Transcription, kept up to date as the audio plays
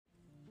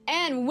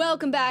And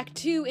welcome back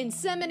to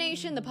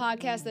Insemination, the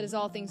podcast that is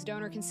all things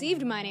donor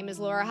conceived. My name is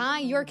Laura High,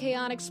 your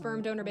chaotic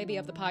sperm donor baby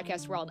of the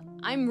podcast world.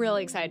 I'm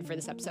really excited for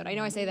this episode. I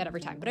know I say that every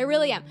time, but I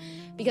really am,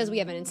 because we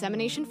have an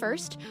insemination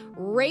first.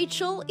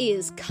 Rachel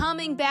is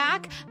coming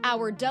back,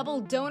 our double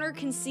donor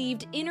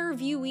conceived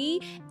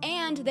interviewee,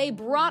 and they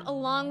brought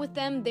along with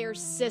them their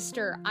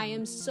sister. I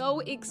am so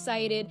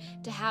excited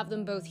to have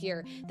them both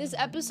here. This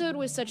episode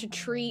was such a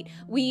treat.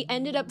 We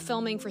ended up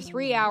filming for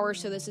 3 hours,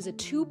 so this is a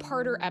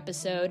two-parter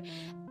episode.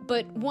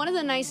 But one of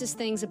the nicest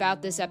things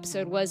about this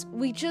episode was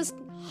we just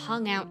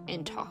hung out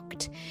and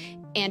talked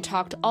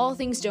all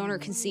things donor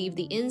conceived,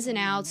 the ins and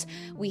outs.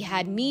 We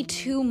had Me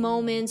Too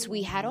moments.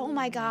 We had, oh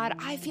my God,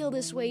 I feel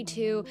this way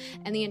too.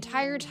 And the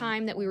entire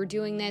time that we were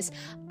doing this,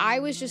 I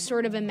was just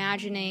sort of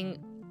imagining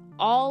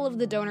all of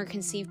the donor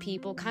conceived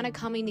people kind of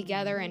coming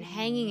together and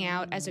hanging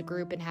out as a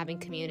group and having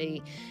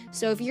community.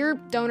 So if you're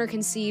donor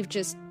conceived,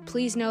 just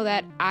please know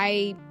that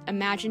I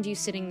imagined you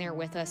sitting there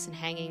with us and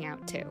hanging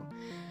out too.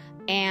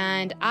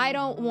 And I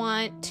don't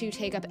want to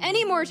take up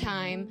any more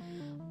time.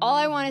 All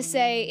I want to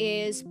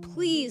say is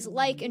please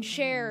like and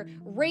share,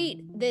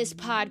 rate this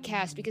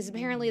podcast, because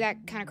apparently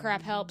that kind of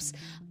crap helps.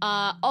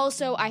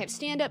 Also, I have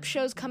stand-up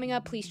shows coming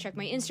up. Please check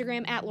my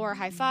Instagram at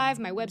LauraHigh5.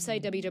 My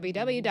website,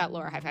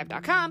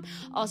 www.laurahigh5.com,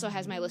 also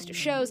has my list of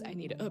shows. I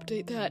need to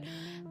update that.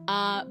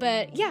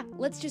 But yeah,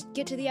 let's just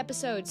get to the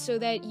episode so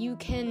that you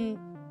can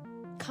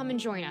come and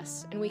join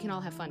us and we can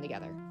all have fun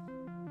together.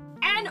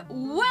 And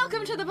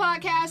welcome to the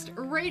podcast,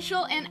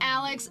 Rachel and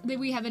Alex.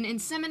 We have an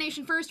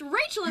insemination first.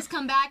 Rachel has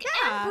come back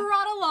and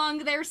brought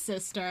along their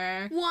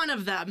sister. One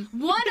of them.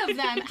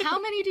 How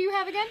many do you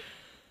have again?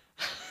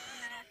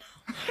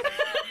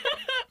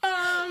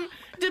 I don't know.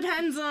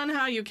 Depends on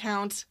how you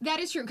count. That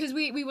is true, because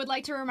we would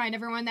like to remind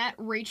everyone that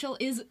Rachel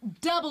is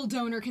double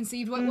donor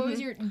conceived. What was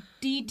your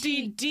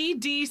DDCP,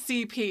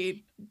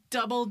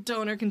 double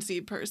donor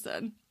conceived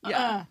person.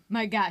 Yeah.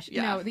 My gosh.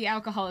 Yeah. No, the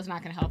alcohol is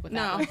not going to help with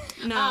that.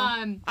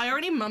 No. I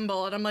already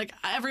mumbled, and I'm like,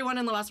 everyone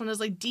in the last one is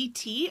like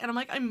DT, and I'm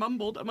like, I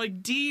mumbled. I'm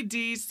like,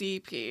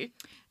 DDCP.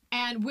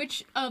 And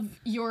which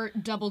of your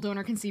double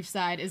donor conceived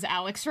side is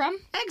Alex from?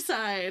 Egg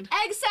side.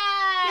 Egg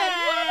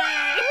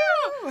side!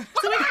 Yay!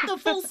 So we got the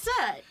full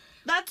set.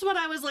 That's what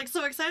I was like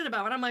so excited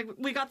about. And I'm like,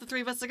 we got the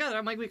three of us together.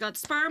 I'm like, we got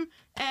sperm,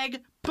 egg,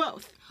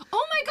 both.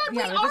 Oh my God,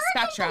 we are a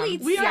complete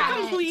set. We are a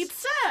complete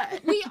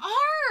set. We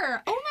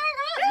are. Oh my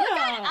God, look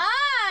at us.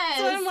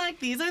 So I'm like,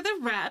 these are the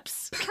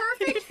reps.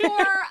 Perfect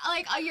for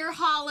like your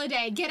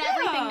holiday. Get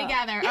everything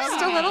together. Yeah.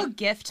 Just a little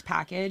gift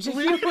package. A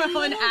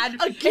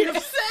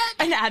gift set.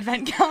 An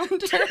advent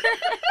calendar.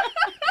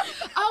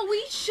 Oh,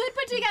 we should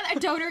put together a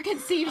donor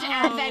conceived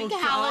advent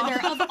calendar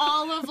of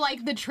all of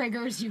like the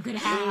triggers you could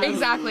have.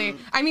 Exactly.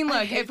 I mean,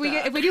 look, if we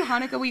do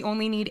Hanukkah, we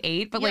only need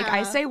 8, but like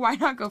I say, why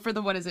not go for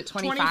the, what is it,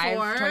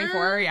 25?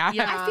 24, yeah. I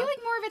feel like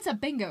more of it's a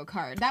bingo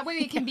card. That way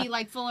it can be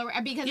like full of,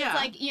 because it's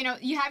like, you know,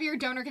 you have your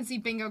donor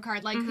conceived bingo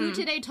card, like who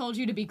today told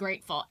you to be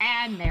grateful?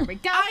 And there we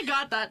go. I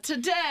got that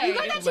today. You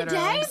got that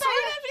today?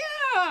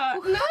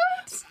 What?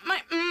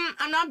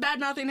 I'm not bad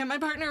mouthing him. My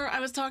partner, I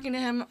was talking to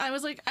him. I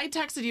was like, I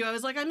texted you. I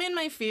was like, I'm in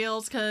my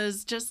feels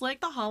because just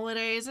like the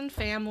holidays and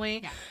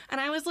family. Yeah. And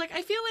I was like,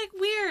 I feel like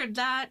weird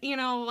that, you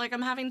know, like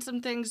I'm having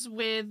some things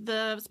with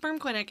the sperm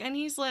clinic. And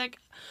he's like,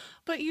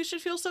 but you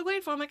should feel so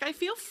grateful. I'm like, I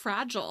feel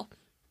fragile.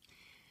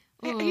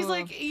 Ooh. He's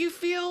like, you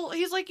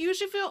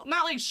should feel,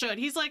 not like should.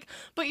 He's like,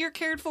 but you're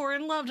cared for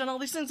and loved and all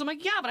these things. I'm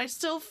like, yeah, but I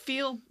still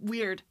feel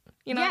weird.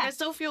 You know, I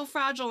still feel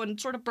fragile and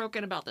sort of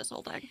broken about this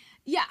whole thing.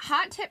 Yeah,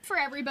 hot tip for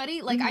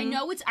everybody. Like, I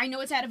know it's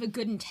out of a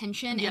good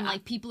intention, and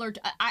like people are.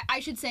 I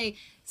should say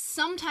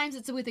sometimes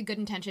it's with a good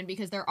intention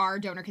because there are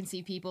donor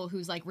conceived people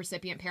whose like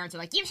recipient parents are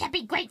like, you should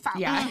be grateful.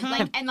 Yeah,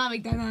 like, and I'm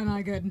like, that's not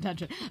a good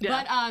intention.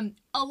 Yeah. But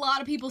a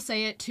lot of people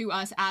say it to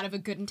us out of a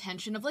good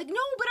intention of like,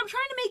 no, but I'm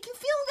trying to make you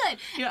feel good.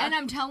 Yeah. And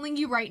I'm telling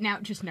you right now,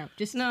 just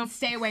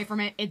stay away from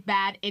it. It's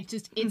bad.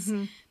 It's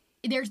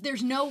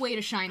there's no way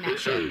to shine that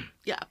shit.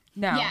 Yeah.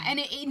 No. Yeah, and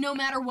no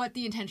matter what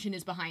the intention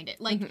is behind it.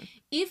 Like,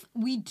 if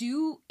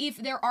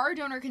there are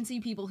donor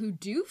conceived people who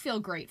do feel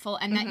grateful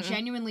and that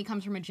genuinely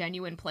comes from a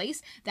genuine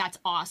place, that's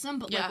awesome.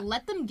 But, like,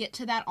 let them get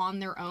to that on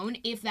their own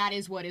if that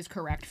is what is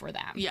correct for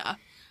them. Yeah.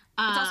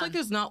 It's also like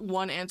there's not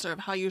one answer of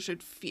how you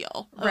should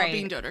feel about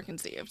being donor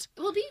conceived.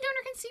 Well, being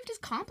donor conceived is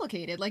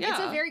complicated. Like, it's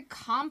a very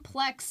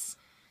complex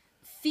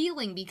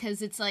feeling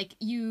because it's like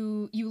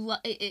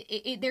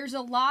there's a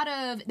lot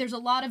of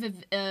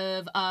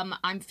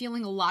I'm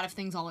feeling a lot of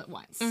things all at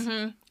once.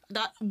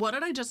 What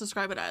did I just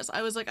describe it as?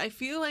 I was like, I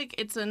feel like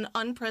it's an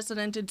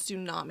unprecedented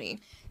tsunami.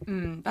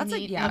 That's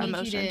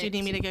emotion. Do you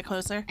need me to get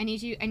closer? I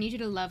need you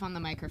to love on the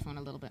microphone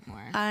a little bit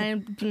more.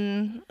 I'm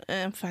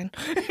fine.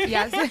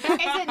 Yes. Is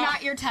it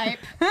not your type?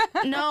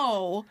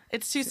 No,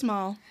 it's too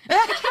small.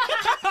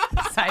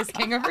 Size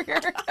king over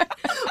here.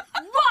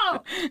 Whoa!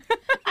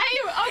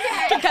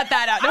 Okay. Cut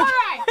that out. All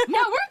right. No,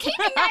 we're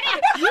keeping that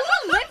in. You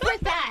will live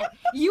with that.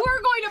 You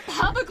are going to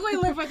publicly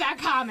live with that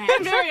comment.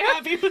 I'm very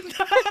happy with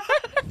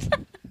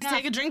that.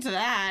 Take a drink to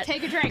that.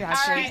 Take a drink. All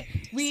right.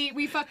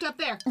 We fucked up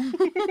there.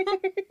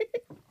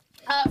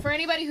 for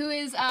anybody who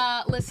is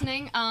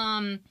listening,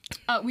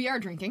 we are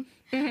drinking.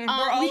 We're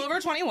all over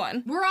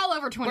 21. We're all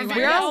over 21.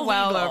 We're all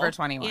well over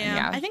 21.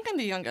 Yeah. I think I'm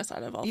the youngest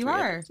out of all You three.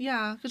 are.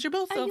 Yeah, because you're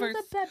both over.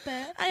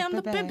 I am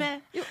the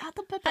bebe. You are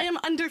the bebe. I am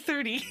under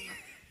 30.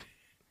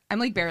 I'm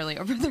like barely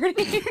over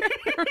 30.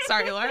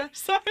 Sorry, Laura.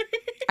 Sorry.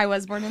 I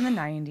was born in the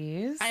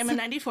 90s. I am a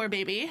 94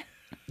 baby.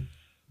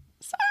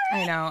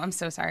 I know. I'm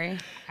so sorry.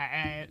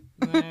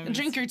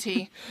 Drink your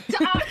tea.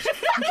 Fuck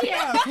you.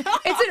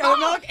 It's an oat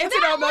milk. It's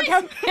an oat milk.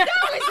 That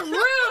was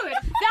rude.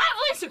 That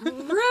was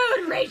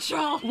rude,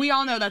 Rachel. We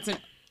all know that's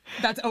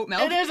oat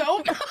milk. It is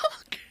oat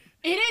milk.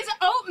 It is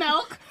oat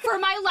milk for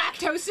my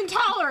lactose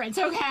intolerance,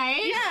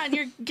 okay? Yeah, and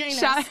you're gayness.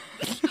 Shut.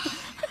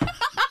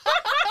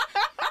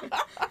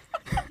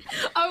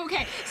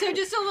 Okay, so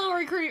just a little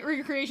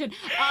recreation.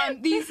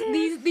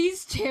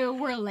 These two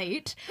were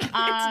late. It's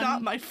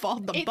not my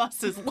fault. The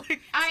bus is late.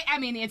 I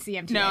mean, it's the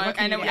MTA. No,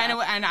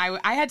 and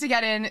I had to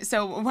get in.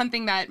 So one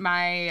thing that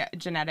my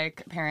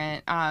genetic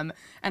parent and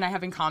I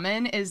have in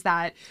common is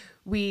that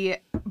we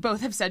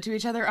both have said to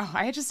each other,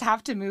 I just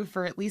have to move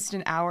for at least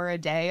an hour a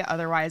day.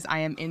 Otherwise, I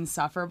am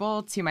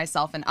insufferable to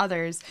myself and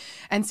others.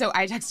 And so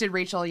I texted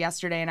Rachel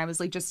yesterday and I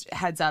was like, just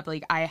heads up,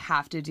 like I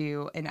have to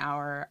do an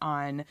hour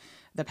on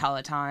the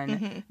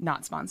Peloton,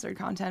 not sponsored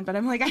content, but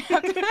I'm like, I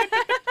have to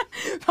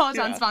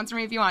Peloton sponsor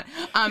me if you want.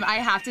 I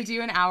have to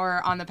do an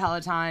hour on the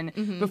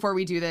Peloton before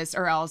we do this,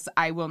 or else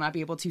I will not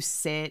be able to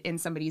sit in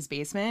somebody's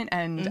basement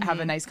and have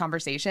a nice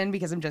conversation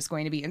because I'm just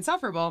going to be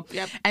insufferable.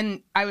 Yep.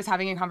 And I was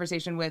having a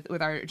conversation with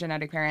our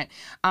genetic parent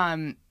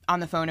on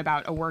the phone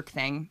about a work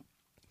thing.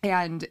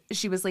 And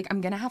she was like,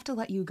 I'm going to have to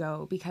let you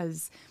go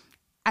because,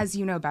 as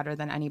you know better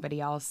than anybody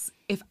else,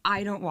 if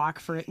I don't walk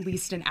for at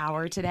least an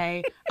hour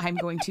today, I'm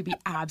going to be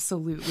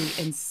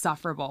absolutely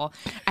insufferable.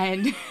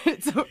 And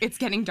so it's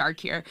getting dark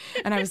here.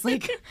 And I was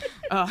like,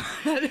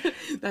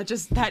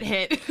 that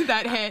hit.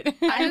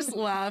 I just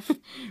laugh.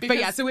 But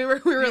yeah, so we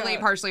were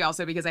late partially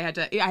also because I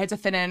had to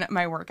fit in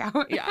my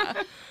workout.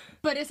 Yeah.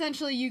 But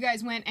essentially, you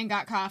guys went and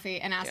got coffee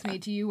and asked me,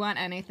 do you want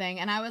anything?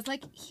 And I was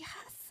like, yes.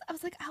 I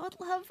was like, I would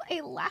love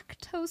a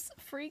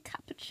lactose-free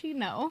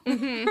cappuccino.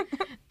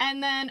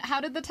 And then,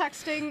 how did the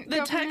texting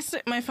go?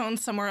 My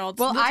phone's somewhere else.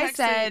 Well,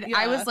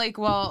 I was like,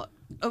 well...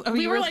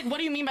 we were like, what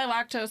do you mean by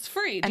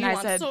lactose-free? Do you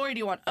want soy? Do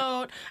you want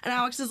oat? And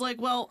Alex is like,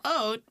 well,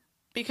 oat,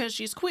 because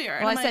she's queer.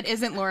 Well, and I said,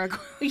 isn't Laura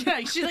queer? Yeah,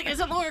 she's like,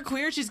 isn't Laura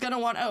queer? She's going to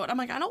want oat. I'm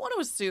like, I don't want to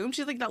assume.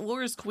 She's like, that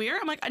Laura's queer?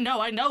 I'm like, no,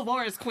 I know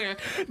Laura's queer.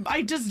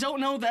 I just don't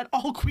know that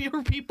all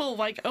queer people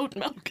like oat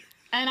milk.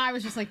 And I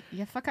was just like,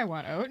 yeah, fuck, I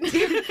want oat.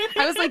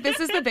 I was like, this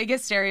is the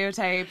biggest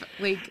stereotype.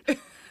 Like,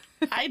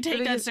 I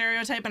take that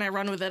stereotype and I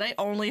run with it. I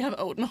only have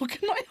oat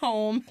milk in my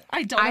home.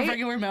 I don't have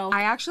regular milk.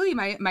 I actually,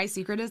 my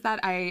secret is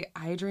that I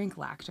drink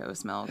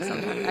lactose milk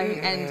sometimes.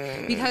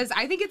 And because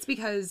I think it's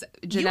because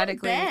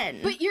genetically.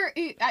 But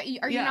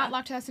are you not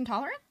lactose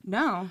intolerant?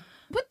 No.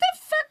 What the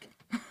fuck?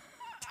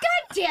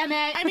 God damn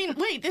it. I mean,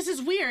 wait, this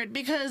is weird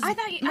because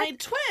my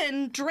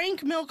twin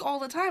drank milk all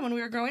the time when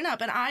we were growing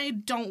up and I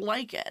don't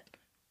like it.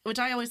 Which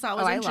I always thought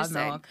was interesting. I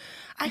love milk.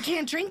 I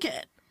can't drink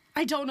it.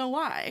 I don't know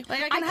why.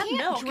 Like I can have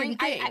milk and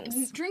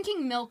things.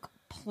 Drinking milk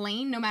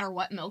plain, no matter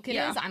what milk it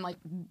is, I'm like,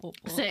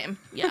 same.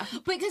 Yeah.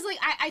 Because like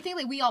I think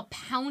like we all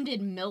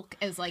pounded milk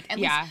as like at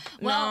least as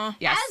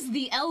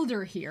the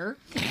elder here.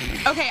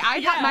 Okay,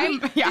 I got my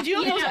Did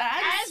you have those eggs?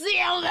 As the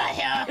elder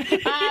here.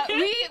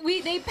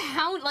 They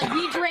pound like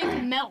we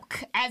drank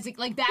milk as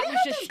like that was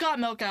just got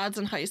milk ads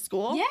in high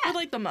school. Yeah. With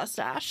like the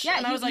mustache. Yeah,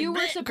 and I was like, you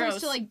were supposed gross.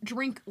 to like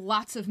drink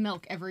lots of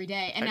milk every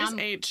day, and I just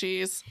ate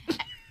cheese.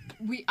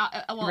 We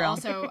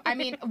also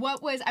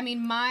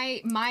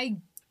my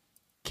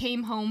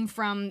came home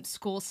from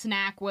school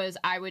snack was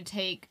I would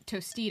take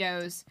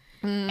Tostitos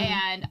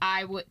and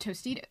I would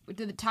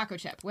the taco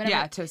chip, whatever.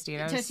 Yeah,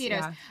 Tostitos.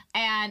 Yeah.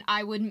 And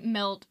I would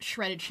melt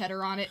shredded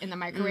cheddar on it in the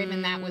microwave,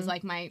 and that was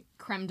like my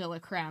creme de la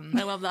creme.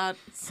 I love that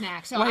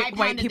snack. So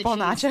white people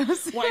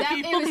nachos.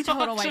 It was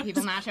total white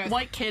people nachos.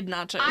 White kid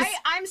nachos.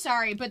 I'm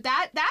sorry, but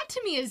that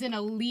to me is an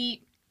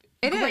elite.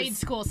 Grade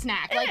school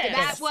snack. Like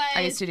that was.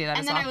 I used to do that and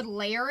as well. then I would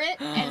layer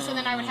it, and so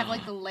then I would have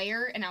like the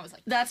layer, and I was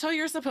like, that's how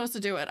you're supposed to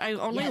do it. I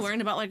only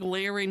learned about like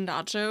layering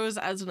nachos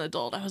as an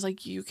adult. I was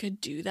like, you could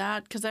do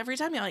that because every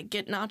time you like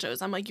get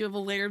nachos, I'm like, you have a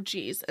layer of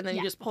cheese, and then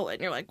you just pull it,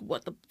 and you're like,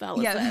 what the hell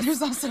is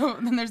this?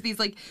 There's these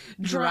like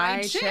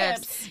dry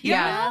chips.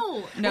 Yeah.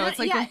 No, it's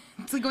like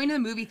it's like going to the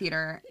movie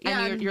theater,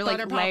 and you're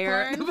like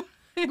layer.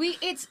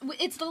 It's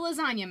the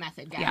lasagna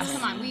method, guys. Yes.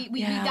 Come on,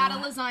 we gotta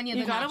lasagna the nachos.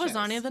 You gotta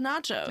lasagna the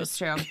nachos. It's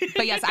true.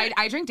 But yes,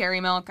 I drink dairy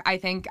milk. I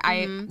think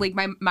I like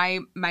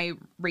my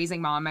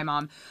raising mom, my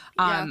mom,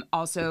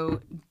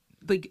 also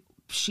like.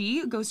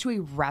 She goes to a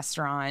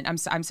restaurant.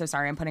 I'm so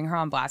sorry. I'm putting her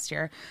on blast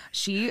here.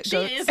 She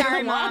is.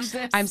 Sorry, Mom.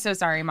 I'm so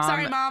sorry, Mom.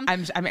 Sorry, Mom.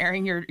 I'm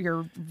airing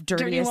your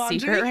dirtiest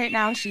secret right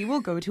now. She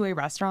will go to a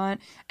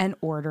restaurant and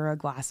order a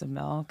glass of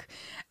milk,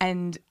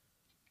 and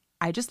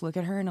I just look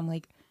at her and I'm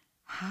like,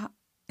 how?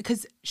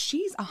 Because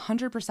she's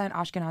 100%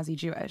 Ashkenazi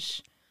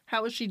Jewish.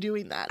 How is she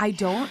doing that? I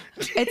don't.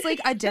 It's like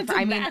a different.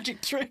 It's a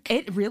magic trick.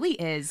 It really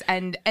is,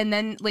 and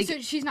then like.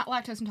 So she's not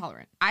lactose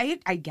intolerant. I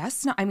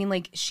guess not. I mean,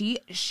 like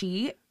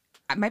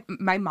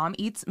my mom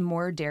eats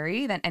more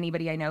dairy than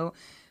anybody I know.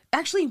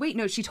 Actually, wait,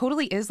 no, she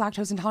totally is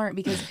lactose intolerant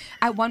because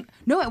at one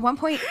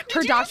point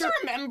her doctor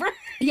remember.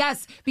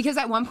 Yes, because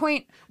at one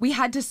point we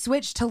had to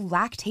switch to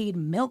lactate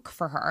milk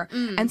for her,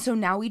 and so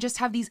now we just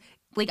have these.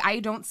 Like I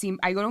don't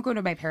go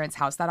to my parents'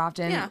 house that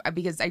often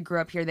because I grew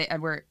up here.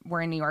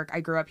 We're in New York. I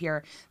grew up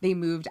here. They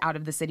moved out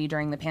of the city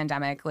during the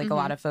pandemic, like a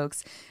lot of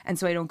folks, and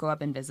so I don't go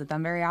up and visit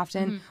them very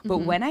often. But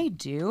when I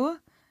do,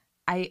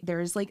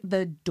 there's like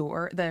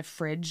the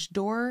fridge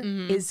door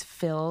is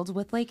filled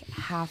with like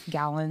half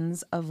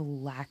gallons of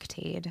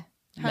lactate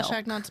milk.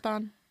 Hashtag not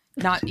spawn.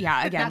 Not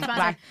again.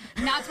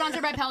 Not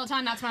sponsored by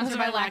Peloton. Not sponsored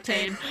by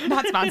Lactate.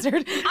 Not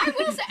sponsored. I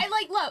will say,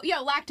 like,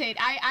 Lactate.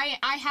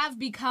 I have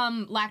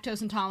become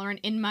lactose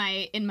intolerant in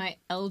my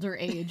elder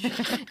age,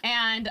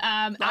 and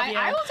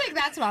I will take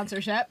that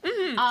sponsorship.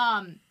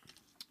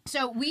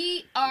 So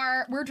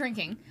we're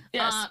drinking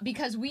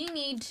because we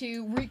need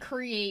to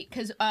recreate,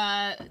 because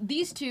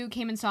these two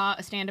came and saw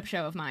a stand-up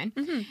show of mine,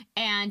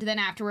 and then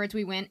afterwards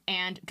we went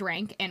and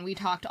drank and we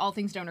talked all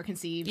things donor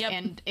conceived,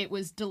 and it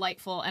was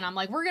delightful. And I'm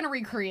like, we're gonna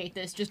recreate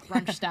this just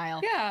brunch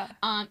style.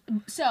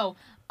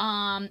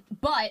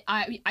 But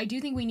I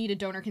do think we need a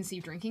donor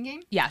conceived drinking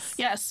game. Yes.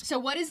 So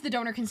what is the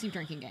donor conceived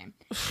drinking game?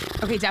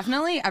 Okay,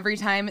 definitely every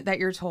time that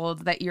you're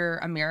told that you're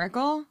a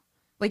miracle.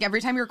 Like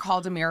every time you're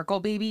called a miracle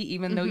baby,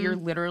 even though you're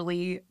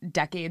literally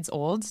decades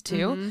old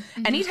too.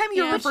 Anytime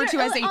you're referred to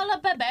as Everyone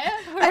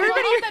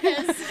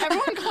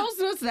calls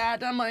us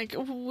that. I'm like,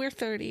 we're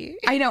 30.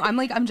 I know.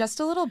 I'm just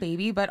a little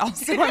baby, but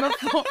also I'm a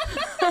full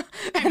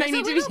and I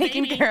need to be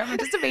taken care of. I'm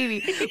just a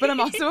baby, but I'm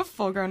also a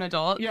full grown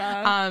adult.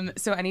 Yeah.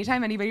 So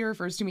anytime anybody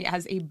refers to me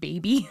as a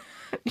baby,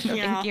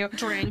 thank you.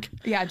 Drink.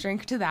 Yeah,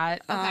 drink to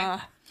that. Okay.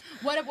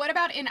 What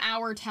about in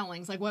our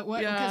tellings? Like what?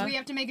 Because we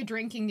have to make a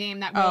drinking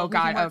game that we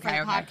can work for the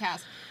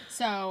podcast.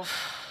 So,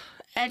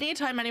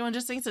 anytime anyone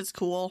just thinks it's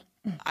cool,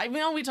 I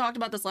know we talked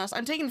about this last.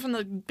 I'm taking from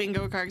the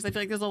bingo card because I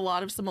feel like there's a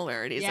lot of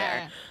similarities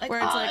there. Like,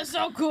 where it's that's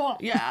so cool.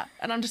 Yeah,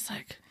 and I'm just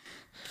like,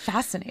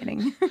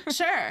 fascinating.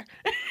 Sure.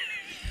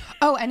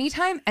 Oh,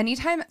 anytime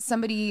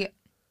somebody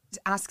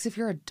asks if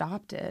you're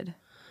adopted.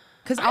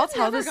 Because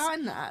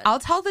I'll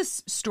tell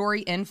this story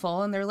in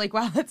full, and they're like,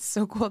 "Wow, that's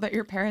so cool that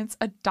your parents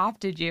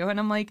adopted you," and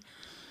I'm like,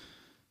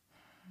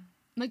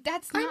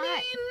 that's not.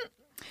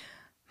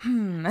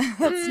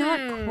 That's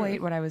not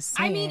quite what I was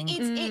saying. I mean,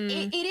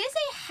 it is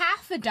a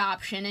half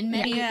adoption, and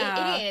many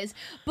it is,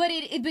 but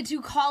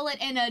to call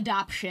it an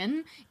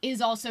adoption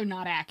is also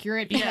not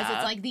accurate because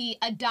it's like the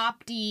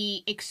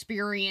adoptee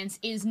experience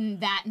is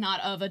that not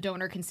of a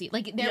donor conceived.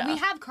 Like we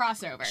have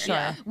crossover.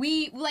 Sure.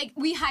 We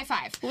high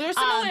five. There's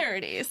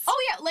similarities.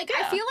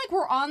 I feel like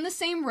we're on the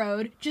same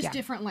road, just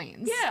different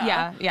lanes.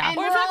 Yeah. And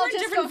or we're if all we're in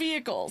just different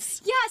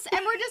vehicles. Yes,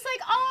 and we're just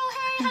like, oh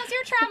hey, how's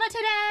your trauma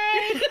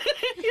today?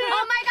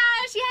 Oh my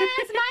gosh.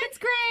 Yes, mine's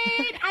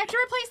great. I have to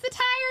replace the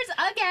tires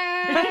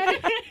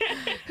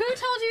again. Who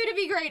told you to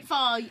be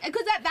grateful?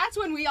 Because that's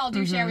when we all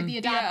do share with the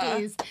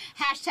adoptees.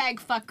 Hashtag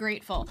fuck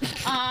grateful.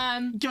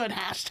 Good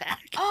hashtag.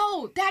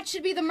 Oh, that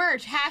should be the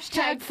merch.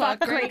 Hashtag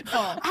fuck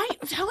grateful.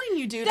 I'm telling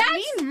you, dude.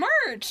 I need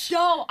merch.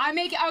 No,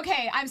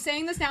 I'm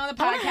saying this now on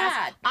the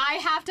podcast.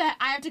 I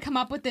have to come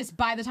up with this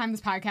by the time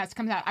this podcast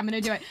comes out. I'm gonna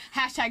do it.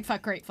 Hashtag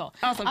fuck grateful.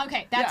 Awesome.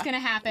 Okay, that's gonna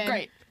happen.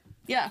 Great.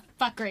 Yeah.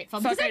 Fuck grateful.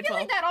 Because I feel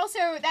like that also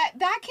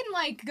that can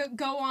like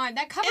go on.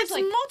 That covers it's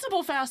like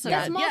multiple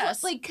faceted.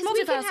 Yes. Like because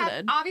we can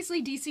have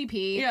obviously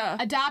DCP,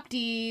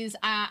 adoptees.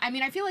 I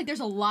mean, I feel like there's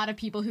a lot of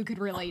people who could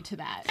relate to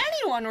that.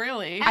 Anyone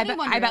really. I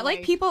bet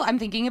like people. I'm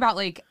thinking about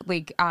like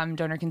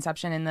donor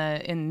conception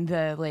in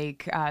the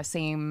like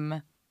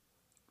same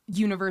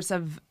universe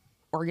of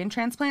organ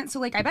transplant. So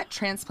like I bet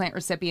transplant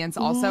recipients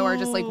also are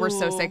just like, we're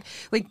so sick.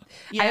 Like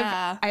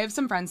I have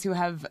some friends who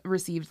have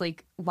received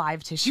like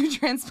live tissue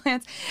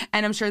transplants,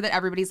 and I'm sure that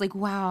everybody's like,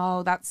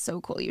 wow, that's so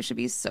cool, you should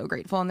be so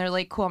grateful. And they're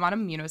like, cool, I'm on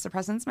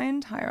immunosuppressants my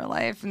entire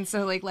life, and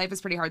so like life is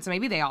pretty hard. So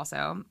maybe they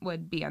also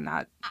would be in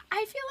that.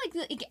 I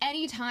feel like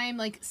anytime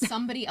like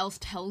somebody else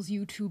tells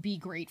you to be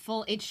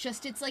grateful,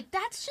 it's like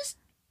that's just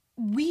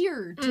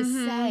weird to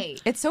say.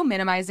 It's so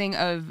minimizing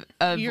of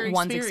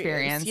one's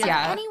experience.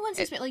 Anyone's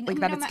experience. Like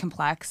that it's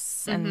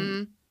complex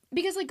and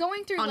because like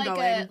going through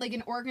ongoing. like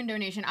an organ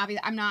donation,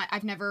 obviously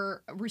I've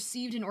never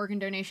received an organ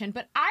donation,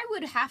 but I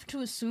would have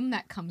to assume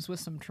that comes with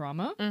some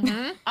trauma.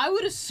 I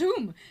would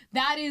assume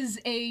that is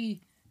a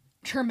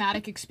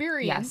traumatic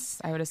experience.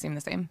 Yes, I would assume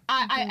the same.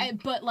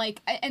 But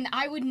like, and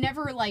I would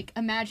never like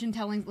imagine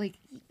telling like,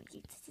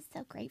 this is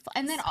so grateful,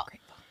 and then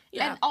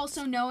and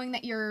also knowing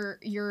that you're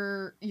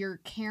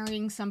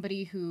carrying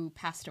somebody who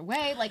passed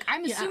away. Like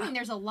I'm assuming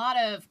there's a lot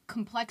of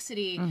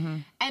complexity,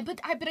 and but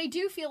I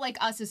do feel like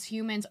us as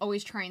humans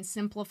always try and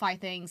simplify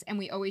things, and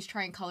we always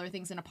try and color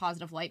things in a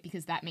positive light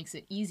because that makes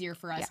it easier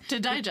for us to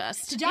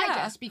digest.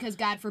 Because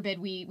God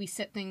forbid we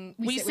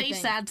say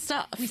sad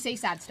stuff. We say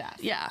sad stuff.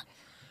 Yeah.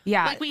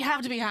 Yeah. Like we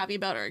have to be happy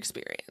about our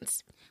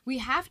experience. We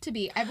have to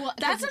be. That's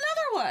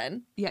another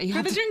one. Yeah, you for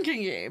have the to-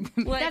 drinking game.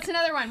 Like, That's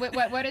another one.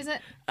 What is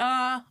it?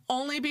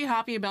 only be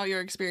happy about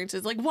your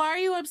experiences. Like, why are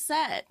you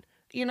upset?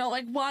 You know,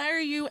 like, why are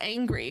you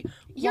angry?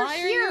 You're why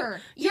here.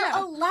 Are You're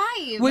yeah.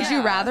 alive. Would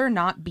you rather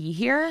not be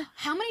here?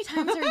 How many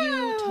times are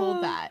you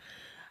told that?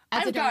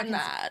 As a I've gotten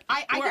donor that.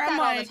 I get where that I'm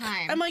all like, the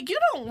time. I'm like, you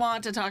don't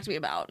want to talk to me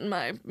about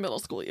my middle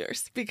school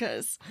years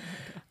because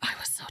I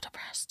was so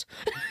depressed.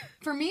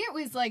 For me, it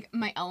was like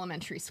my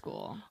elementary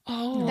school.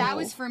 Oh. That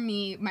was for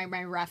me, my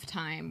rough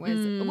time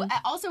was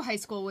also high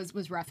school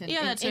was rough in,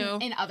 Yeah, that too.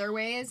 in other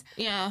ways.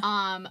 Yeah.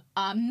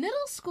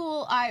 Middle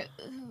school, I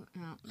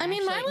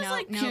mean, mine was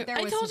like,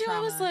 I told you I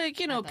was like,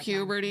 you know, at that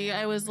puberty. time.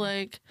 I was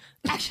like,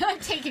 Actually, I'm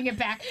taking it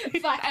back.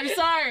 Fuck. I'm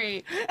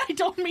sorry. I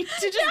don't mean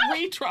to just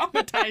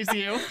re-traumatize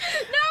you. No,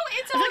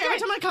 it's I all think every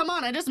good. time I come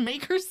on, I just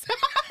make her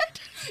sad.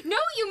 No,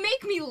 you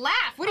make me laugh.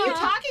 What are you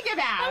talking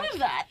about? How is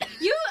that?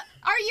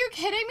 Are you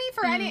kidding me?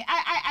 For any,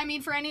 I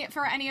mean, for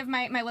any of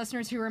my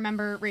listeners who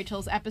remember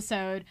Rachel's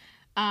episode,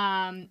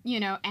 you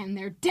know, and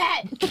they're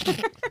dead.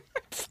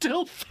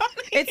 Still funny.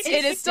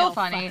 It is still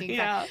funny. fucking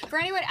Yeah. For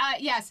anyone,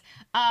 yes,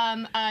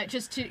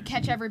 just to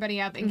catch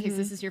everybody up in case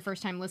this is your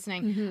first time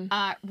listening,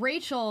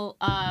 Rachel,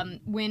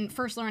 when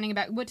first learning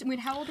about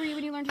how old were you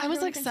when you learned? I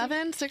was like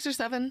 6 or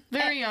 7,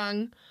 very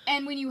young.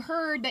 And when you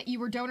heard that you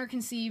were donor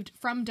conceived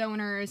from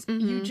donors,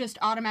 you just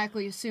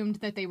automatically assumed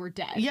that they were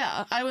dead.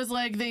 Yeah, I was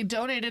like, they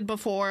donated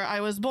before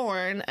I was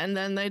born, and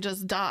then they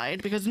just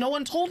died because no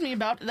one told me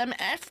about them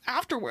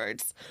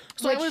afterwards.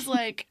 So I was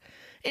like,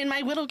 in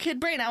my little kid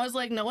brain, I was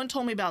like, no one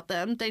told me about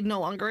them. They no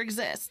longer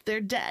exist. They're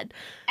dead.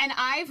 And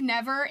I've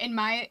never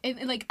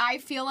I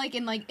feel like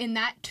in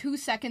that 2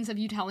 seconds of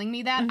you telling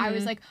me that, I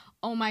was like,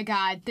 oh my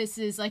God, this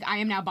is like, I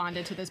am now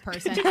bonded to this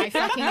person. I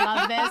fucking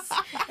love this.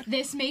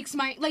 This makes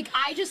my, like,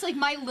 I just, like,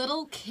 my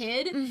little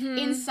kid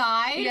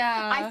inside,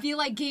 Yeah. I feel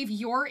like gave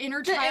your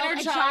inner child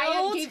inner a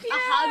child? giant, gave Yeah. a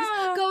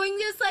hug, going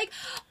just like,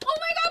 oh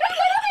my God, we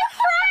would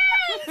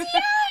have been friends.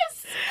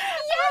 Yes.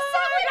 Yes,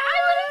 I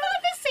would have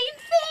thought the same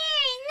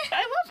thing.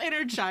 I love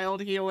inner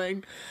child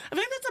healing. I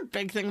think that's a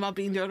big thing about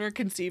being donor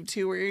conceived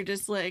too, where you're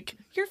just like,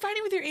 you're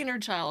fighting with your inner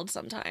child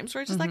sometimes,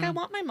 where it's just like, I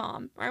want my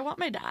mom or I want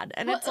my dad.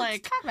 And it's Let's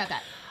like, talk about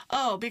that.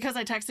 oh, because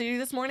I texted you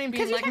this morning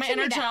being you like, my texted me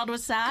inner that. child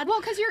was sad. Well,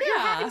 because you're Yeah.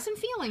 having some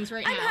feelings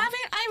right now.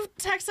 I've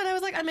texted, I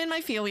was like, I'm in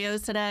my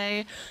filios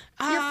today.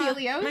 Your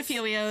filios? My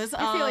filios.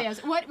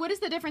 Filios. What is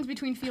the difference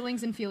between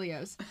feelings and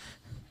filios?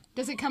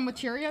 Does it come with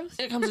Cheerios?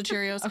 It comes with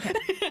Cheerios.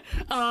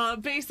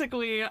 Okay.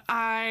 Basically,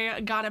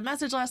 I got a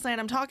message last night.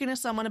 I'm talking to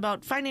someone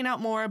about finding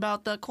out more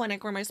about the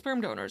clinic where my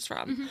sperm donor's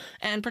from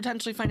and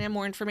potentially finding out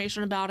more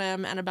information about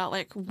him and about,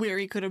 like, where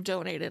he could have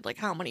donated, like,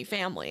 how many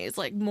families,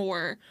 like,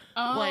 more.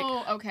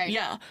 Okay.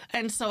 Yeah.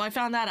 And so I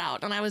found that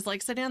out. And I was,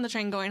 like, sitting on the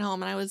train going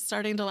home and I was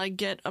starting to, like,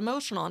 get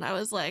emotional. And I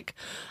was like,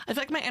 I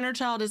feel like my inner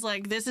child is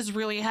like, this is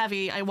really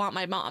heavy. I want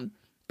my mom.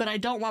 But I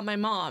don't want my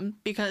mom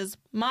because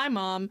my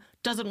mom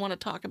doesn't want to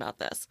talk about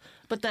this.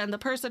 But then the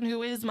person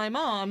who is my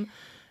mom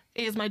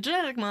is my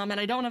genetic mom, and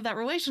I don't have that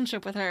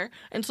relationship with her.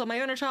 And so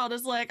my inner child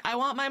is like, I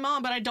want my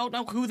mom, but I don't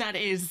know who that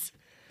is.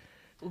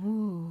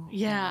 Ooh.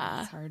 Yeah.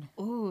 That's hard.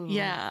 Ooh.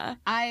 Yeah.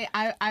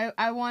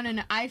 I want to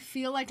know. I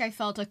feel like I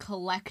felt a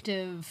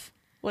collective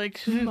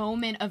Like,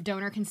 moment of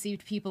donor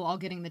conceived people all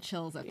getting the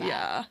chills at that.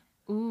 yeah.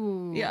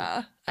 Ooh.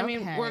 Yeah. I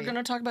mean, we're Okay. going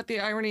to talk about the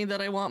irony that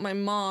I want my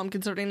mom,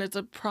 considering it's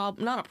a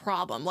not a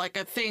problem, like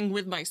a thing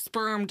with my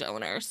sperm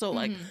donor. So,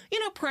 like, you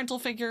know, parental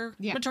figure,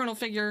 Yeah. maternal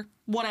figure,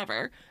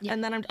 whatever.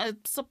 And then I'm a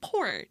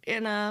support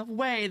in a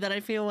way that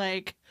I feel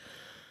like,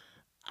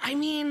 I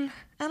mean,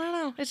 I don't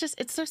know. It's just,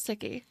 it's so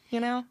sticky, you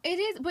know? It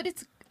is, but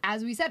it's,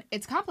 as we said,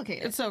 it's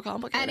complicated. It's so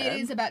complicated. And it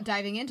is about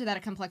diving into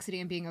that complexity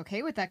and being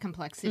okay with that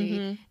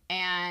complexity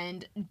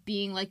and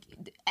being like,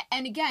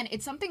 and again,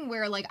 it's something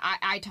where like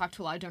I talk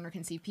to a lot of donor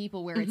conceived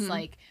people where it's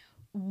like,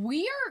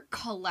 we are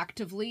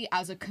collectively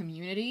as a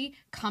community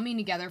coming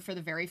together for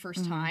the very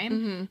first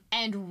time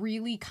and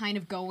really kind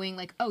of going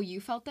like, oh, you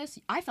felt this,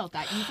 I felt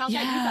that, you felt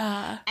that, you felt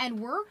that.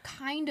 And we're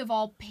kind of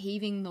all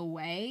paving the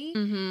way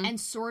and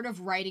sort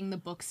of writing the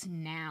books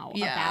now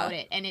about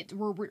it. And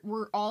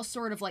we're all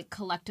sort of like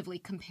collectively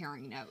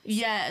comparing notes.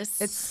 Yes.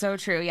 It's so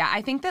true. Yeah.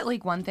 I think that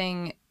like one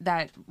thing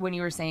that when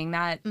you were saying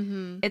that,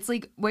 it's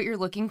like what you're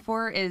looking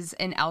for is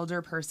an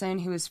elder person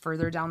who is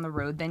further down the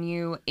road than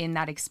you in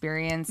that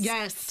experience.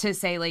 Yes. To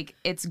say like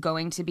it's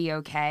going to be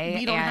okay.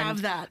 We don't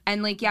have that.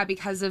 And like, yeah,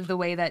 because of the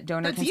way that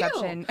donor That's you.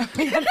 conception.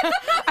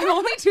 I'm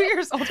only 2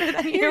 years older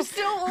than you. You're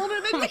still older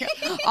than me.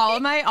 all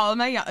of my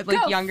like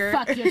Go younger.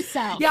 fuck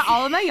yourself. Yeah,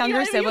 all of my younger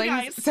You siblings.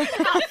 guys.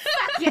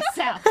 Fuck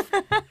yourself.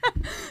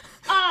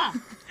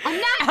 I'm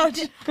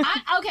not.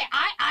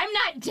 I'm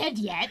not dead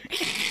yet.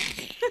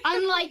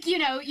 Unlike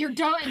you're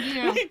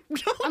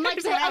I'm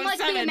like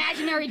the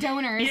imaginary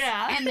donors.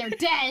 Yeah. And they're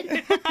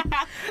dead.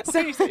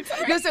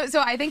 So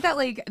I think that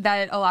like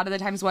that a lot of the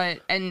times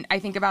and I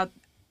think about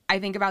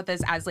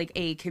this as like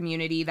a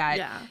community that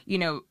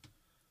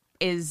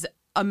is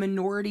a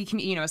minority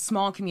a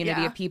small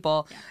community of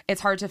people.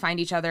 It's hard to find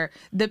each other.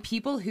 The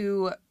people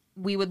who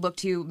we would look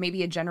to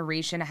maybe a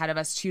generation ahead of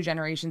us, 2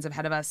 generations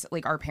ahead of us,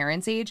 like our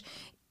parents' age,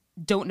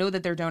 don't know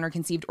that they're donor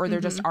conceived, or there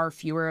just are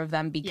fewer of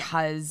them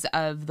because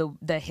of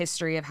the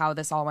history of how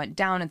this all went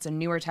down. It's a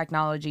newer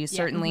technology.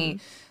 Certainly,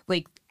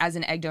 like as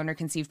an egg donor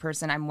conceived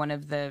person, I'm one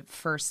of the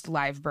first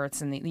live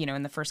births in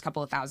the first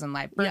couple of thousand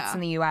live births in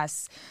the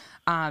U.S.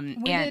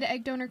 When did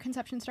egg donor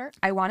conception start?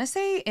 I want to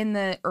say in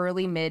the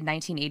early mid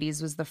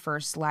 1980s was the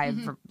first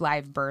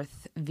live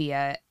birth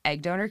via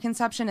egg donor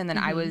conception, and then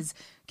I was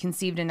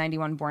conceived in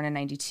 91, born in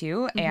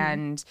 92,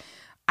 and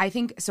I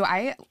think so.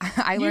 I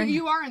learned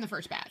you are in the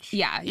first batch.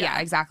 Yeah,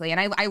 exactly. And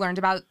I learned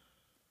about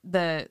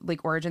the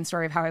like origin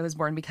story of how I was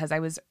born because I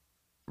was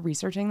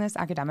researching this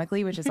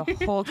academically, which is a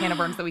whole can of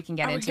worms that we can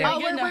get into.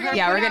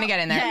 We're gonna get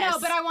in there. No,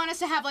 but I want us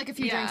to have like a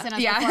few drinks in us.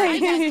 Yeah. Before, I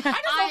just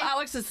love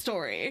Alex's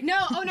story.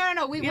 No.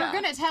 We're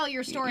gonna tell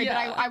your story, but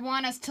I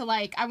want us to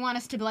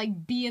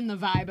be in the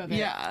vibe of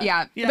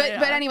it.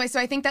 But anyway, so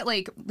I think that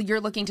like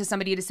you're looking to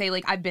somebody to say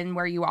like I've been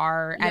where you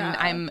are and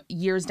I'm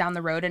years down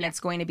the road and it's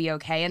going to be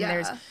okay. And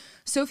there's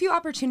so few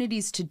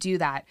opportunities to do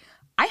that.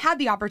 I had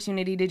the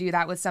opportunity to do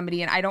that with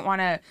somebody, and I don't want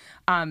to.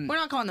 We're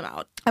not calling them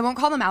out. I won't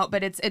call them out,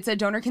 but it's a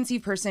donor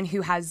conceived person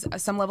who has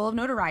some level of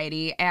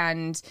notoriety,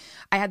 and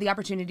I had the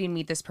opportunity to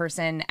meet this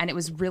person, and it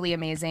was really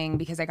amazing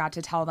because I got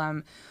to tell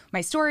them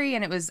my story,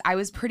 and I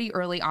was pretty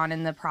early on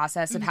in the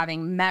process of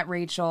having met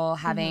Rachel,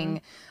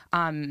 having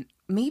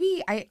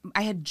maybe I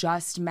had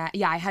just met.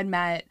 Yeah, I had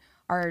met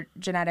our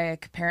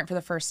genetic parent for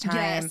the first time.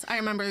 Yes, I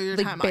remember your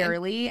like timeline.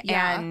 barely.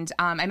 Yeah. And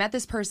I met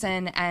this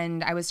person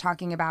and I was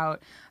talking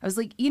about, I was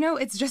like,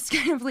 it's just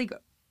kind of like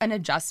an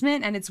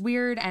adjustment and it's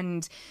weird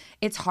and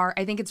it's hard.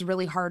 I think it's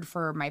really hard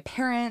for my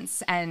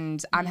parents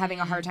and I'm having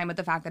a hard time with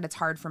the fact that it's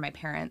hard for my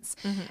parents.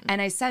 And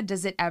I said,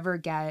 does it ever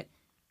get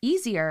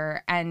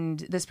easier? And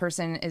this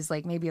person is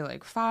like maybe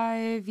like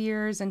 5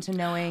 years into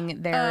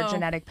knowing their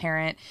genetic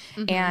parent.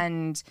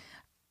 And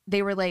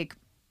they were like,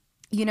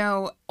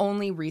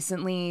 only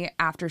recently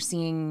after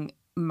seeing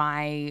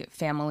my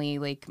family,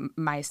 like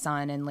my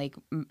son and like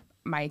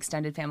my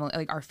extended family,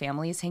 like our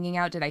families hanging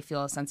out, did I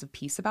feel a sense of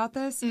peace about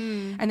this?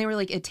 And they were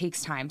like, it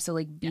takes time. So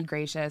like be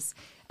gracious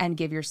and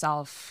give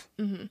yourself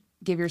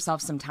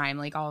some time.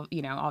 Like all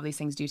these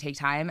things do take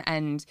time.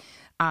 And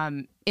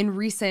in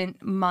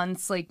recent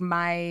months, like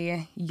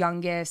my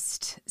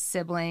youngest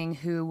sibling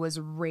who was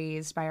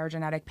raised by our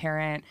genetic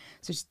parent,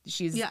 so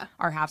she's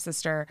our half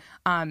sister,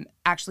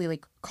 actually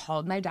like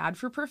called my dad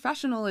for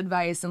professional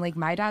advice. And like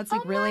my dad's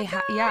like I love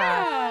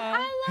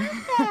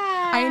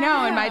that. I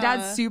know. And my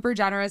dad's super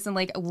generous and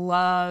like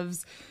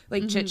loves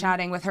like chit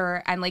chatting with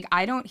her. And like,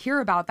 I don't hear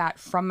about that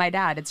from my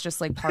dad. It's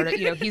just like part of,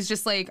 he's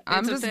just like,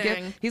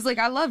 he's like,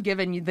 I love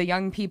giving you the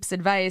young peeps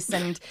advice.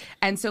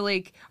 And so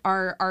like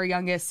our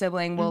youngest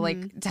sibling will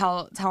like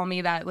tell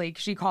me that like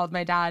she called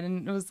my dad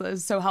and it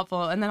was so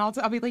helpful. And then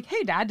I'll be like,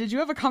 hey dad, did you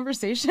have a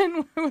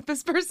conversation with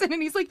this person?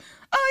 And he's like,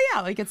 oh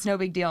yeah, like it's no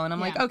big deal. And I'm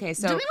like, okay,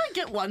 so. Did we like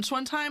get lunch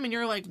one time and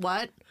you're like,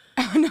 what?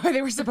 No,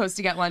 they were supposed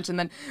to get lunch, and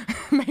then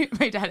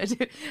my dad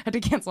had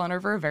to cancel on her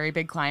for a very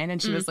big client,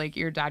 and she was like,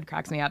 "Your dad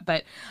cracks me up."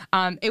 But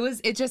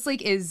it just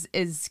like is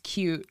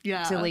cute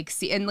to like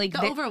see and like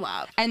the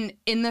overlap. And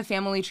in the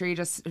family tree,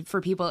 just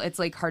for people, it's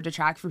like hard to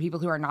track for people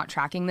who are not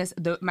tracking this.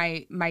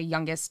 My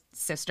youngest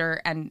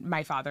sister and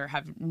my father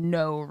have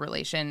no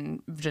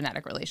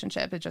genetic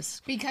relationship. It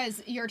just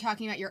because you're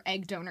talking about your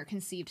egg donor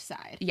conceived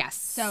side. Yes.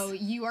 So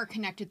you are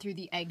connected through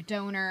the egg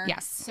donor.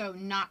 Yes. So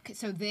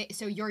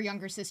your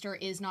younger sister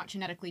is not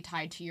genetically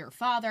tied to your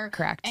father.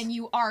 Correct. And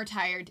you are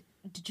tied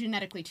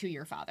genetically to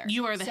your father.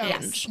 You are the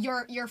hinge.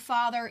 Your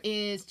father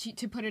is,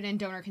 to put it in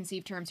donor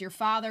conceived terms, your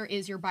father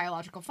is your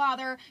biological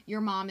father.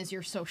 Your mom is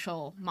your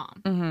social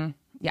mom. Mm-hmm.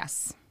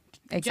 Yes.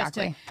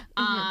 Exactly.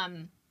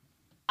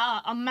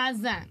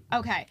 Amazing.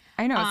 Okay.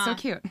 I know, it's so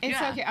cute. It's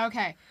so cute.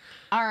 Okay.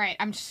 All right.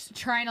 I'm just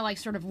trying to like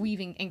sort of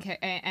weaving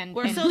and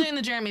we're still doing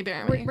the Jeremy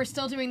Bearimy. We're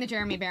still doing the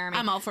Jeremy Bearimy.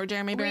 I'm all for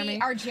Jeremy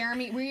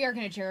Bearimy. We are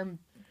going to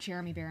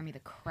Jeremy Bearimy the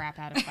crap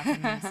out of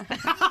fucking this.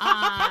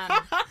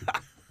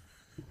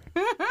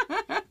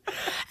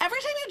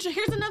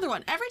 Here's another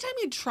one. Every time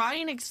you try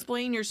and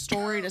explain your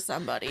story to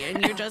somebody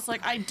and you're just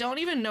like, I don't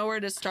even know where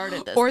to start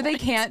at this or point. They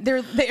can't.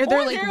 They're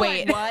like,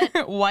 wait,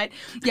 what? What?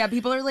 Yeah,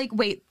 people are like,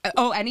 wait.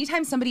 Oh,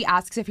 anytime somebody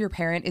asks if your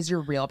parent is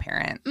your real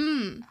parent.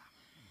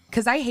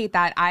 Because I hate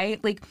that.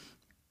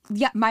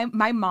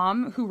 My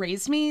mom who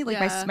raised me,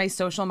 like my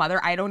social mother,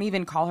 I don't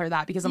even call her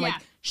that because I'm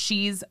like,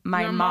 she's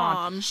my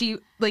mom. She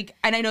like,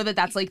 and I know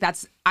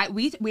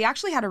we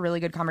actually had a really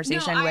good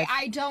conversation with.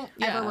 I don't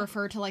ever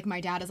refer to like my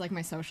dad as like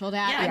my social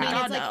dad. Yeah, I mean,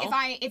 God, it's like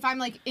no. if I'm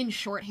like in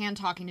shorthand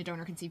talking to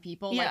donor conceived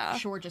people, like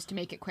sure, just to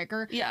make it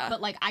quicker. Yeah.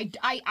 But like I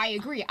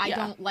agree. I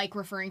don't like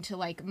referring to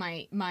like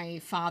my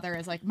father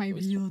as like my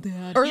real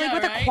dad. Or like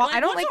with I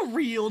don't like a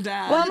real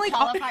dad. Well, I'm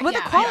like with a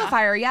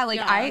qualifier. Yeah, like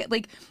I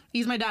like.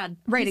 He's my dad.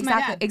 Right,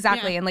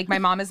 exactly. Yeah. And like my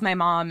mom is my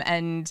mom,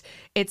 and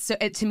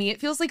to me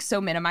it feels like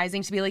so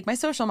minimizing to be like my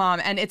social social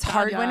mom, and it's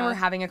hard when yeah. we're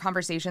having a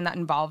conversation that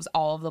involves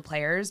all of the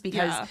players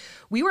because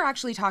we were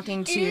actually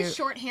talking to. It is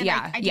shorthand.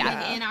 I do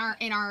think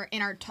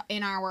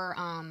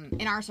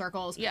in our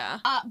circles. Yeah.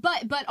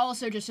 But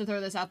also just to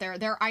throw this out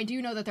there, I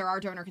do know that there are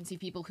donor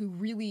conceived people who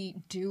really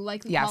do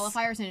like the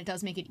qualifiers, and it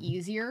does make it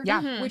easier.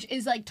 Yeah. Which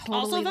is like totally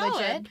Also valid.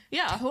 legit.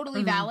 Yeah.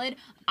 Totally valid.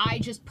 I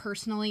just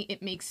personally,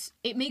 it makes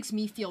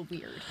me feel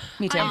weird.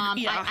 Me too.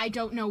 I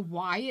don't know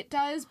why it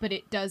does, but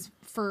it does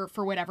for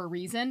whatever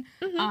reason.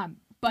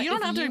 But you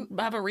don't have to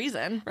have a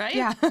reason, right?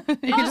 Yeah. You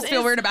can just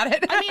feel weird about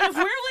it. I mean, if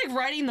we're like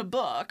writing the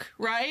book,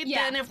 right?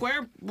 Yeah. Then if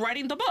we're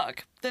writing the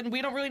book, then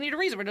we don't really need a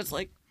reason. We're just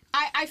like,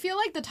 I feel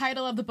like the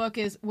title of the book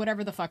is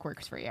whatever the fuck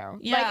works for you.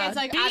 Yeah. Like, it's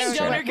like, Being I don't know,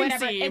 donor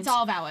whatever. conceived. It's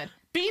all valid.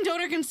 being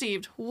donor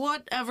conceived,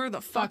 whatever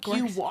the fuck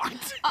you works.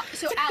 want.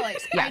 So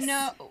Alex, Yes. I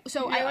know.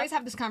 So I always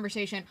have this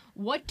conversation.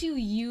 What do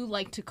you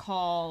like to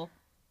call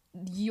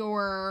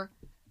your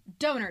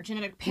donor,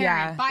 genetic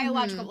parent,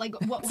 biological? Like,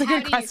 what? It's a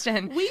good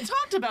question. We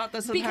talked about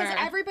this with Because her.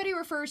 everybody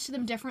refers to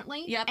them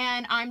differently. Yep.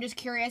 And I'm just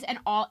curious. And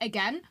all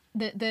again,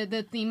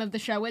 the theme of the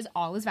show is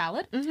all is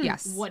valid.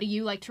 Yes. What do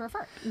you like to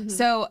refer?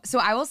 So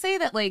I will say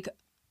that, like,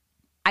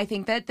 I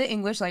think that the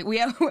English, like, we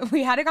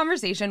had a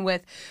conversation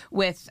with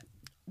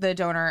the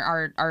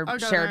donor, our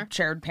donor.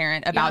 shared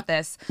parent about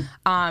this,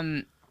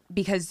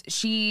 because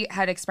she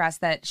had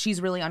expressed that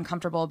she's really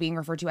uncomfortable being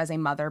referred to as a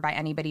mother by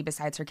anybody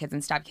besides her kids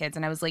and stepkids,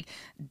 and I was like,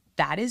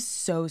 that is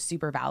so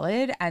super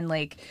valid and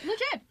like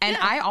Legit. And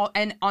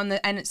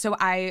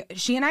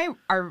she and I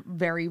are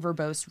very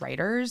verbose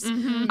writers.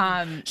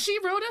 She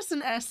wrote us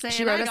an essay.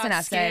 She wrote us an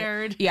essay.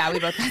 Scared. Yeah, we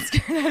both got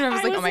scared. And I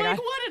was like, oh my god,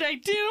 what did I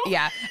do?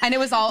 Yeah, and it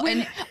was all. It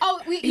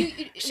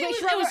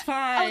was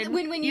fine. Oh,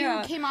 when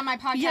you came on my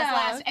podcast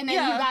last, and then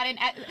you got an.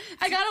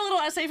 I got a little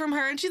essay from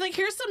her, and she's like,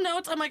 "Here's some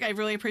notes." I'm like, "I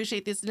really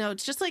appreciate these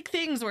notes." Just like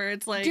things where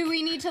it's like, do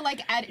we need to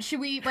like edit? Should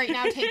we right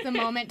now take the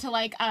moment to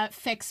like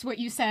fix what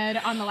you said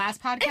on the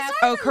last podcast?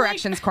 Oh,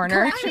 corrections corner.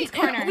 Corrections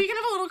corner. We can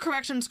have a little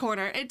corrections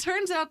corner. It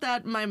turns out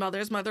that my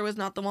mother's mother was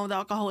not the one with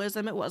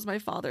alcoholism. It was my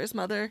father's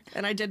mother,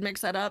 and I did mix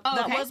that up. Oh,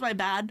 that okay. was my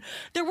bad.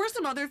 There were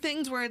some other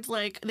things where it's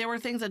like there were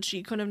things that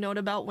she couldn't have known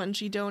about when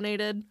she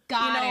donated.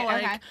 Got it,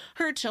 like okay.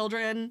 her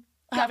children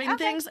having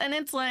okay. things, and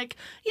it's like,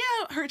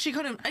 yeah, she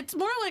couldn't. It's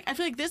more like I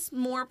feel like this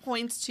more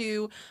points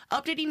to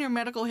updating your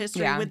medical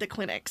history with the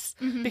clinics,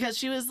 because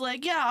she was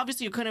like, yeah,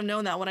 obviously you couldn't have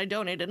known that when I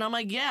donated, and I'm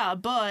like, yeah,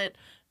 but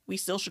we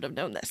still should have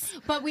known this.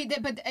 But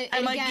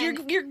I'm like,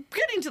 again, you're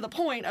getting to the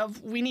point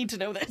of we need to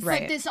know this.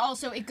 Right. But this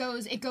also it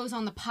goes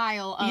on the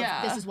pile of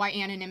this is why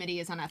anonymity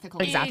is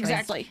unethical.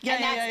 Exactly. Yeah,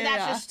 and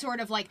that's just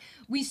sort of like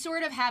we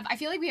sort of have. I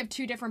feel like we have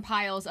two different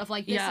piles of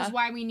like this is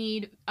why we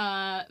need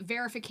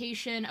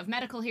verification of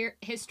medical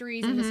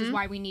histories, and this is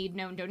why we need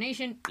known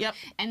donation. Yep.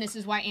 And this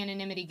is why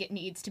anonymity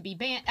needs to be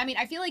banned. I mean,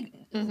 I feel like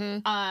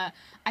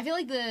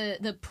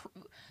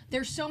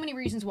there's so many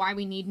reasons why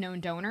we need known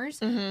donors,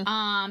 and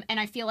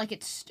I feel like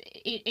it's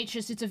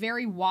a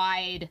very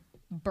wide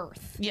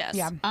berth. Yes.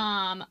 Yeah.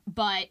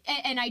 But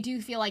I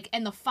do feel like,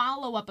 and the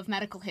follow up of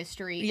medical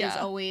history is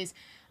always.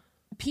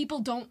 People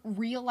don't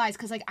realize,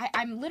 because like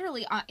I'm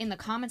literally in the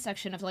comment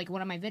section of like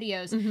one of my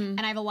videos, and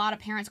I have a lot of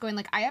parents going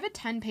like, I have a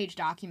 10-page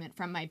document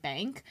from my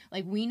bank.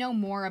 Like, we know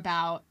more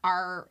about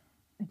our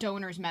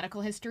donor's medical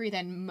history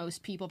than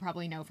most people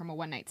probably know from a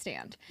one-night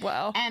stand.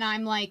 Wow. And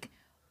I'm like,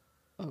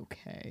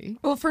 okay.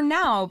 Well, for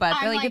now, but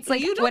I'm like, like, it's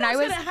like You don't when know I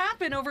what's was. gonna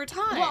happen over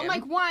time. Well, I'm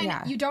like, one,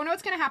 Yeah. you don't know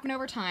what's going to happen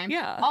over time.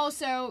 Yeah.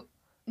 Also,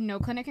 no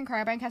clinic in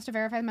cryobank has to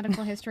verify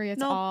medical history. It's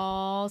Nope.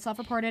 all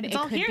self-reported. It's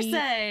all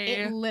hearsay.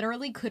 It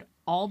literally could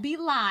all be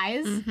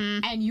lies,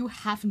 and you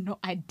have no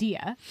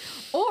idea.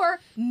 Or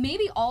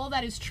maybe all of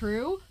that is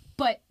true,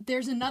 but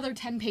there's another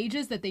 10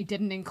 pages that they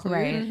didn't include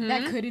Right.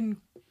 that could include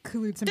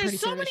some pretty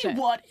There's so serious many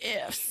shit. what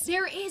ifs.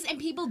 There is, and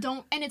people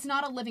don't, and it's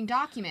not a living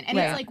document. And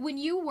Right. it's like when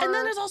you were. And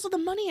then there's also the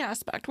money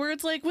aspect, where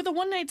it's like with a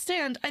one-night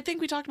stand, I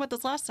think we talked about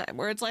this last time,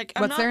 where it's like,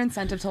 What's their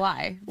incentive to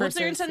lie? What's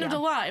their versus- incentive yeah.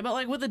 to lie? But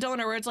like with a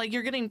donor, where it's like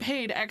you're getting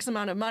paid X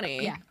amount of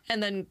money, Yeah.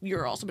 and then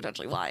you're also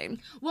potentially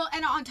lying. Well,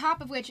 and on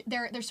top of which,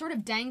 they're sort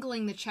of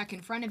dangling the check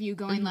in front of you,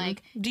 going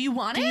like, Do you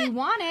want do it? you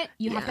want it?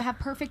 You have to have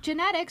perfect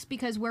genetics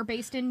because we're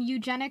based in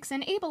eugenics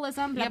and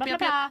ableism. Blah, Yep, blah, yep,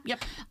 blah,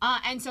 yep, blah.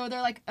 And so they're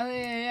like, oh,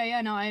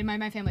 yeah, no,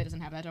 my family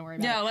doesn't have that. Don't worry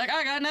about Yeah, it. like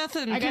I got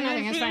nothing. I got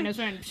nothing. It's fine.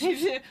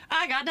 It's fine.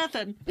 I got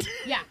nothing.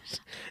 Yeah.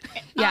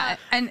 Yeah,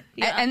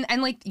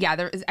 and like, yeah,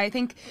 there is, I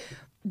think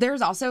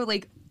there's also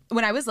like,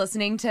 when I was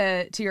listening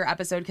to your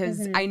episode,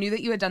 because I knew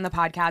that you had done the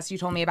podcast, you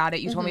told me about it,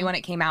 you told me when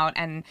it came out,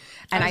 and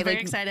I was I very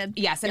like excited.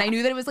 Yes, and I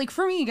knew that it was like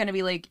for me going to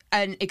be like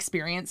an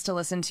experience to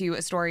listen to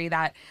a story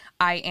that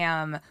I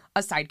am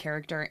a side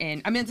character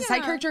in. I mean, it's a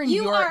side character in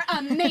You your. are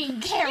a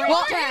main character.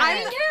 Well,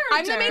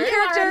 I'm the main You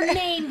are character. a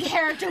main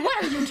character.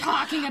 What are you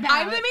talking about?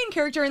 I'm the main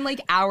character in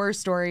like our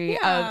story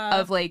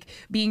of like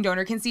being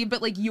donor conceived,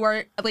 but like you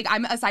are like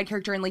I'm a side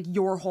character in like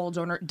your whole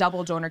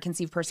double donor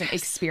conceived person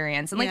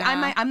experience, and like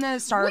Yeah. I'm the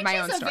star Which of my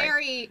is own a story.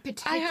 very I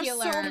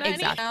particular. have so many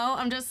Exactly. now.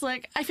 I'm just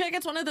like, I feel like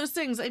it's one of those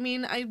things. I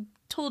mean, I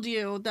told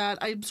you that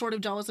I'm sort of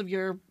jealous of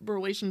your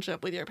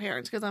relationship with your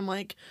parents because I'm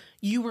like,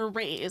 you were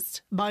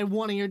raised by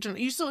one of your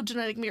you saw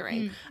genetic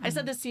mirroring. I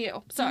said this to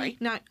you. Sorry.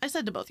 No, I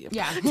said to both of you.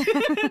 Yeah. I'm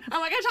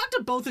like, I talked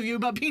to both of you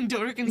about being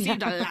donor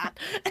conceived a lot.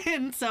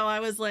 And so I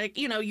was like,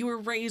 you know, you were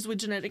raised with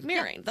genetic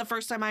mirroring. The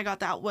first time I got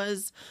that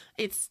was,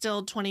 it's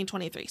still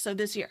 2023. So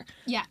this year.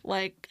 Yeah.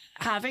 Like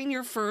having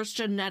your first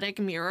genetic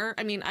mirror.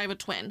 I mean, I have a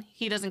twin.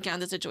 He doesn't count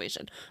the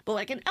situation. But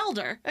like an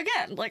elder,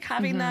 again, like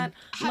having that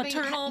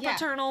maternal,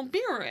 paternal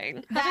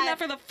mirroring. Having that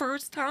for the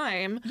first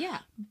time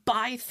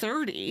by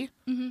 30,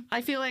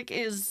 I feel like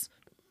is,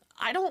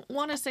 I don't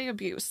want to say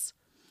abuse.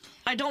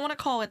 I don't want to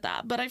call it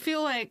that, but I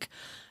feel like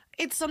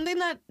it's something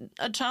that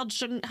a child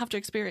shouldn't have to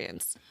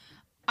experience.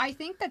 I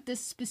think that this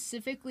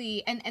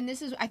specifically, and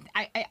this is,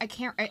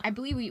 I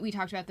believe we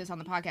talked about this on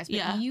the podcast,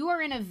 but you are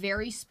in a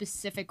very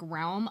specific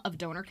realm of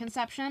donor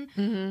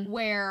conception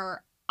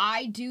where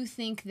I do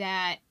think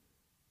that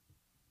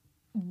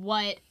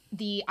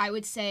I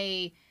would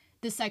say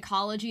the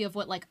psychology of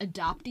what like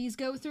adoptees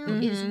go through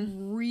is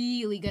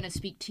really going to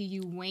speak to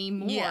you way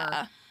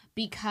more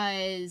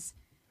because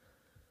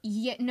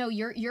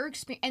your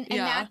experience and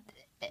that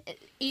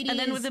and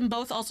then with them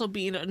both also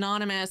being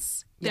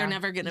anonymous, they're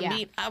never gonna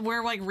meet.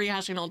 We're like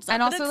rehashing old stuff,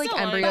 and also like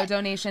embryo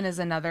donation is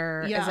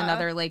another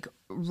like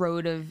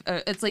road of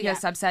it's like a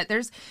subset.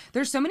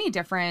 There's so many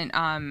different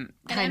kind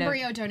of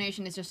embryo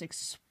donation is just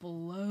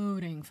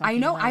exploding. I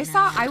know. Right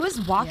I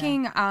was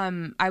walking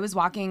on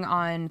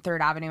 3rd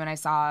Avenue and I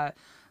saw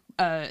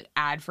a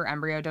ad for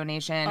embryo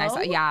donation.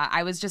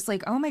 I was just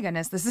like, oh my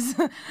goodness, this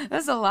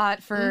is a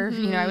lot for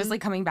you know. I was like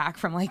coming back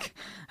from like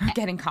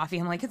getting coffee.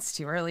 I'm like, it's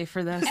too early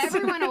for this.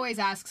 Everyone always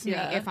asks me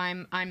if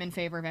I'm in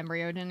favor of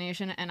embryo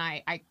donation, and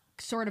I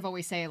sort of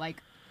always say like,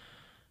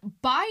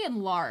 by and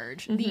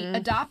large, the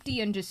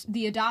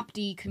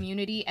adoptee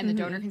community and the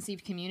donor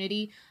conceived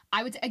community,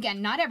 I would say,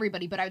 again, not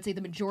everybody, but I would say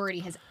the majority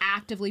has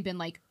actively been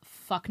like,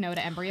 fuck no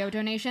to embryo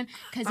donation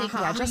because it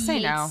creates, just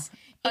say no.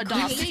 It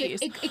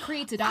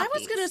creates adoptees. I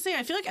was gonna say,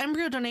 I feel like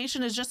embryo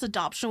donation is just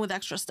adoption with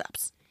extra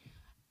steps.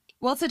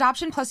 Well, it's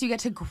adoption plus you get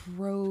to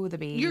grow the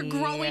baby. You're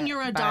growing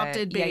your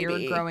adopted baby. Yeah,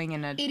 you're growing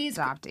an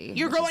adoptee.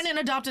 You're growing an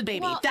adopted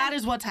baby. Well, that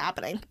is what's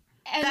happening.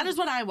 That is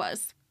what I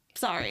was.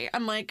 Sorry,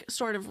 I'm like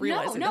sort of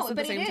realizing this at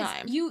the same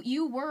time.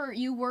 You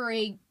were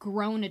a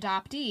grown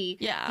adoptee.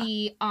 Yeah.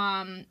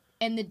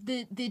 And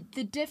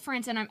the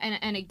difference,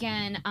 and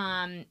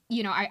again,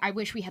 you know, I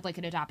wish we had like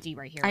an adoptee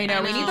right here. I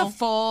know we need the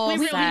full.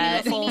 We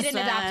set. We need an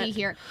adoptee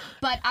here,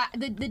 but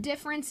the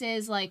difference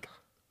is like,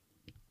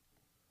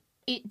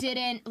 it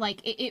didn't like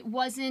it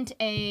wasn't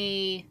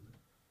a.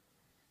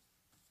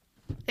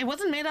 It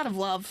wasn't made out of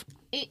love.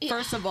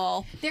 First of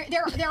all,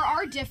 there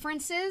are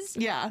differences.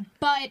 Yeah,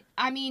 but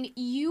I mean,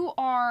 you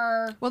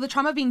are. Well, the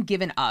trauma of being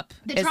given up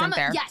isn't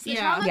there. Yes, the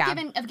trauma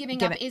of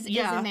giving up is in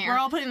there. We're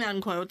all putting that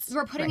in quotes.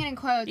 We're putting it in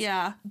quotes.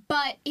 Yeah,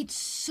 but it's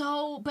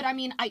so. But I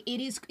mean,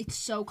 it's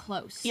so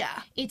close.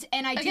 Yeah,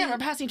 we're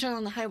passing each other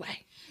on the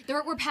highway.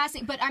 We're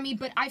passing, but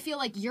I feel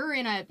like you're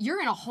in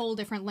a whole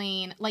different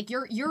lane. Like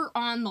you're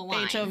on the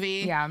line. HOV.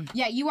 Yeah.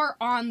 Yeah, you are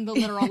on the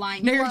literal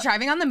line. You're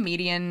driving on the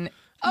median.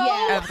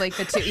 Of like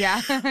the two,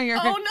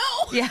 oh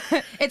no! Yeah,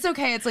 it's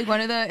okay. It's like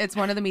one of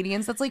the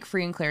medians that's like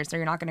free and clear, so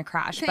you're not going to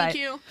crash. Thank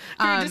you.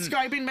 You're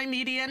describing my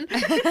median.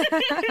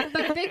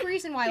 But a big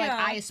reason why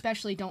I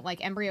especially don't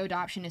like embryo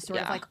adoption is sort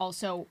of like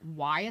also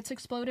why it's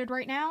exploded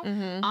right now.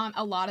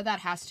 A lot of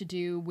that has to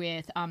do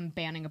with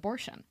banning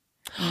abortion.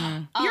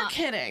 You're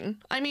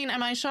kidding. I mean,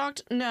 am I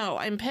shocked? No,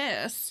 I'm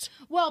pissed.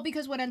 Well,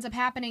 because what ends up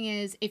happening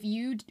is if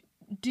you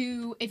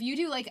do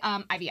like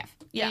IVF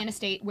in a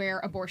state where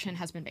abortion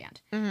has been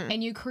banned,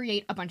 and you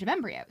create a bunch of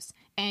embryos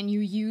and you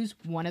use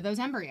one of those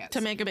embryos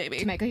to make a baby,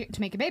 to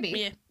make a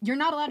baby, you're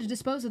not allowed to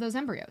dispose of those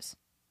embryos.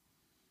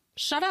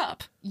 Shut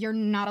up. You're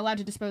not allowed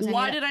to dispose of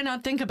Why did I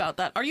not think about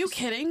that? Are you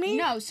kidding me?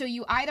 No, so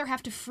you either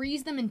have to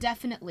freeze them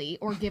indefinitely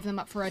or give them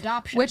up for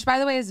adoption. Which, by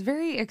the way, is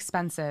very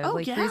expensive. Oh,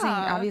 like freezing,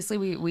 obviously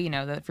we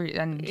know that people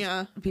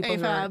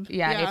AFAB.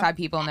 AFAB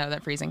people know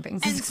that freezing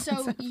things is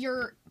expensive.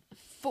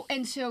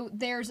 So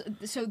there's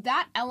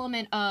that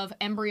element of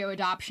embryo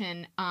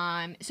adoption.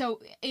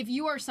 So if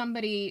you are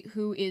somebody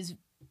who is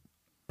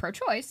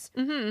pro-choice,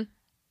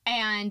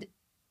 and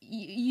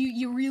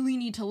you really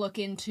need to look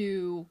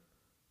into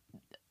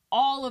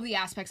all of the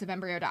aspects of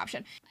embryo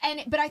adoption,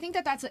 but I think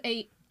that's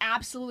a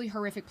absolutely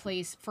horrific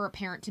place for a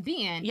parent to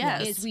be in.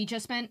 Yes. Is we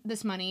just spent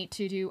this money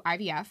to do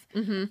IVF,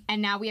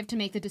 and now we have to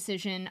make the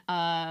decision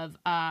of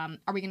are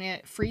we going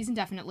to freeze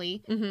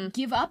indefinitely,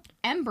 give up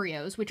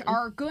embryos, which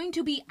are going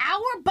to be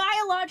our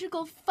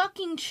biological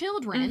fucking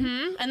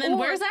children, and then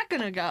where's that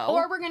going to go?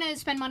 Or we're going to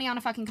spend money on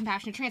a fucking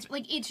compassionate transfer.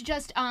 Like, it's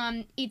just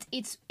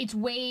it's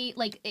way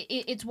like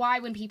it's why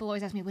when people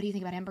always ask me, what do you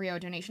think about embryo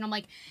donation? I'm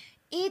like,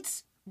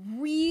 it's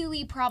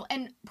really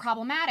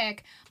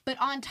problematic, but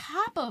on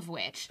top of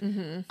which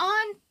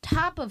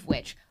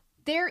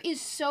there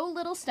is so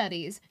little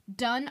studies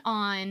done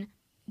on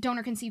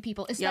donor conceived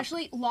people,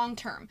 especially long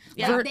term.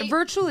 Yeah.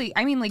 Virtually,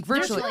 I mean, like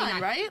virtually.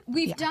 Fine, right?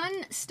 We've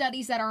done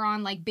studies that are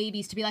on like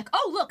babies to be like,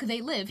 oh look,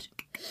 they lived.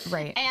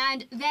 Right.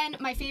 And then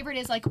my favorite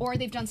is like, or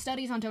they've done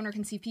studies on donor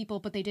conceived people,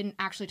 but they didn't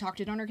actually talk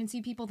to donor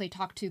conceived people. They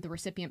talked to the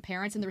recipient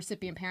parents, and the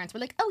recipient parents were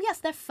like, oh yes,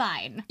 they're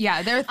fine.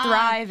 Yeah, they're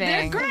thriving.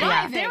 They're great.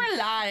 Yeah. They're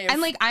alive.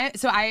 And like I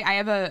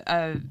have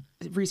a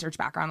research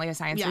background, like a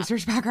science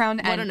research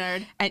background. What and, a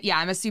nerd. And yeah,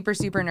 I'm a super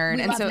nerd.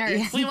 We and love so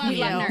nerds. We love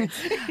you.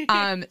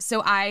 nerds.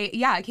 So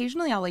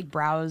occasionally I'll like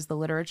browse the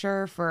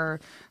literature for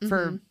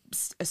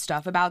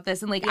stuff about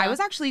this, and like I was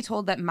actually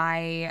told that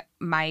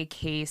my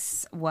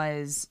case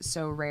was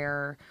so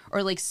rare,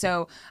 or like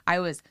so I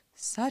was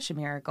such a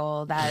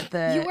miracle that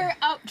the You were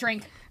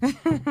drink.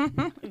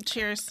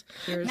 Cheers.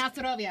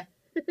 Nastarovia.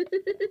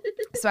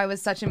 So I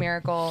was such a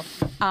miracle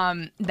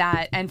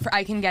that, and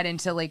I can get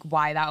into like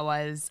why that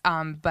was,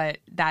 but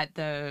that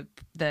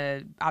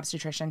the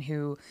obstetrician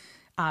who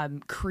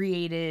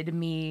created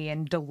me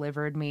and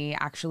delivered me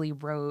actually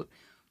wrote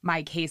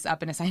my case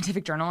up in a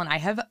scientific journal, and I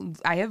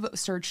have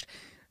searched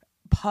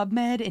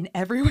PubMed in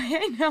every way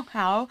I know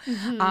how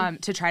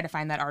to try to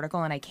find that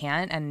article, and I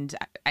can't. And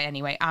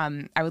anyway,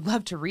 I would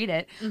love to read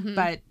it,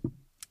 but.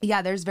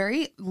 Yeah, there's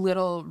very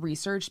little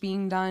research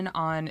being done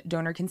on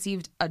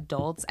donor-conceived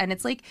adults, and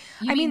it's like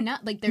There's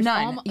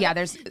none.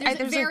 There's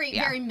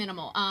very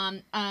minimal,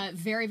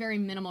 very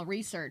minimal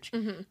research,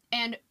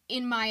 and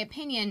in my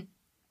opinion,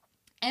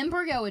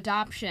 embryo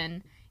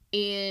adoption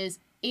is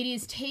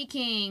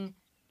taking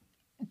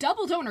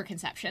double donor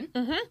conception,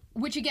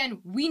 which again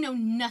we know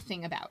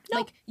nothing about.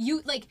 Nope.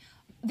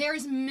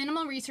 There's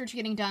minimal research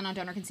getting done on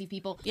donor conceived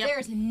people. Yep.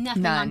 There's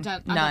nothing on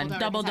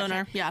double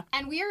donor. Yeah.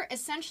 And we're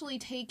essentially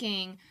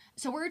taking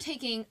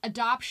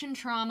adoption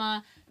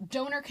trauma,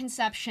 donor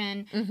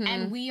conception,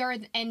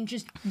 and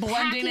just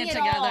blending it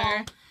all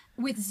together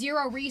with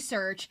zero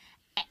research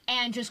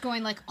and just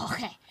going like,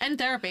 okay. And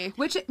therapy.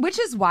 Which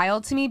is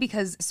wild to me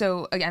because,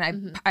 so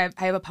again, I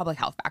have a public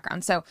health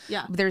background. So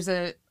there's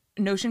a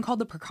notion called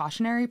the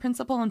precautionary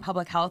principle in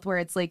public health where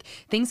it's like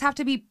things have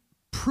to be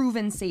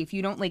proven safe.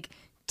 You don't like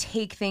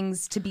take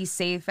things to be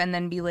safe and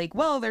then be like,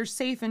 well, they're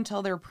safe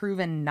until they're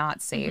proven not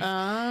safe.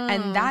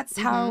 And that's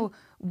how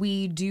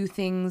we do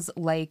things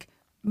like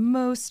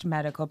most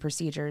medical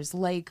procedures,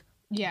 like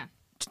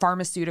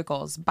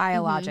pharmaceuticals,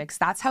 biologics.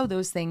 That's how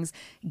those things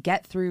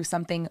get through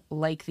something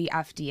like the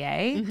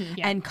FDA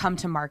and come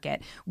to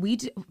market.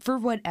 For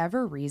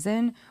whatever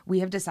reason, we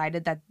have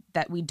decided that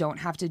we don't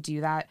have to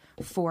do that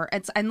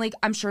and like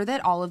I'm sure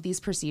that all of these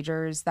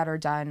procedures that are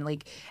done,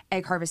 like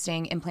egg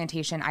harvesting,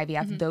 implantation,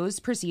 IVF, those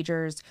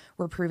procedures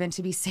were proven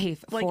to be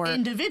safe like for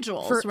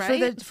individuals,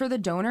 right? For the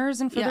donors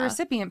and for the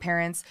recipient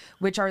parents,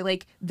 which are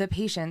like the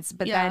patients.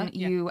 But then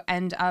you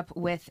end up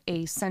with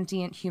a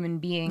sentient human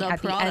being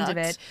the end of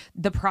it,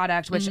 the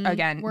product, which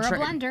again, we're a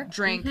blender.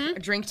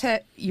 Drink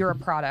to you're a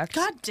product.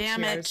 God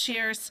damn it!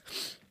 Cheers.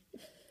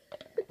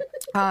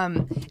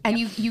 And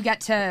you get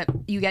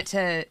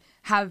to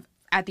have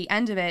at the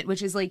end of it,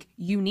 which is like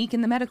unique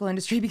in the medical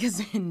industry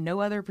because in no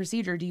other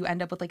procedure do you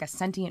end up with like a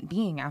sentient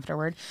being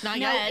afterward. Not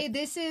yet. No,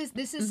 this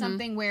is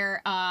something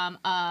where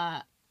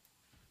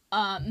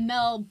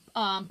Mel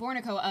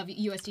Bornico of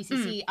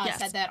USDCC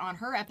said that on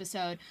her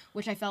episode,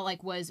 which I felt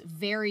like was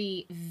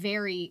very,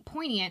 very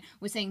poignant,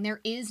 was saying there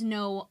is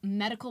no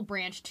medical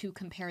branch to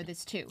compare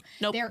this to.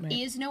 Nope. There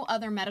is no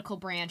other medical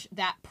branch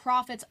that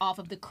profits off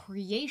of the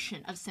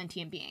creation of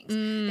sentient beings.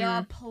 There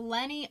are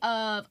plenty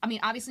of,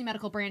 obviously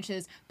medical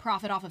branches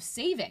profit off of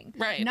saving,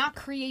 not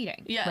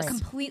creating. Yes. Right.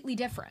 Completely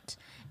different.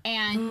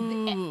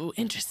 And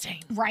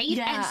interesting. Right?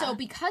 Yeah. And so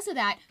because of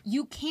that,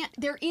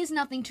 there is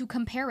nothing to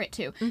compare it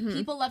to.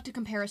 People love to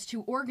compare us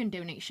to organ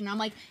donation. I'm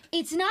like,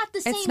 it's not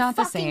the same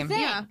fucking thing.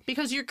 Yeah,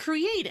 because you're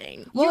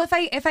creating. Well,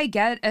 if I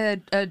get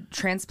a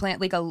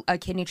transplant, like a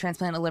kidney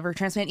transplant, a liver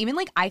transplant, even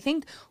like I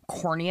think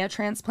cornea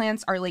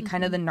transplants are like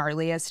kind of the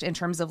gnarliest in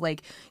terms of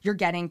like you're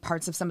getting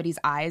parts of somebody's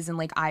eyes and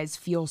like eyes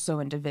feel so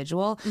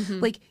individual.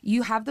 Like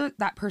you have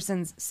that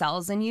person's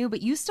cells in you,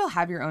 but you still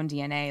have your own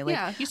DNA.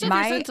 Like you still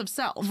have your sense of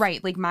self.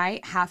 Right. Like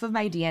half of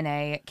my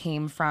DNA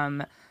came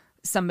from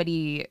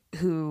somebody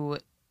who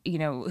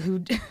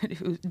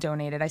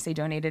donated. I say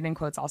donated in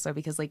quotes also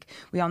because like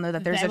we all know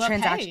that there's a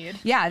transaction.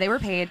 Yeah, they were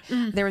paid.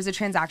 There was a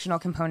transactional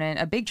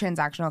component, a big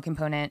transactional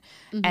component.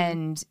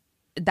 And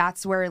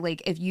that's where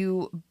like if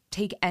you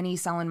take any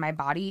cell in my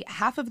body,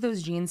 half of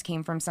those genes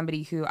came from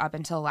somebody who up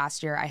until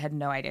last year I had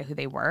no idea who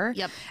they were.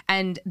 Yep.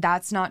 And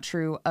that's not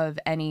true of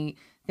anything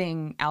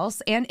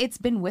else. And it's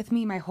been with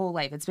me my whole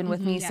life. It's been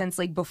with me since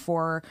like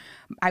before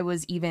I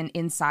was even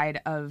inside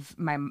of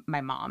my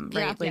mom,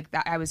 right?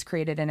 That I was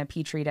created in a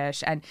petri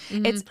dish, and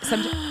it's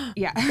some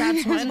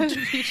That's when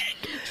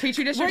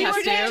petri dish. Were you a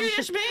test petri tube.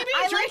 dish baby?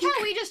 I like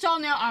how we just all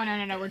know. Oh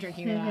no, we're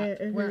drinking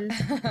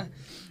that.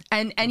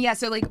 And yeah,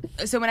 so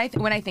when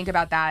I think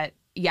about that,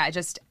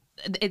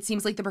 it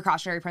seems like the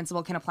precautionary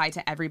principle can apply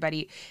to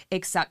everybody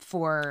except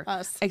for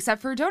us,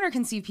 except for donor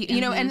conceived people,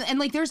 you know, and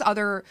like there's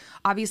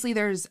obviously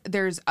there's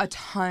a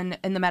ton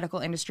in the medical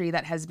industry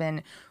that has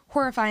been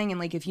horrifying. And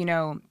like, if you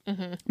know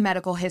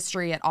medical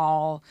history at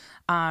all,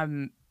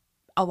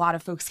 a lot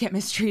of folks get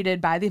mistreated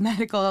by the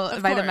medical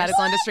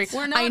industry.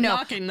 We're not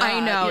knocking that. I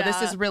know. Yeah.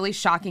 This is really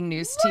shocking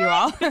news to you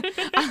all.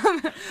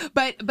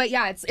 But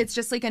yeah, it's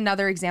just like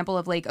another example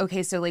of like,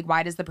 okay, so like,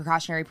 why does the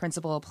precautionary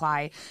principle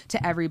apply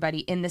to everybody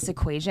in this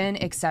equation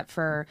except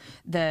for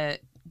the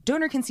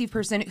donor conceived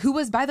person, who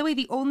was, by the way,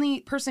 the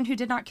only person who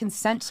did not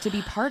consent to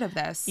be part of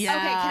this? Yeah.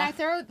 Okay, can I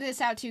throw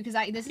this out too? Because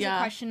this is a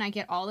question I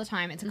get all the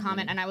time. It's a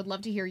comment, and I would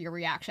love to hear your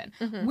reaction.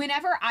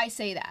 Whenever I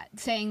say that,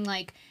 saying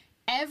like,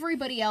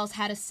 everybody else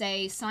had a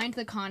say, signed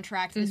the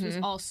contract. This was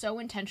all so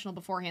intentional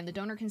beforehand. The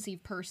donor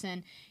conceived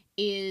person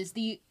is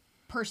the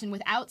person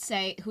without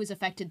say who is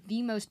affected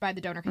the most by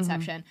the donor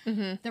conception.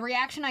 The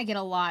reaction I get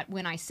a lot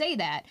when I say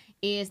that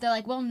is they're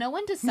like, well, no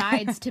one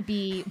decides to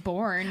be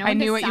born. No I one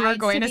knew what you were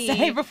going to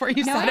say before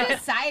you said it. No one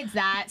decides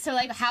that. So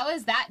like, how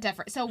is that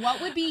different? So what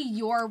would be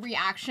your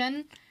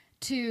reaction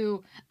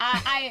to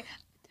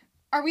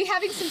are we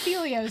having some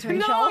Felios,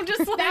 Rachel? No, I'm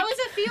just like... That was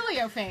a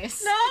Felio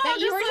face that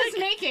you were just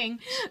making.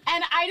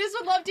 And I just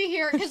would love to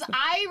hear, because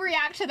I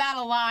react to that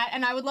a lot,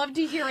 and I would love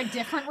to hear a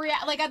different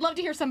reaction. Like, I'd love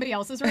to hear somebody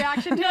else's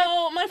reaction to it.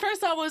 No, my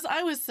first thought was,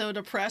 I was so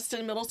depressed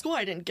in middle school,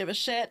 I didn't give a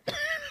shit.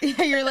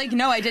 You're like,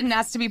 no, I didn't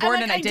ask to be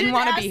born, and I didn't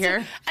want to be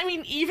here. I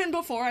mean, even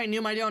before I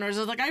knew my donors, I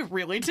was like, I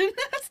really didn't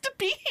ask to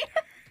be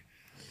here.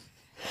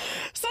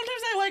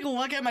 Sometimes I like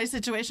look at my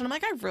situation. I'm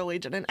like, I really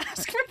didn't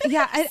ask for this.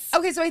 Yeah.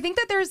 Okay. So I think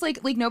that there's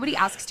like nobody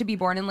asks to be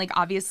born, and like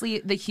obviously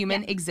the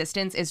human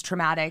existence is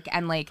traumatic,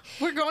 and like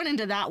we're going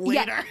into that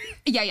later.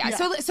 Yeah.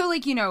 So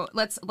like, you know,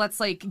 let's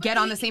like get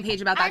on the same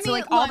page about that. I mean, so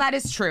like all that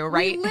is true,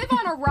 right? We live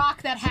on a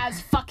rock that has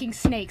fucking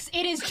snakes.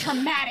 It is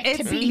traumatic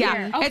to be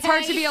here. Okay? It's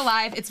hard to be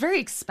alive. It's very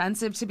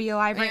expensive to be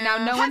alive right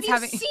now. No one's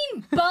having. Have you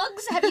seen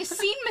bugs? Have you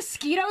seen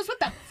mosquitoes? What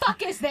the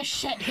fuck is this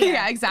shit here?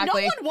 Yeah,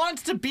 exactly. No one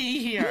wants to be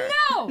here.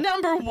 No.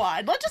 Number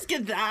one. Let's just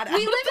get that out.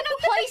 We live in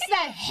a place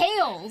that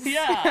hails.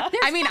 Yeah.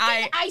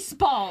 There's ice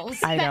balls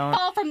that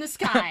fall from the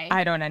sky.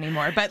 I don't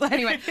anymore. But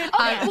anyway. Okay,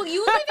 well,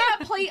 you live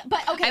in a place,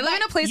 but okay. I live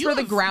in a place where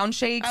the ground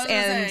shakes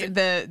and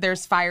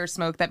there's fire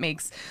smoke that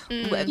makes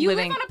living. You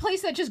live on a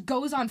place that just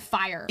goes on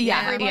fire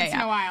every once in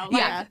a while.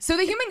 Yeah. So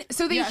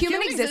the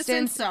human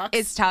existence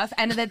is tough.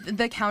 And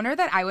the counter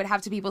that I would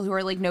have to people who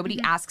are like, nobody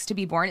asks to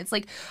be born, it's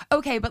like,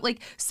 okay, but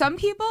like some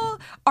people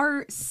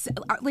are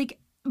like,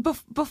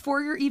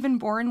 before you're even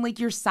born, like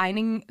you're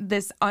signing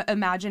this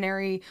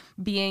imaginary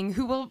being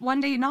who will one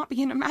day not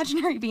be an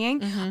imaginary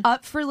being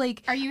up for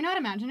like. Are you not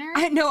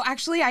imaginary? No,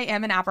 actually, I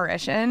am an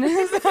apparition.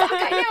 Fuck,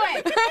 I knew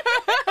it.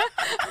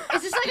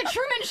 Is this like a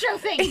Truman Show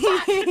thing?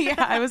 Fuck.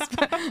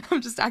 Yeah,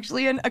 I'm just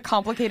actually a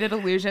complicated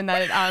illusion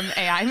that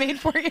AI made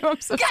for you. I'm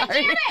so God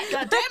sorry. Damn it.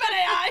 God damn it,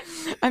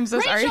 AI! I'm so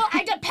Rachel, sorry.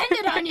 I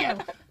depended on you.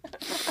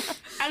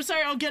 I'm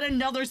sorry, I'll get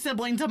another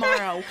sibling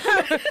tomorrow.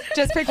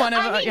 Just pick one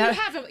of them. You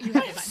have a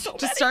bunch. So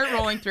Just start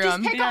rolling through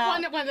them. Pick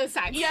up one of the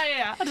sides.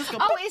 Yeah. I'll just go.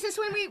 Oh, is this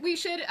when we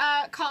should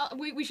call?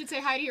 We should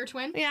say hi to your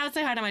twin. Yeah, let's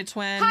say hi to my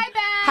twin. Hi,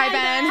 Ben. Hi,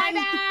 Ben.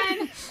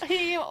 Hi,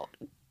 Ben.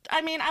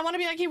 I mean, I want to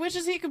be like, he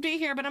wishes he could be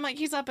here, but I'm like,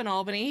 he's up in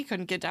Albany. He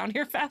couldn't get down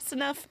here fast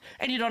enough,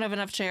 and you don't have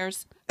enough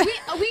chairs. We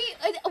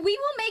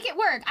will make it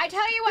work. I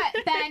tell you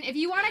what, Ben, if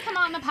you want to come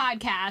on the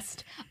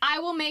podcast, I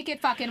will make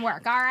it fucking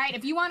work. All right?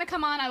 If you want to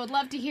come on, I would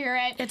love to hear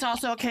it. It's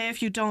also okay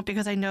if you don't,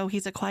 because I know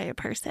he's a quiet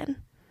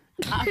person.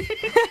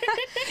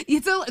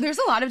 There's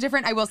a lot of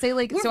different. I will say,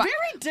 like, we're very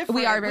different.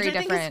 We are very which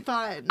different.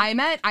 I think is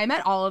fun. I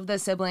met all of the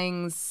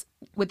siblings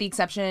with the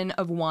exception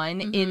of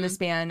one in the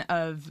span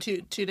of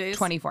 2 days,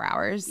 24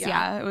 hours.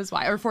 Yeah, it was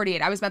wild. Or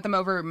 48. I met them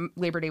over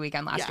Labor Day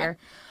weekend last year.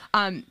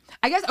 I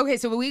guess, okay,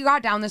 so we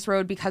got down this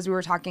road because we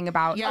were talking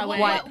about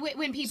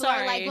when people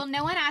are like, well,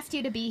 no one asked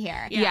you to be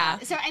here. Yeah.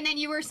 So, and then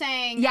you were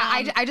saying...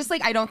 Yeah, I just,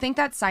 like, I don't think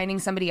that signing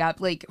somebody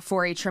up, like,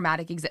 for a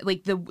traumatic...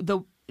 like,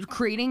 the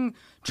creating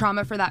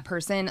trauma for that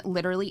person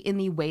literally in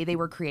the way they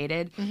were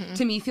created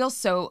to me feels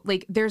so,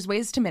 like, there's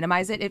ways to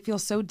minimize it. It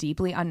feels so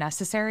deeply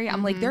unnecessary.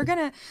 I'm like, they're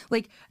gonna,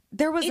 like,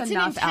 there was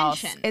enough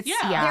else. There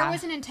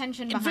was an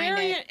intention behind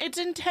it. It's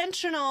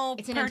intentional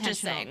It's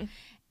purchasing. Intentional.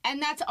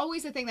 And that's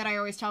always the thing that I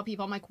always tell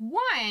people. I'm like,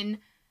 one,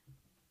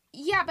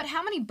 but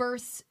how many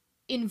births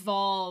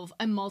involve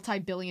a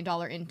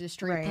multi-billion-dollar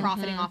industry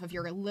profiting off of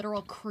your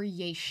literal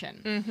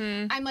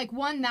creation? I'm like,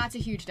 one, that's a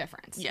huge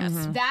difference. Yes.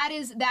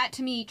 That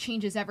to me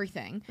changes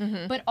everything.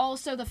 But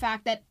also the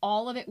fact that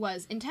all of it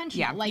was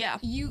intentional. Yes.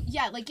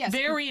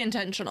 Very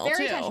intentional, Very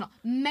too. intentional.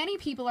 Many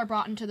people are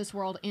brought into this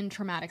world in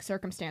traumatic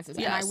circumstances,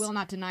 and I will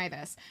not deny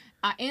this.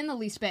 In the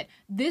least bit,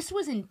 this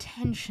was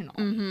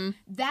intentional.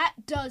 That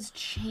does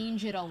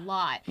change it a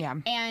lot. Yeah.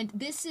 And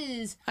this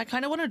is... I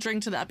kind of want to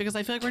drink to that because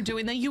I feel like we're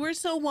doing that. You were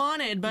so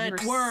wanted,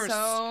 but worse.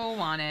 So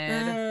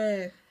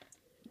wanted.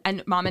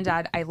 and mom and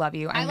dad, I love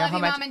you. I know love how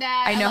you, much Mom and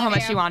Dad. I know I how love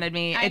much you. you wanted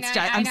me. I It's know,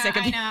 just I I'm know, sick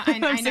of I know,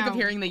 I I'm sick know. of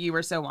hearing that you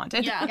were so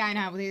wanted. Yeah. Yeah, I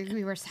know.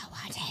 We were so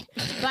wanted.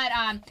 But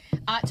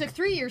it took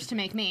 3 years to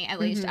make me, at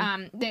least.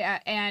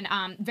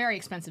 Very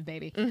expensive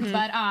baby.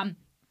 But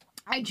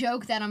I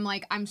joke that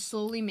I'm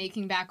slowly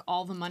making back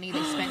all the money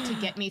they spent to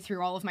get me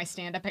through all of my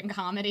stand-up and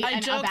comedy. I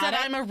and joke about that it.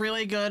 I'm a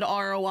really good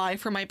ROI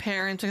for my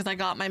parents because I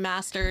got my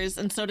master's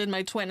and so did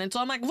my twin. And so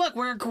I'm like, look,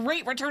 we're a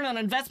great return on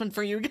investment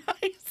for you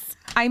guys.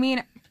 I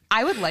mean,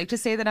 I would like to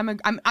say that I'm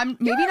maybe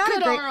not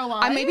good a great ROI.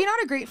 I'm maybe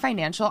not a great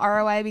financial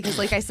ROI because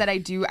like I said I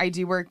do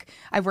work.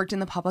 I've worked in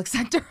the public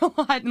sector a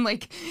lot and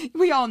like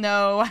we all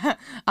know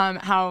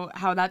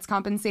how that's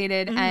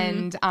compensated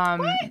and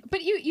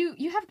But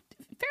you have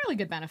fairly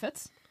good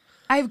benefits.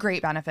 I have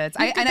great benefits.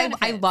 I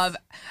benefits. love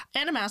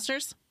And a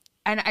master's.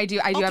 and I do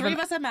All have three of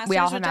us have masters. we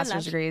all have which I master's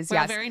love. degrees. We're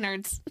Yes. very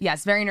nerds.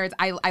 Yes, very nerds.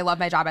 I love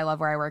my job. I love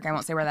where I work. I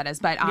won't say where that is,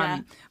 but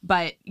Yeah.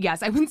 but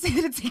yes, I wouldn't say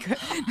that it's a good,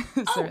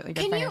 it's a really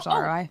good financial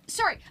ROI.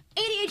 Sorry,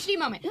 ADHD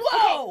moment.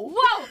 Whoa! Okay,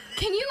 whoa!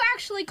 Can you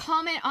actually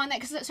comment on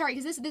that?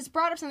 Because this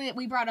brought up something that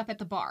we brought up at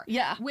the bar.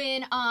 Yeah.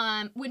 When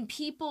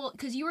people,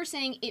 because you were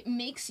saying it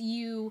makes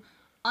you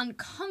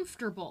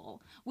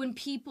uncomfortable when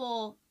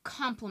people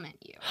compliment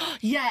you.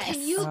 Yes.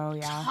 Can you Oh,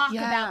 yeah. talk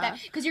about that?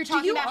 Because you're Do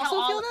talking you about also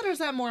how feel all, that, or is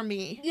that more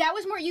me? that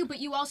was more you, but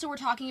you also were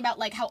talking about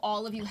like how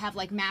all of you have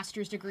like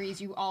master's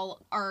degrees. You all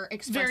are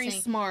expressing Very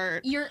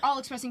smart. You're all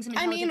expressing some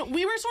I intelligence. mean,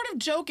 we were sort of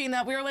joking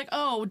that we were like,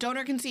 oh,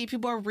 donor conceived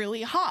people are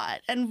really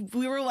hot. And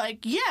we were like,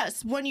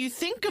 yes, when you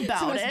think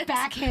about It's it.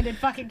 backhanded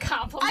fucking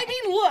compliment. I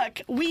mean,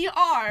 look, we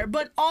are,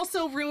 but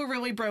also really,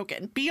 really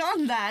broken.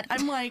 Beyond that,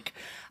 I'm like,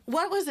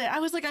 what was it? I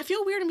was like, I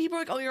feel weird, and people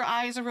are like, oh, your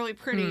eyes are really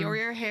pretty, or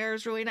your hair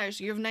is really nice,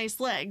 or you have nice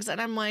legs.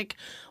 And I'm like,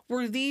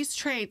 were these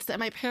traits that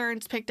my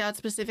parents picked out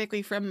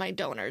specifically from my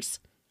donors?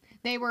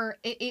 They were.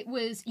 It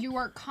was. You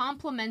were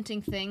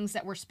complimenting things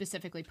that were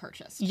specifically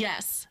purchased.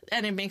 Yes,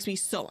 and it makes me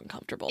so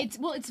uncomfortable.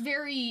 It's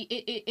very.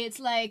 It's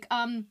like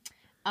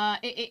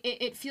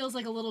it feels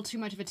like a little too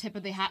much of a tip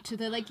of the hat to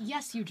the like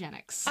yes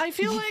eugenics. I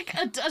feel like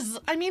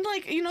I mean,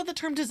 like, you know, the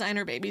term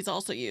designer baby is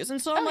also used,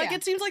 and so I'm like, yeah.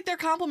 it seems like they're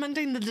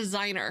complimenting the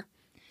designer.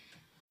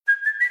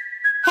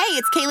 Hey,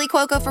 it's Kaylee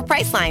Cuoco for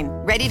Priceline.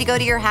 Ready to go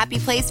to your happy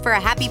place for a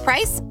happy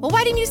price? Well,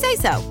 why didn't you say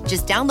so?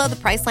 Just download the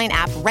Priceline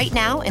app right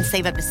now and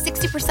save up to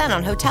 60%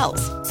 on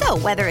hotels. So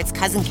whether it's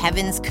Cousin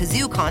Kevin's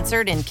Kazoo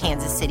Concert in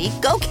Kansas City,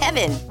 go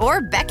Kevin,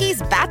 or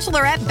Becky's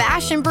Bachelorette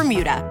Bash in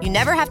Bermuda, you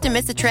never have to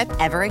miss a trip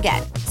ever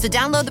again. So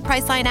download the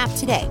Priceline app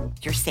today.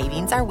 Your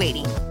savings are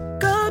waiting.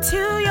 Go to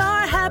your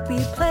happy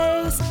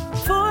place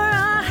for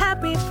a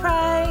happy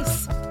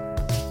price.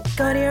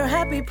 Go to your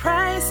happy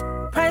price,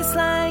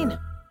 Priceline.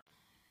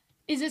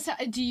 Is this?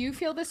 Do you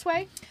feel this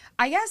way?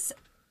 I guess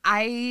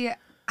I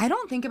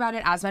don't think about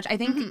it as much. I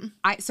think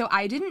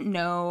I didn't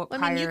know I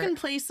prior. mean, you can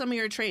place some of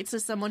your traits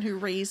as someone who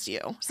raised you,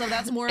 so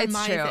that's more of It's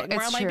my true, thing. Where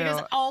it's I'm like, true.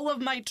 because all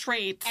of my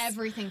traits,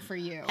 Everything for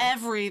you.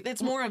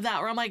 it's more of that.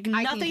 Where I'm like,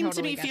 I can nothing to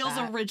totally me get feels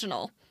that.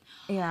 original.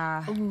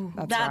 Yeah,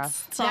 that's That's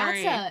rough.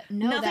 sorry.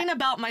 Nothing that-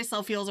 about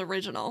myself feels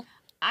original.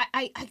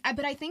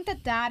 But I think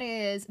that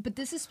is, but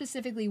this is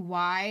specifically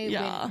why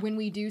Yeah. when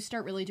we do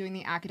start really doing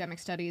the academic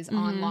studies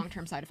on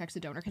long-term side effects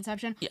of donor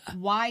conception,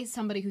 why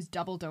somebody who's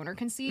double donor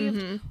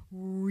conceived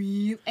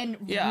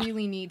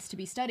really needs to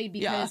be studied,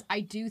 because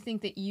I do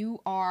think that you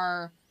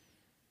are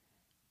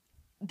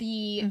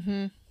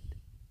the,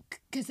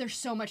 because there's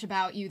so much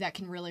about you that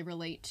can really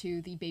relate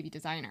to the baby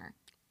designer.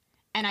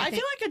 And I think,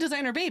 feel like a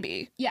designer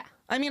baby. yeah.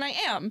 I mean, I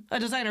am a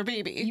designer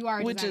baby. You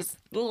are a which designer.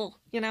 is, ugh,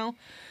 you know.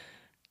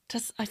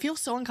 Just, I feel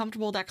so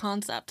uncomfortable with that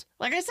concept.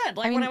 Like I said,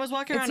 like when I was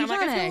walking around, I'm like,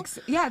 I feel eugenics.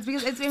 Yeah, it's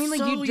because it's. I mean, like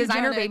so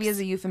designer eugenics. baby is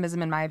a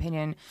euphemism in my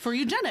opinion for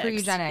eugenics. for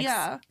eugenics.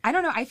 Yeah. I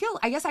don't know.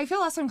 I guess I feel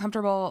less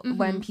uncomfortable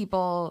when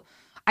people.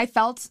 I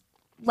felt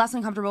less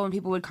uncomfortable when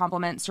people would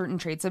compliment certain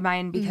traits of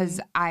mine because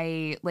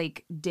I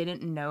like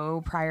didn't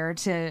know prior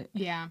to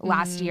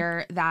last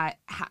year that.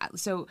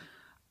 So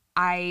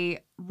I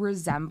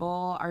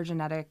resemble our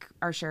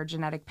shared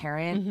genetic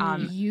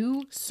parent.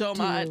 You So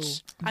do.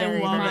 much.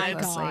 Very, I love very it.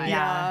 closely.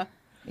 Yeah.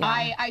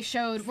 I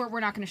showed, we're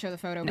not going to show the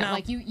photo, but No.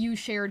 like you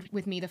shared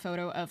with me the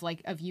photo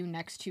of you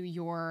next to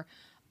your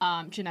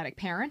genetic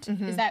parent.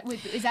 Is that how,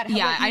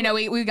 Yeah, what you I know.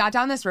 We got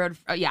down this road.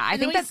 Yeah, I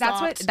think we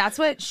that's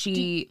what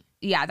she.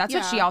 That's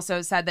what she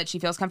also said that she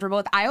feels comfortable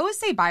with. I always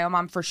say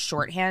biomom for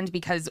shorthand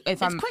because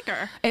if I'm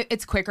quicker.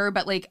 It's quicker,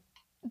 but like.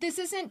 This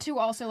isn't to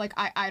also like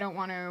I don't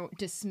want to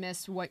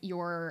dismiss what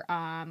your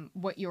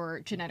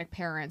genetic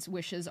parents'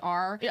 wishes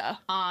are. Yeah.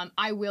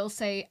 I will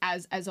say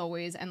as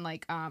always, and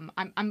like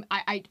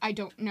I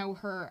don't know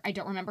her. I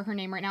don't remember her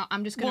name right now.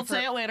 I'm just gonna We'll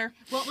say it later.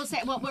 Well, we'll say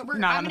it. Well, we're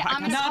Not I'm on the gonna,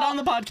 I'm gonna podcast. Not call, on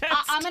the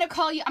podcast.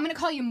 I'm gonna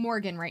call you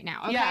Morgan right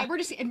now. Okay. Yeah. We're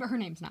just her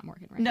name's not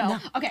Morgan, right? No.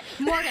 Okay,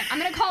 Morgan. I'm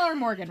gonna call her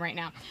Morgan right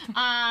now.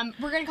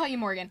 We're gonna call you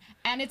Morgan,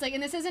 and it's like,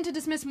 and this isn't to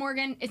dismiss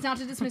Morgan. It's not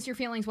to dismiss your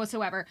feelings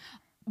whatsoever,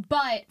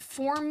 but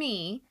for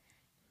me,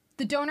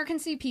 the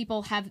donor-conceived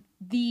people have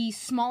the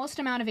smallest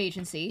amount of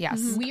agency.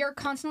 Yes. We are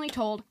constantly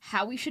told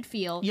how we should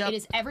feel. Yep. It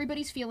is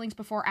everybody's feelings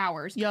before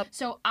ours. Yep.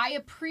 So I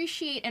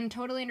appreciate and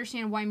totally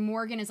understand why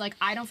Morgan is like,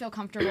 I don't feel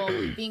comfortable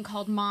being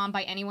called mom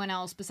by anyone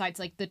else besides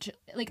like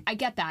I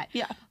get that.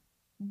 Yeah.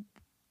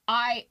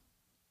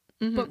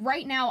 But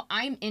right now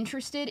I'm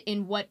interested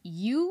in what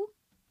you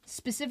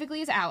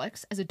specifically as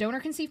Alex, as a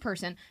donor-conceived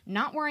person,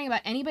 not worrying about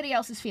anybody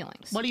else's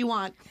feelings. What do you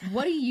want?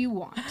 What do you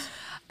want?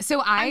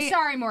 So I'm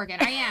sorry, Morgan,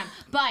 I am.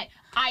 But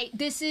I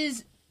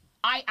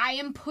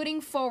am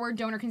putting forward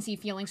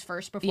donor-conceived feelings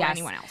first before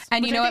anyone else.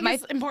 And you know what?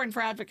 It's important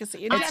for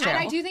advocacy. And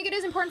I do think it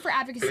is important for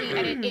advocacy,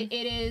 and it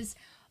is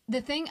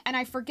the thing. And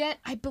I forget.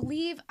 I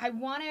believe I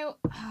want to.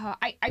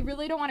 I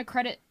really don't want to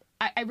credit.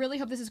 I really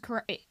hope this is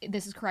correct.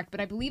 This is correct,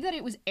 but I believe that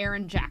it was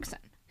Aaron Jackson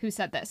who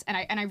said this, and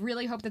I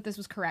really hope that this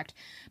was correct.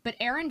 But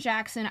Aaron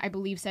Jackson, I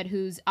believe, said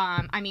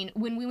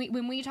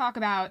when we talk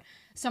about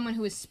someone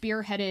who has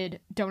spearheaded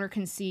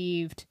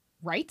donor-conceived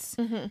rights.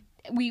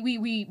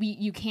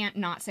 You can't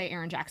not say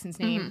Aaron Jackson's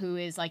name, who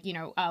is like,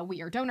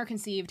 We Are Donor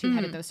Conceived, who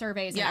headed those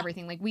surveys and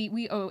everything. Like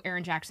we owe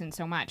Aaron Jackson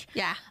so much.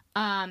 Yeah.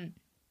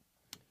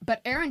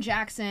 But Aaron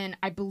Jackson,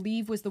 I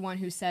believe, was the one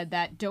who said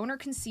that donor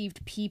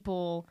conceived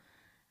people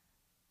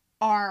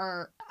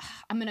are,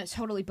 I'm going to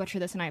totally butcher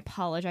this and I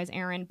apologize,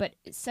 Aaron, but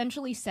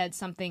essentially said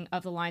something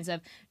of the lines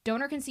of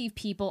donor conceived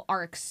people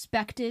are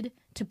expected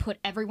to put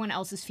everyone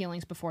else's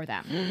feelings before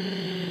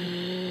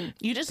them.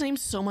 You just named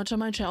so much of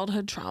my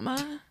childhood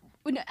trauma.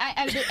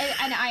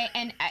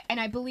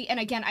 I believe, and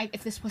again,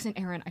 if this wasn't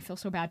Aaron, I feel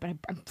so bad, but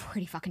I'm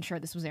pretty fucking sure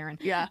this was Aaron.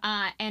 Yeah.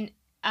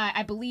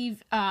 I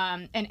believe,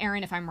 and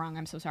Aaron, if I'm wrong,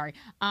 I'm so sorry,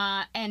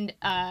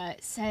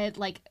 said,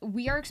 like,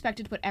 we are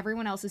expected to put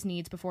everyone else's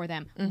needs before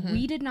them.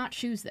 We did not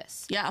choose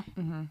this. Yeah.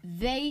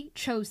 They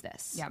chose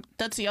this. Yeah.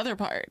 That's the other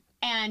part.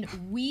 And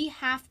we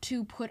have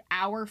to put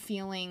our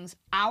feelings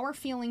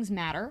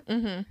matter.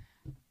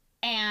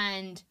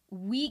 And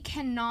we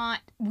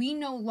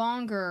no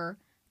longer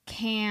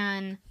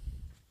can...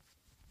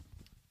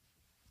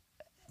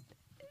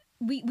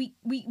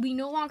 We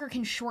no longer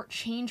can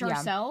shortchange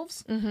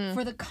ourselves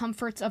for the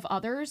comforts of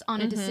others on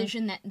a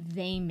decision that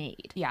they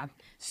made. Yeah.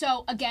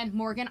 So again,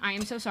 Morgan, I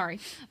am so sorry,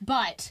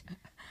 but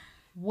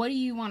what do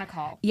you want to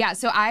call? Yeah.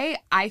 So I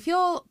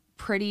feel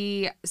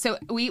pretty. So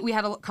we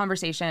had a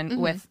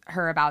conversation with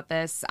her about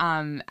this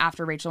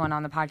after Rachel went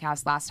on the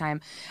podcast last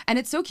time, and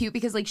it's so cute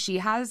because like she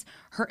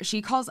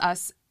calls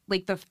us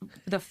like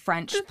the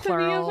French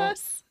plural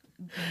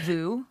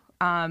vous.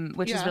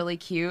 Which is really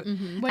cute.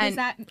 What is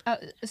that?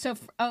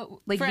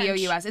 Like French.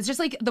 VOUS. It's just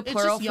like the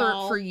plural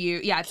just for you.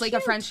 Yeah, it's like a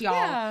French y'all.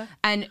 Yeah.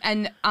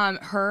 And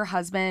her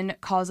husband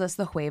calls us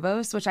the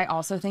huevos, which I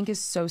also think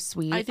is so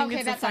sweet. I think Okay,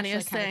 it's the that's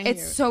funniest actually thing.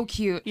 kinda It's so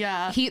cute.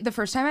 Yeah. The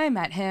first time I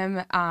met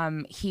him,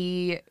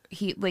 he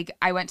like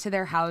I went to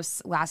their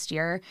house last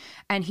year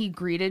and he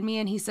greeted me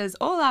and he says,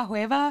 "Hola,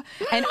 hueva."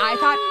 And I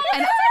thought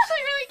That's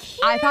actually really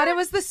cute. I thought it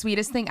was the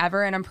sweetest thing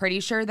ever, and I'm pretty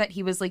sure that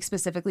he was like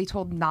specifically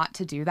told not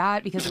to do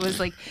that because it was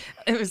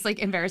like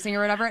embarrassing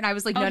or whatever. And I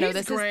was like, no, he's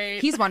this great.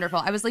 is he's wonderful.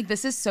 I was like,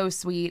 this is so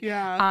sweet.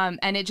 Yeah.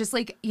 And it just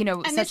like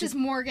And such this a is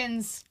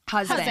Morgan's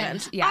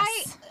husband.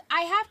 Yes.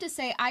 I have to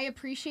say, I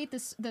appreciate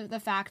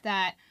the fact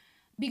that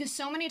because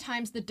so many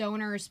times the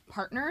donor's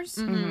partners,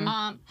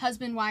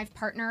 husband, wife,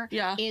 partner,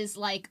 is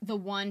like the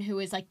one who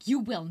is like, you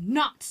will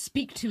not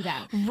speak to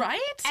them. Right?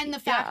 And the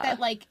fact that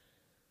like,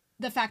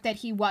 the fact that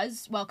he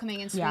was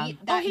welcoming and sweet, Yeah.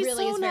 that he's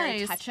really so is very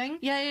nice. touching.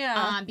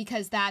 Yeah.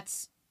 Because that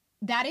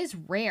is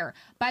rare.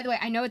 By the way,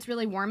 I know it's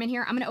really warm in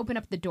here. I'm going to open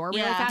up the door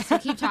really Yeah. fast, so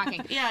keep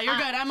talking. Yeah, you're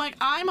good. I'm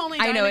only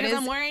I dying know, it because is-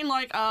 I'm wearing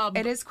like a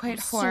it is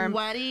quite warm.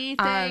 sweaty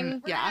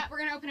thing. We're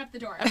gonna open up the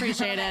door.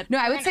 Appreciate it. No,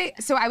 I would say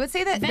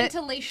that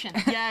Ventilation.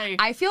 Yay.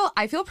 I feel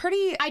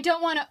pretty. I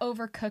don't want to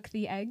overcook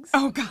the eggs.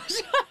 Oh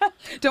gosh,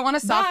 don't want a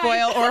soft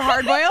boil or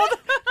hard boiled.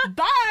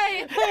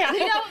 Bye.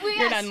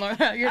 You're done,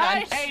 Laura. You're done.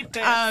 I hate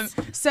this.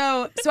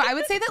 So I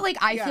would say that like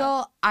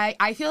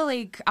I feel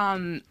like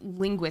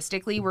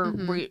linguistically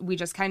we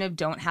just kind of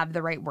don't have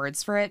the right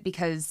words for it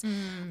because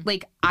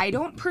like I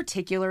don't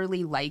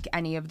particularly like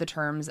any of the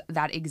terms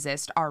that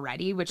exist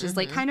already, which is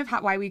like kind of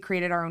why we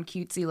created our own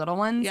cutesy little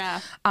ones. Yeah.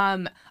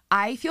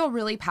 I feel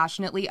really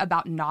passionately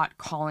about not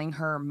calling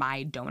her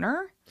my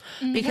donor.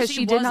 Because Because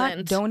she she did not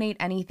wasn't. donate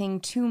anything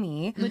to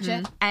me.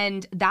 Legit.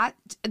 And that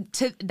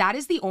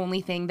is the only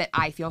thing that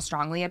I feel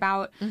strongly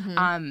about.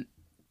 And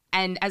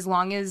as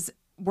long as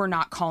we're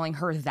not calling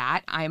her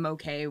that, I'm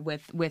okay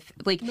with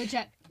like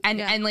Legit.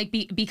 and like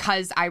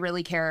because I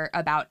really care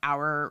about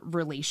our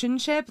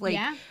relationship, like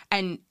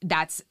and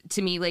that's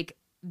to me like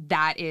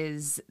that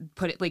is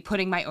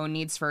putting my own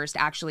needs first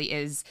actually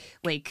is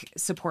like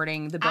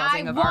supporting the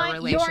building of our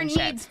relationship.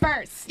 Your needs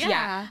first.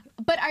 Yeah.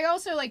 But I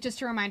also like just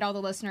to remind all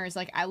the listeners,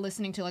 like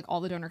listening to like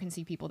all the donor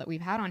conceived people that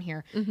we've had on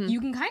here,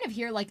 you can kind of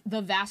hear like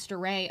the vast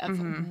array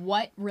of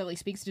what really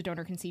speaks to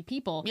donor conceived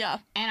people. Yeah.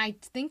 And I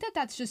think that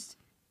that's just,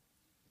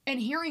 and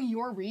hearing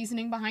your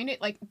reasoning behind it,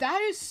 like that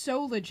is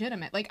so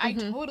legitimate. Like I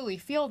totally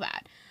feel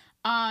that.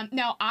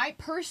 Now, I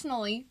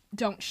personally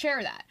don't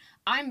share that.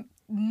 I'm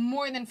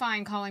more than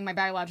fine calling my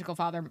biological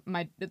father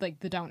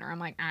the donor. I'm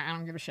like, I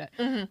don't give a shit.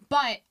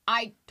 But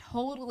I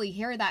totally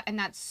hear that, and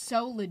that's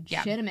so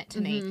legitimate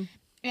to me.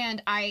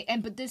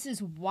 But this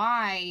is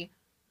why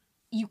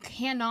you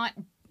cannot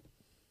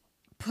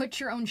put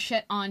your own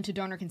shit on to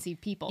donor-conceived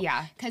people.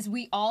 Yeah. Because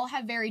we all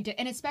have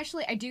and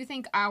especially, I do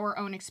think our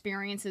own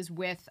experiences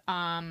with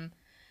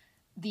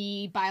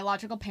the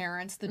biological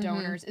parents, the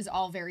donors, is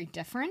all very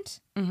different.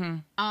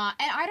 And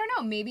I don't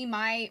know,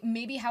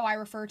 maybe how I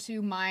refer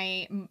to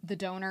the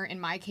donor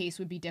in my case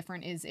would be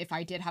different is if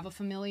I did have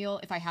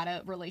if I had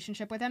a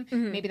relationship with him,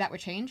 maybe that would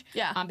change.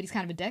 Yeah. But he's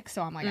kind of a dick,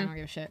 so I'm like, I don't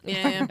give a shit.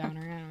 Yeah.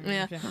 Donor, I don't give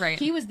a shit. Right.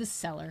 He was the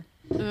seller.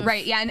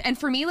 Right. Yeah. And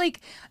for me, like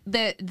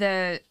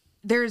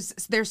there's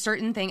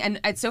certain thing,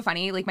 and it's so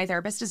funny, like my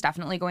therapist is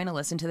definitely going to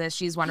listen to this.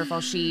 She's wonderful.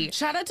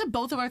 Shout out to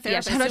both of our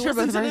therapists shout out who to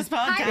both listen of to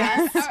our-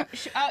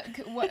 this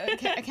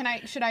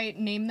podcast. Should I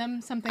name them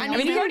something? I I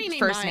mean, we you already can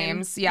named first mine.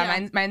 names.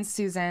 Yeah. Mine's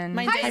Susan.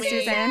 Mine's Hi, Amy.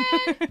 Susan.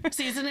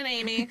 Susan and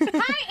Amy.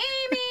 Hi,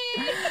 Amy.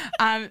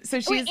 So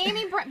she's Wait,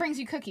 Amy brings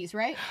you cookies,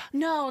 right?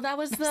 No, that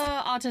was the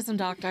autism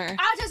doctor.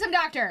 Autism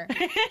doctor.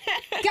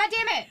 God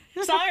damn it.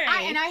 Sorry.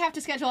 And I have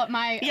to schedule up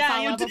my Yeah,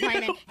 you follow-up do.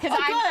 appointment.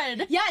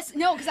 Good. Yes,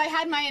 no, because I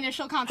had my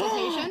initial consultation.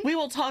 We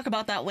will talk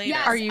about that later.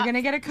 Yes. Are you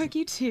gonna get a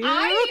cookie too?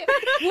 I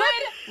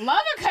would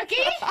love a cookie.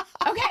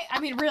 Okay, I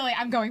mean, really,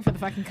 I'm going for the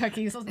fucking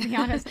cookies. Let's be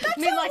honest. That's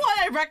not why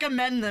I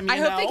recommend them. I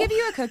hope they give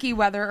you a cookie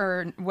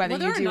whether you or do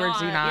or do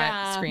not, not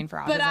yeah. screen for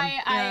autism. But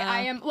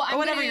I am. Well, I'm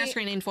whatever you're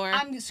screening for.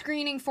 I'm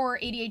screening for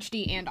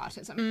ADHD and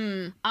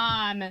autism.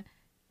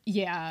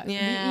 Yeah.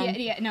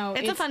 No,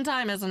 it's a fun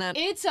time, isn't it?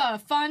 It's a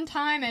fun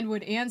time and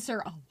would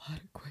answer a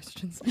lot of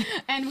questions.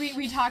 And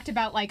we talked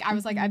about, like, I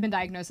was like, I've been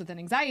diagnosed with an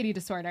anxiety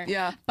disorder.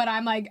 Yeah. But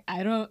I'm like,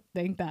 I don't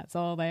think that's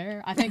all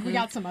there. I think we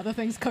got some other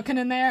things cooking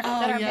in there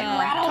that are being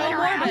rattling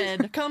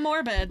around.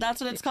 Comorbid.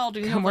 That's what it's called.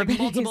 You have like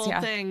multiple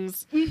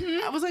things.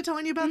 Was I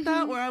telling you about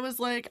that? Where I was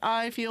like,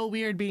 I feel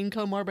weird being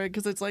comorbid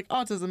because it's like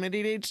autism and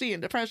ADHD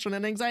and depression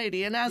and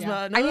anxiety and asthma.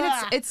 Yeah. And I mean,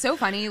 it's so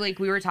funny. Like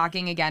we were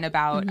talking again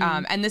about,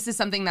 and this is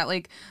something that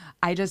like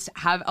I just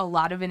have a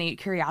lot of innate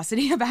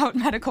curiosity about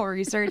medical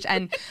research,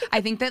 and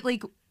I think that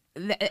like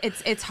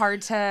it's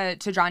hard to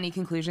draw any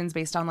conclusions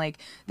based on like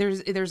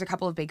there's a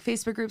couple of big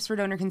Facebook groups for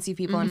donor conceived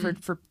people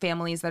and for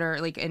families that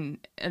are like in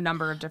a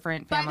number of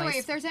different families. By the way,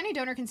 if there's any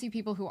donor conceived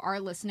people who are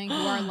listening who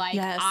are like,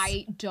 yes.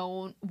 I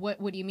don't,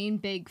 what do you mean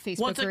big Facebook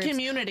What's groups? a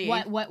community?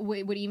 What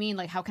do you mean?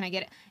 Like, how can I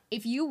get it?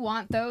 If you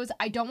want those,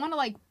 I don't want to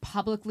like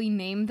publicly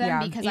name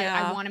them because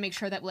I want to make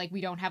sure that like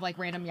we don't have like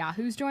random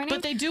Yahoos joining.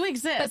 But they do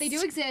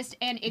exist.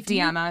 And if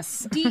DM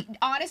us.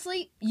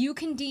 Honestly, you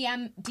can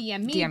DM me.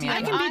 DM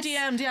I can be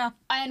DM'd, yeah.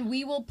 And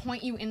we will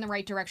point you in the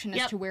right direction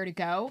as to where to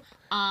go.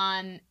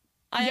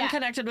 I am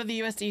connected with the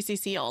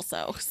USDCC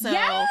also. So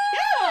yes!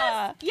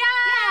 yeah.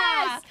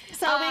 Yes!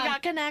 So we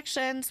got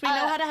connections. We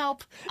know how to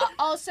help.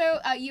 Also,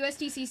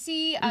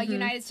 USDCC,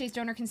 United States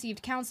Donor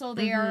Conceived Council,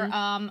 they are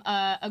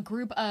a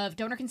group of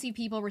donor conceived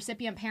people,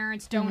 recipient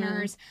parents,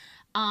 donors,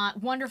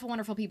 wonderful,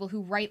 wonderful people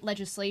who write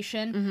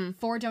legislation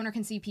for donor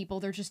conceived people.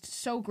 They're just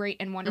so great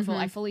and wonderful.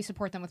 I fully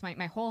support them with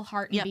my whole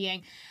heart and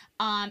being.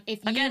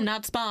 Again,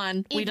 not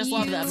Spawn. We just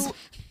love them.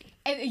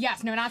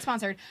 Yes, no, not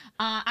sponsored.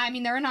 I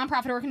mean, they're a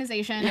nonprofit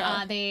organization.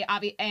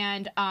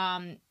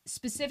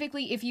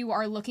 Specifically, if you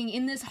are looking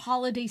in this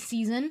holiday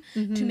season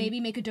to maybe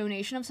make a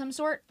donation of some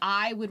sort,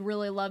 I would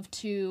really love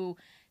to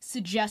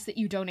suggest that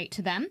you donate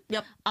to them.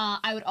 Yep.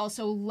 I would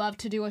also love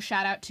to do a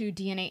shout out to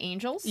DNA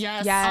Angels.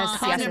 Yes.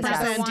 100%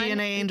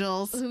 DNA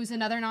Angels. Who's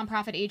another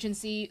nonprofit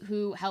agency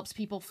who helps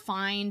people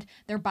find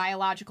their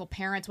biological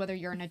parents, whether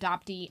you're an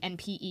adoptee,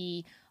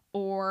 NPE,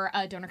 or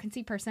a donor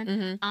conceived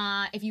person.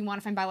 If you want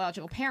to find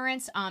biological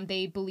parents,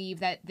 they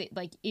believe that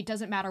like it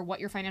doesn't matter what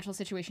your financial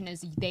situation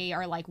is, they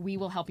are like, we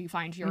will help you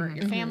find your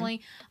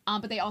family.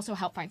 But they also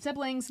help find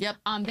siblings. Yep.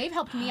 They've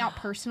helped me out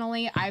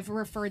personally. I've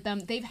referred them.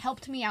 They've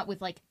helped me out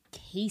with like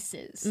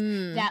cases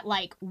that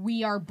like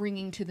we are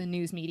bringing to the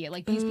news media.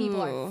 Like these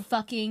people are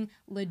fucking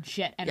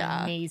legit and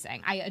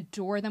amazing. I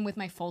adore them with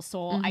my full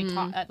soul. I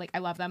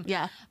love them.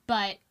 Yeah.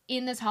 But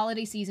in this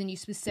holiday season, you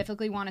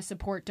specifically want to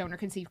support donor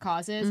conceived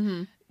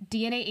causes.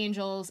 DNA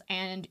Angels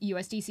and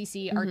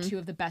USDCC are two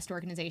of the best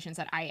organizations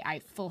that I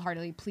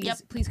full-heartedly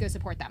please go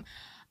support them.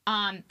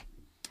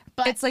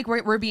 But it's like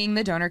we're being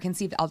the donor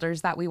conceived elders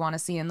that we want to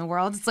see in the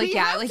world. It's like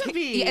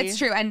it's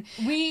true, and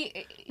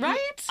I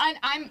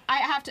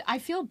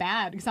feel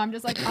bad because I'm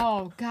just like,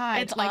 oh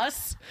god, it's like,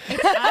 us.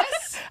 It's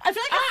us. I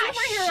feel like a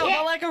superhero,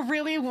 but like a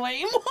really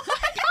lame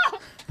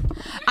one.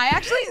 I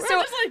actually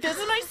We're just like, this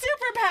is my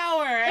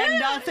superpower and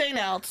nothing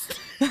else.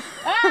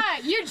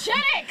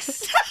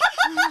 Eugenics.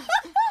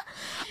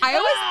 I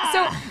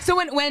always so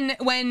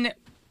when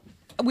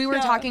we were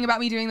talking about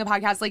me doing the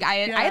podcast, like I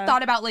had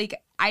thought about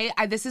like I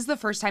this is the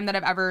first time that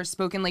I've ever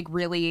spoken like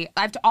really.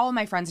 All of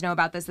my friends know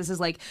about this. This is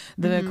like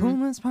the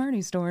coolest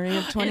party story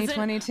of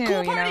 2022.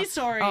 Cool party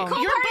story. Cool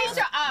party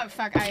story. Oh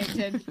fuck! I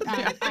did.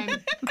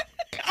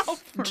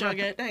 Chug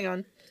it. Hang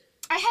on.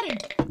 I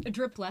had a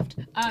drip left.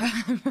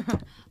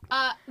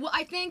 Well,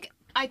 I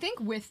think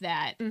with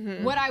that,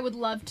 what I would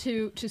love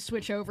to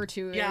switch over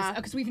to is,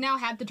 because we've now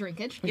had the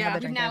drinkage.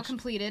 We've now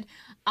completed.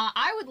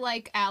 I would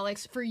like,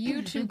 Alex, for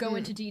you to go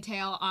into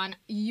detail on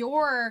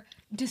your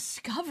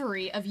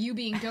discovery of you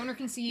being donor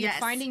conceived,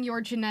 finding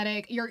your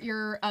genetic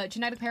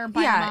parent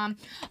by your mom.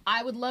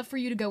 I would love for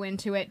you to go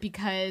into it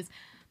because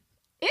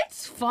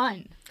it's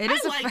fun. I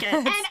like it.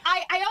 And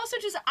I also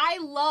just, I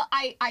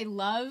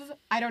love,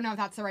 I don't know if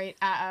that's the right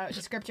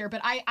descriptor,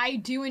 but I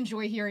do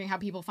enjoy hearing how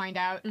people find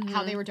out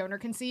how they were donor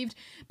conceived,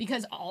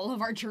 because all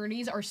of our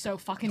journeys are so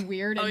fucking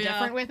weird and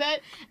different with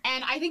it.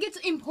 And I think it's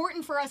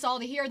important for us all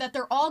to hear that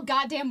they're all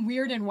goddamn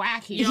weird and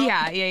wacky.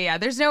 Yeah.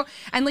 There's no,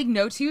 and like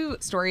no two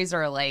stories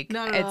are like,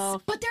 Not at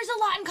all. But there's a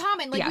lot in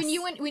common. Like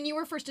when you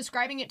were first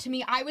describing it to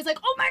me, I was like,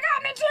 oh my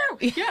God, me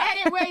too. Yeah.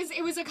 And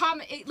it was a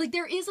common, like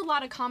there is a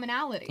lot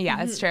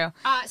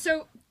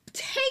so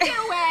take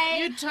it away.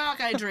 You talk,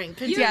 I drink.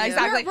 Yeah,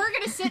 exactly. We're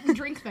gonna sit and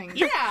drink things.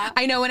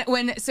 I know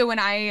when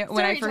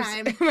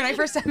I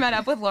first met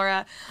up with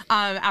Laura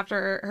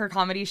after her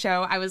comedy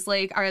show, I was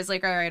like, all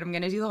right, I'm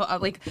gonna do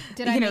the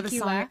Did I make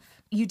you laugh?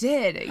 You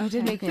did. You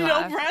did make me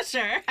laugh. No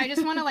pressure. I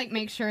just want to like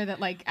make sure that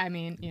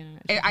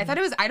I thought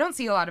it was. I don't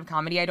see a lot of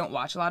comedy. I don't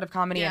watch a lot of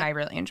comedy, and I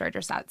really enjoyed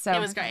your set. So it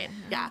was great.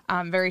 Yeah.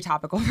 Very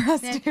topical for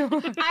us too.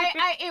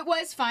 It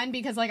was fun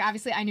because like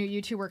obviously I knew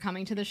you two were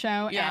coming to the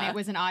show and it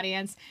was an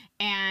audience,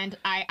 and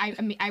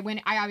I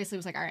went. I obviously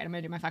was like, all right, I'm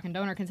gonna do my fucking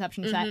donor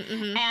conception set,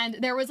 and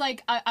there was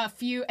like a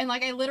few, and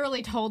like I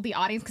literally told the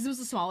audience because it was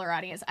a smaller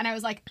audience, and I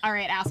was like, all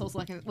right, assholes,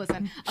 listen.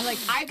 I was like,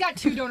 I've got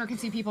 2 donor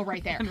conceived people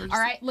right there. All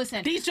right,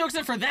 listen. These jokes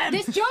are for them.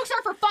 These jokes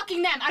are for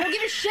fucking them. I don't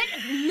give a shit.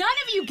 None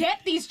of you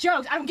get these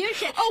jokes. I don't give a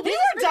shit. Oh, we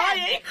were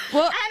dying.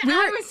 Well,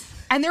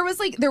 and there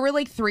were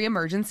like 3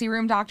 emergency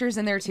room doctors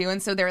in there too,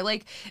 and so they're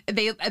like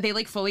they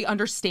like fully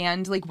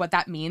understand like what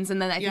that means,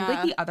 and then I think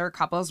like the other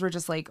couples were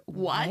just like,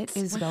 what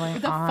is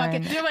going on?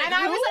 And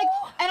I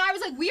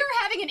was like, we are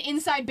having an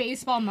inside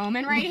baseball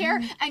moment right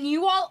here, and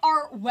you all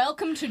are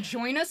welcome to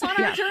join us on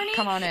our journey.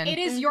 Come on in. It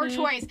is your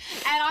choice.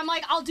 And I'm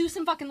like, I'll do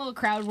some fucking little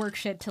crowd work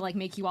shit to like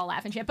make you all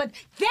laugh and shit, but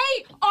they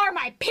are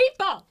my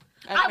people.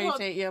 I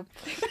appreciate you.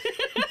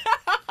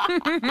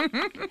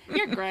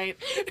 You're great.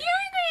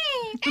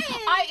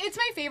 It's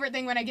my favorite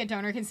thing when I get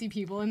donor conceived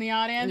people in the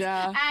audience,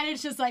 and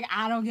it's just like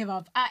I don't give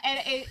up.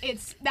 And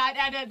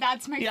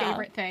that's my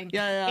favorite thing.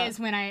 Is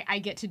when I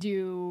get to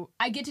do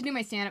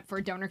my stand up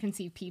for donor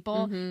conceived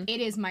people.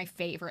 It is my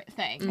favorite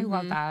thing. I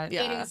love that.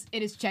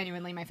 It is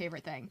genuinely my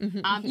favorite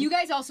thing. You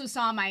guys also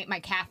saw my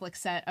Catholic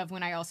set of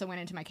when I also went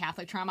into my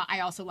Catholic trauma.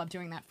 I also love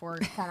doing that for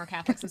former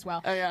Catholics as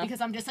well.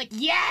 Because I'm just like,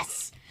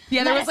 yes.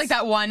 Yeah, there was like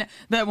that one,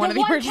 the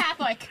one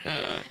Catholic,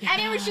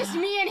 and it was just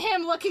me and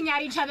him looking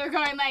at each other,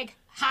 going like,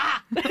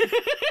 "Ha!"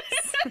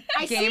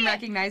 Game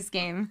recognized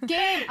game.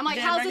 I'm like,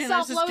 how's the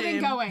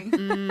self-loathing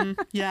going?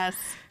 Yes.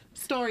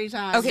 Story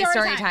time. Okay,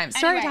 story time.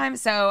 Anyway.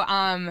 So,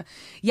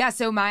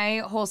 so my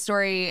whole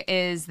story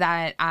is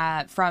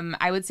that from,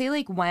 I would say,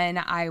 like, when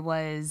I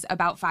was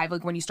about 5,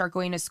 like, when you start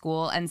going to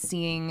school and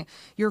seeing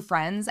your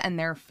friends and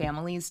their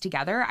families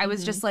together, I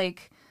was just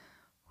like,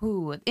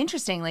 ooh,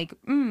 interesting. Like,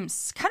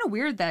 it's kind of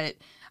weird that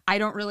I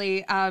don't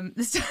really, I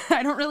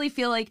don't really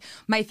feel like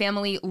my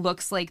family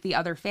looks like the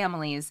other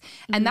families.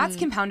 And that's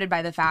compounded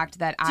by the fact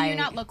that Do you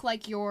not look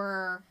like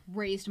your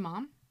raised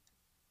mom?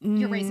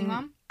 Your raising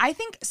mom? I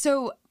think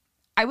so.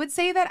 I would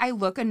say that I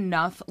look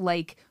enough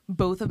like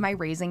both of my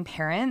raising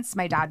parents.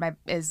 My dad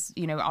is,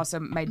 also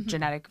my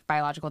genetic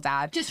biological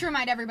dad. Just to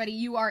remind everybody,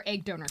 you are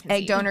egg donor conceived.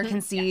 Egg donor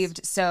conceived.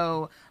 Yes.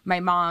 So my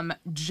mom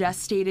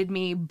gestated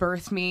me,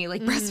 birthed me,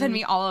 like breastfed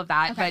me, all of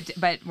that. Okay.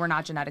 But we're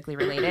not genetically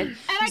related.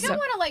 And I don't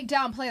want to like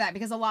downplay that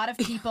because a lot of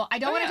people, I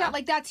don't want to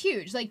like that's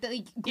huge. Like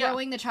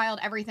growing the child,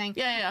 everything.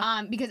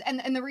 Because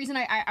and the reason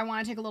I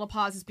want to take a little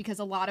pause is because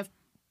a lot of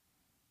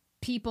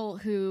people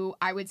who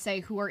I would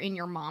say who are in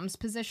your mom's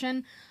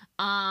position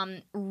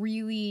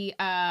really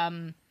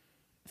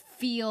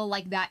feel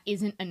like that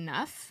isn't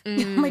enough. Oh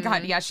my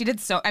God, yeah, she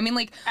did so. I mean,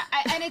 like,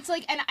 and it's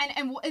like,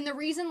 and the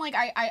reason like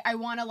I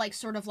want to like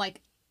sort of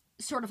like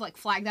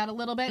flag that a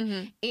little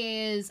bit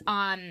is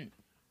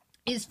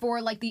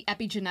for like the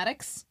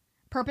epigenetics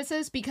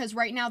purposes, because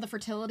right now the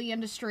fertility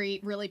industry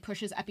really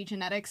pushes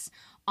epigenetics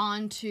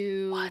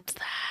onto. What's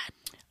that?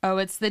 Oh,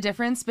 it's the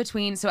difference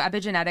between, so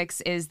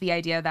epigenetics is the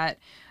idea that,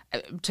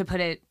 to put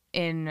it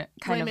in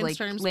kind layman's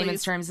of like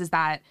layman's terms, is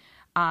that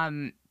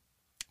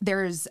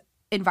there's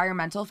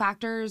environmental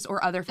factors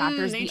or other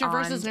factors nature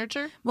beyond, versus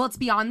nurture. Well, it's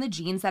beyond the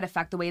genes that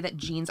affect the way that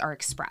genes are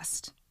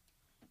expressed.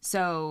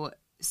 So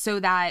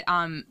that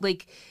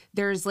like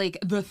there's like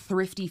the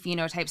thrifty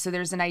phenotype. So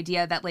there's an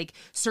idea that like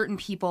certain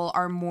people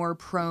are more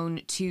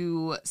prone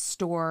to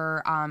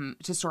store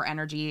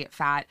energy,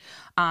 fat,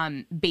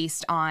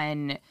 based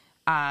on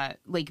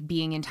like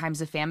being in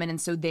times of famine, and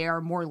so they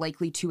are more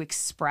likely to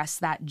express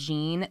that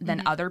gene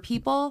than other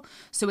people.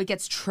 So it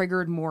gets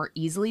triggered more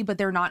easily, but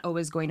they're not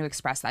always going to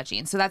express that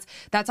gene. So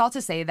that's all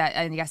to say that,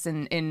 I guess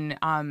in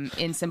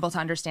simple to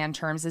understand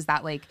terms, is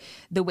that like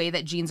the way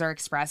that genes are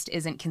expressed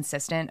isn't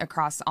consistent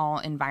across all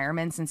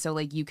environments, and so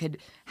like you could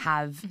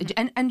have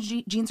and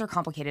genes are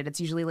complicated. It's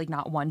usually like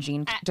not one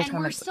gene determines.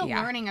 And we're still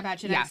learning about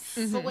genetics.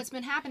 Yes. But what's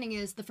been happening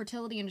is the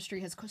fertility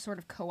industry has sort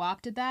of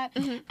co-opted that,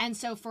 and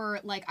so for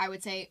like I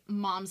would say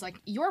moms like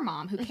your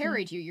mom who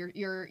carried you,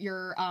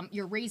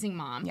 your raising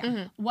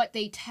mom, what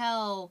they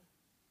tell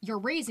your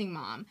raising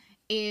mom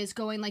is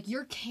going like,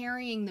 you're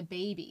carrying the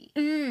baby.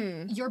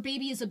 Your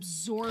baby is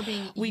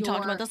absorbing We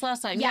talked about this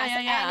last time.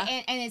 Yes,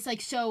 Yeah. And it's like,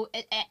 so,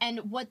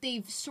 and what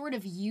they've sort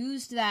of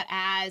used that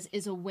as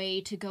is a way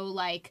to go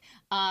like,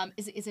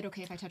 is it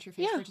okay if I touch your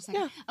face for just a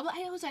second? Well,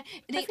 I always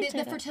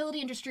the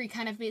fertility industry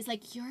kind of is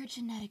like, you're a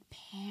genetic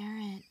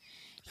parent.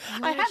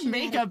 I have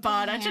makeup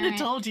on. I should have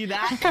told you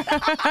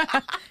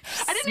that.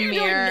 I didn't even do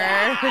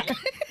that.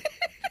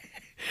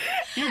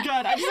 You're good.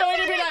 I'm just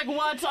going to be like,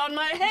 what's on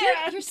my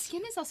hair? Your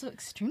skin is also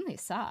extremely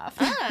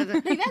soft. Yeah.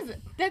 Like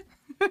that's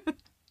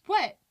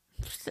what?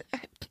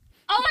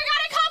 Oh my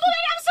god, a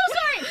compliment!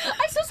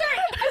 I'm so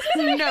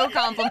sorry. No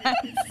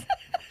compliments.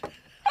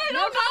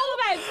 No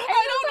compliments.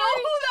 I don't know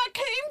who that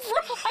came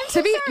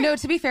from.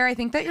 To be fair, I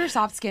think that your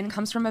soft skin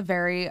comes from a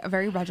very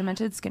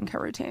regimented skincare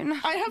routine.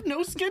 I have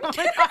no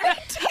skincare.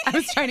 I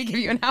was trying to give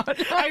you an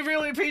out. I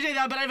really appreciate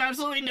that, but I have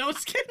absolutely no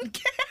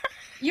skincare.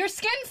 Your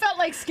skin felt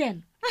like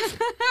skin.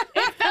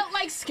 It felt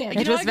like skin.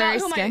 It was very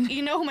skin.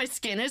 You know who my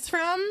skin is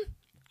from?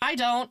 I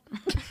don't.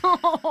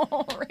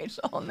 Oh,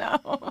 Rachel,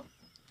 no.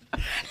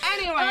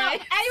 Anyway,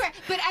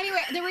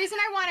 the reason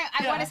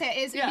I want to say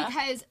it is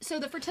because so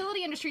the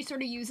fertility industry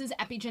sort of uses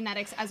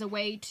epigenetics as a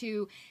way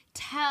to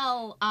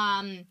tell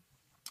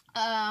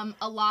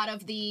a lot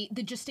of the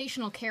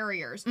gestational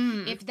carriers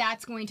if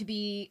that's going to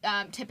be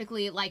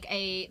typically like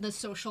the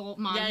social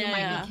mom who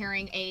might be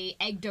carrying a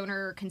egg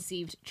donor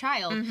conceived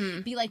child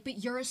be like,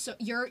 but you're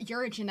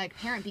a genetic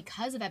parent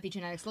because of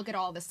epigenetics. Look at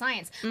all the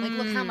science. Like,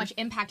 look how much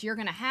impact you're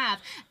going to have.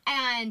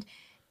 And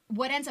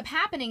what ends up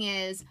happening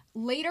is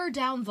later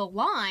down the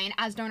line,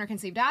 as donor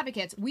conceived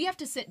advocates, we have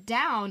to sit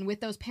down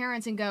with those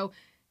parents and go,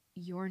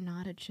 you're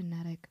not a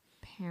genetic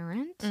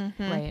parent.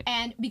 Right.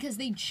 And because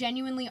they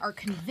genuinely are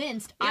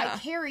convinced, I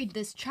carried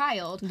this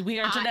child. we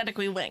are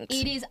genetically linked.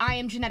 I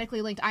am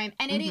genetically linked. I am,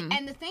 and it is,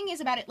 and the thing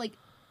is about it, like,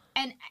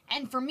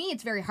 and for me,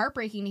 it's very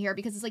heartbreaking to hear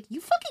because it's like, you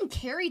fucking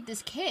carried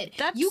this kid.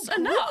 You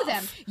grew enough.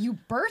 them. You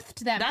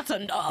birthed them. That's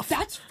enough.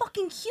 That's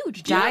fucking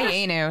huge.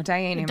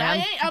 Dianu,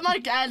 man. I'm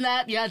like, and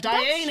that,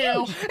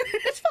 Dianu.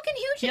 It's fucking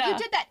huge that Yeah. you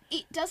did that.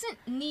 It doesn't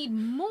need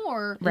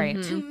more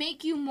to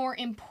make you more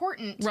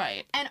important.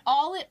 Right. And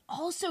all it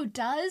also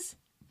does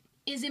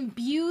is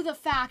imbue the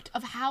fact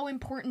of how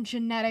important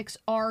genetics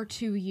are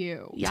to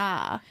you.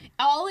 Yeah.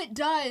 All it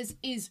does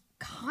is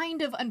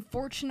kind of,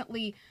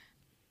 unfortunately,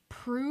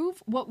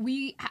 prove what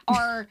we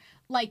are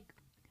like.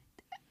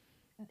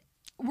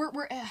 We're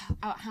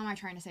how am I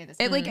trying to say this?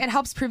 It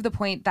helps prove the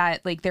point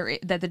that like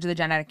that the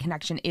genetic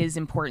connection is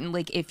important.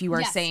 Like if you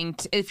are saying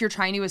if you're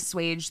trying to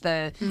assuage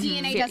the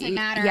DNA doesn't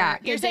matter. Yeah,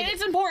 You're saying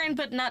it's important,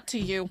 but not to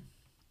you.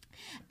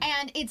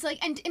 And it's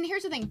like, and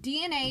here's the thing: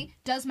 DNA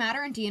does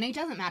matter, and DNA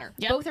doesn't matter.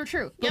 Yep. Both are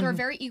true. Both are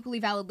very equally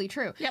validly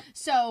true. Yep.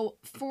 So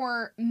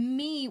for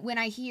me, when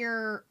I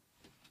hear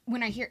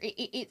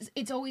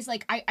it's always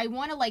like I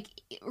want to like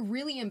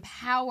really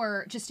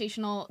empower the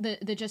gestational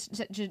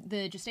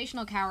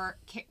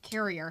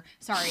carrier.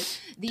 Sorry,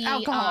 the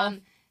alcohol.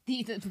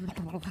 The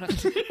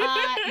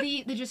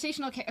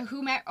gestational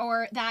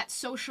or that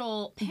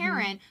social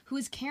parent who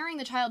is carrying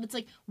the child. It's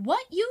like,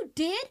 what you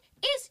did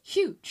is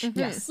huge.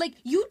 Yes. Like,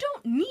 you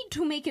don't need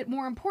to make it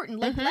more important.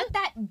 Like, let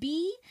that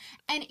be.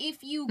 And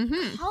if you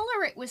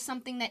color it with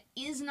something that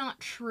is not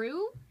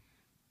true,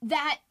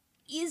 that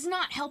is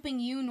not helping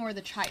you nor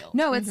the child.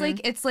 No, it's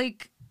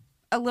like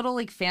a little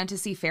like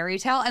fantasy fairy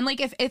tale. And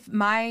like if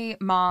my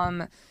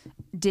mom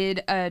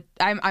did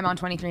I'm on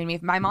 23andMe.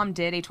 If my mom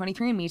did a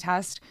 23andMe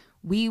test,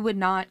 we would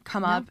not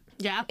come up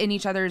in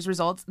each other's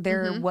results.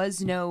 There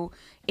was no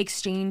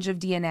exchange of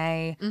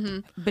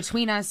DNA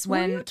between us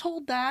when Were you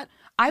told that?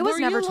 I was Were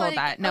never you told like,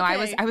 that. No,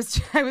 okay. I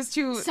was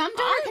too. Some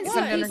donor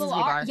conceived people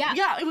are.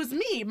 Yeah, it was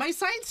me. My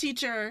science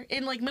teacher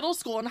in like middle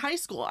school and high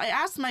school. I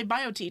asked my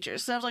bio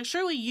teachers, so I was like,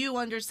 "Surely you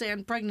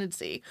understand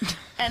pregnancy?"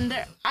 And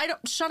I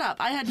don't. Shut up.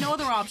 I had no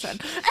other option.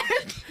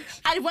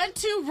 I went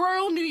to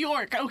rural New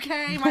York.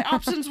 Okay, my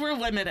options were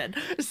limited.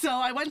 So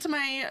I went to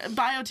my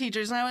bio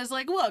teachers and I was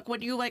like, "Look,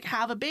 when you like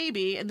have a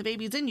baby and the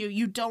baby's in you,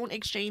 you don't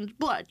exchange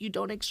blood. You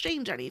don't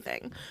exchange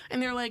anything."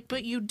 And they're like,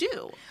 "But you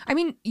do." I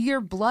mean,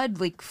 your blood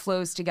like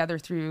flows together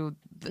through.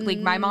 Like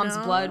my mom's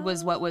blood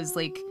was what was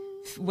like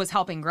was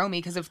helping grow me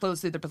because it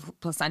flows through the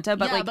placenta.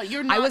 But like, but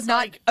you're not, I was not.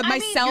 like, My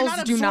cells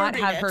not do not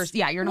have absorbing her. it.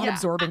 Yeah, you're not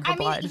absorbing her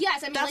blood.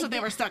 Yes, I mean, That's like, what they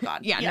were stuck on.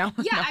 Yeah, no.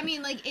 Yeah, I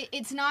mean, like,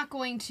 it's not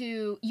going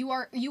to. You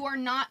are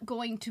not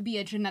going to be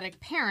a genetic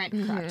parent.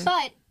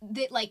 But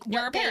that like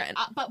You're what a parent.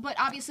 but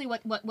obviously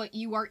what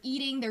you are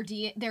eating,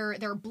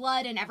 their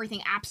blood and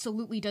everything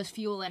absolutely does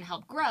fuel and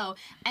help grow,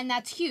 and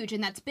that's huge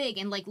and that's big,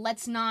 and like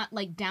let's not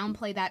like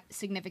downplay that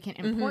significant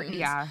importance.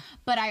 Yeah.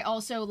 But I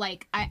also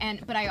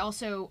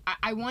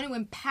I want to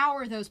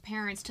empower those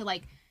parents to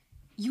like,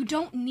 you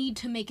don't need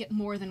to make it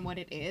more than what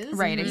it is.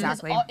 Right,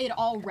 exactly. It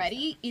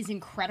already is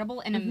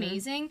incredible and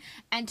amazing,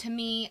 and to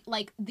me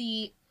like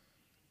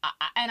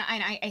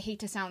I hate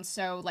to sound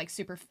so like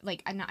super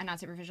like I'm not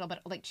superficial but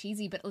like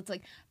cheesy, but it's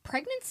like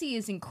pregnancy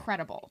is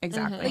incredible.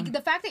 Exactly. Like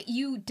the fact that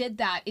you did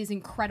that is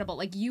incredible.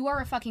 Like you are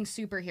a fucking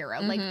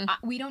superhero. Like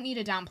we don't need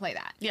to downplay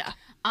that. Yeah.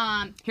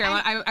 Here,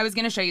 I was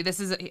gonna show you. This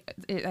is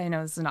I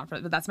know this is not,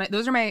 but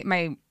those are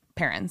my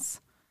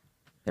parents.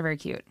 They're very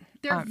cute.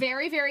 They're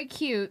very, very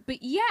cute.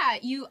 But yeah,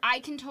 I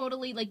can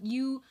totally like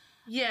you.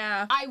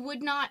 Yeah. I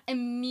would not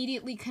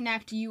immediately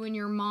connect you and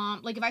your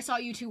mom. Like, if I saw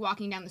you two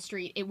walking down the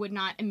street, it would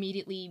not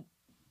immediately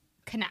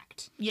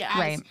connect. Yeah.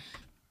 Right.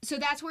 So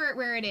that's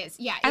where it is.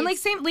 Yeah. And like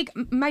same like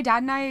my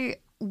dad and I,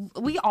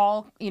 we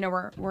all, you know,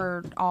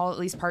 we're all at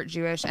least part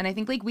Jewish, and I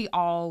think like we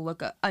all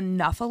look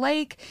enough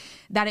alike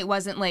that it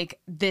wasn't like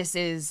this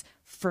is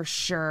for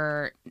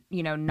sure,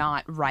 you know,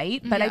 not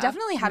right. But I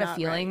definitely had a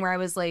feeling where I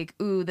was like,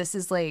 ooh, this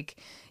is like,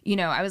 you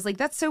know, I was like,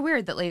 that's so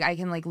weird that like I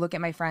can like look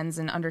at my friends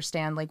and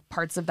understand like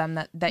parts of them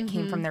that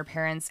came from their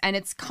parents. And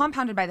it's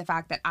compounded by the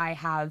fact that I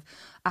have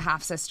a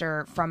half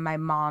sister from my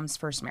mom's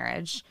first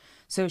marriage.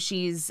 So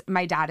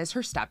my dad is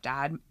her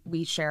stepdad.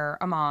 We share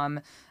a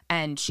mom,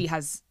 and she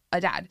has a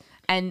dad.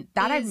 And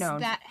that I've known.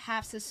 Is that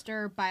half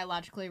sister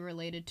biologically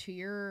related to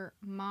your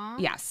mom?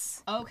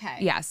 Yes. Okay.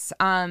 Yes.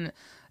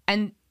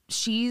 And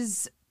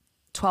she's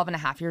 12 and a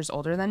half years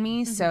older than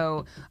me.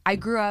 So I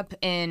grew up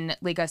in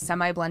like a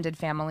semi-blended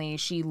family.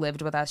 She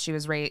lived with us. She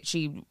was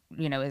she,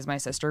 you know, is my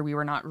sister. We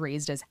were not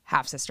raised as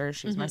half sisters.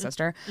 She was my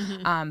sister.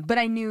 But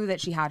I knew that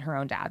she had her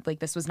own dad. Like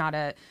this was not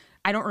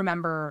I don't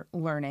remember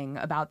learning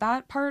about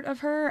that part of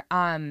her.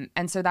 And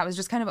so that was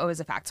just kind of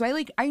always a fact. So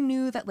I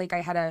knew that like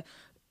I had a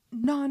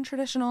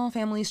non-traditional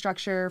family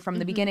structure from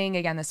the beginning.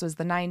 Again, this was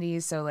the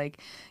 90s. So like,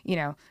 you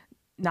know,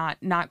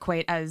 not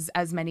quite as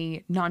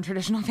many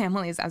non-traditional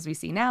families as we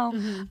see now.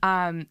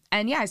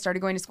 And yeah, I started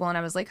going to school and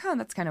I was like, oh,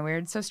 that's kind of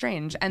weird. So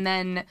strange. And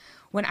then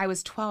when I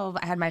was 12,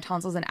 I had my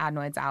tonsils and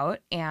adenoids out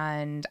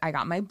and I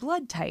got my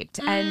blood typed.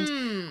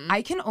 And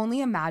I can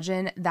only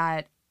imagine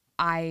that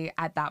I,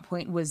 at that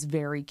point, was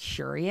very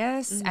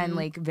curious and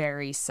like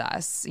very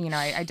sus. You know,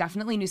 I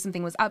definitely knew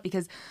something was up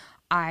because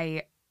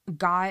I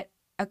got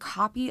a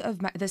copy of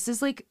this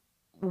is like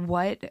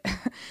what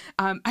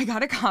I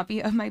got a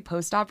copy of my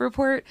post-op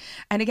report,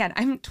 and again,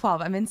 I'm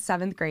 12, I'm in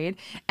 7th grade,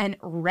 and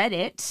read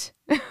it.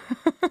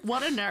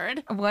 What a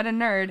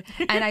nerd.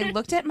 And I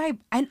looked at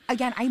and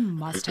again, I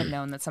must have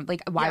known that something,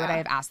 like, why would I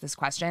have asked this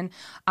question?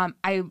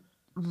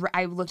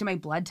 I looked at my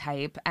blood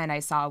type and I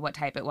saw what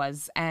type it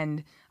was,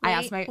 and I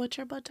asked what's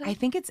your blood type? I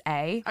think it's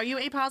A. Are you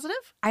A positive?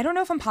 I don't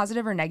know if I'm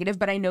positive or negative,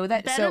 but I know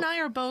that Ben and I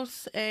are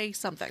both A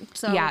something.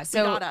 So yeah,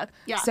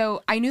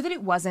 so I knew that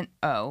it wasn't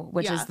O,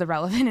 which is the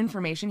relevant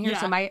information here.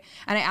 So and I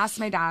asked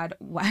my dad,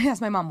 I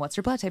asked my mom, what's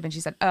your blood type? And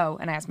she said O.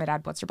 And I asked my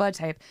dad, what's your blood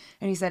type?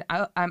 And he said,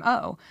 oh, I'm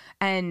O.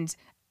 And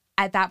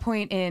at that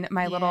point in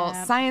my little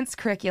science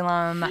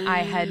curriculum, I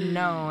had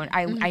known,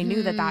 I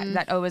knew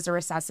that O is a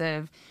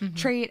recessive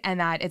trait and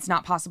that it's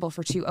not possible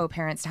for two O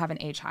parents to have an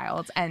A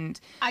child. And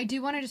I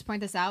do want to just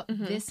point this out.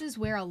 This is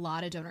where a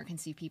lot of donor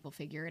conceived people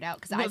figure it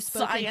out. Because I've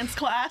science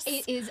class.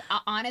 It is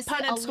honestly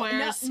Punnett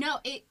squares.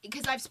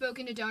 Because I've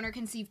spoken to donor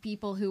conceived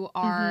people who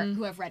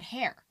have red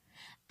hair.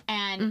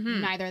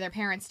 And neither of their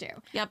parents do.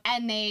 Yep.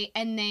 And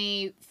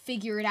they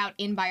figure it out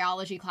in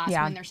biology class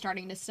when they're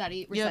starting to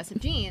study recessive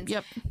genes.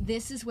 Yep.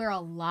 This is where a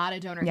lot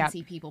of donor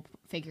conceived people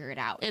figure it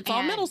out. It's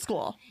all middle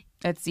school.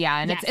 It's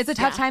it's a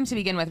tough time to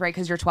begin with, right?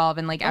 Because you're 12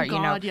 and like you're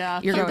going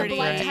the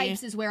blood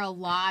types is where a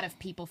lot of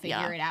people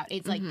figure it out.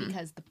 It's like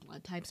because the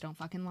blood types don't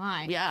fucking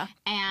lie. Yeah.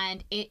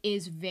 And it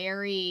is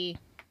very.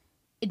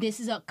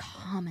 This is a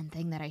common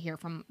thing that I hear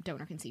from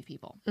donor conceived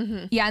people.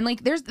 Yeah, and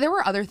like there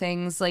were other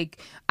things, like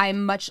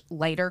I'm much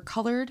lighter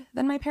colored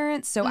than my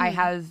parents, so I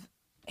have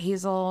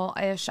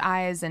hazel-ish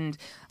eyes and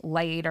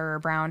lighter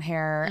brown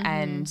hair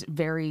and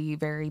very,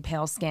 very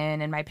pale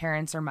skin, and my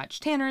parents are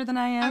much tanner than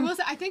I am. I will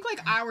say, I think like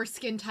our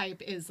skin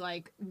type is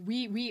like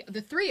we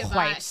the three of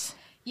white. us.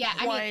 Yeah,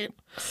 I mean,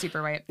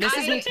 super white. This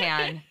is me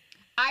tan.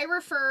 I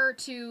refer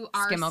to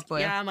our skim milk blue.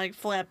 Yeah, I'm like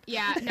flip.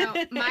 Yeah, no,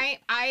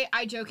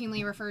 I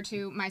jokingly refer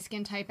to my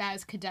skin type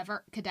as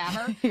cadaver,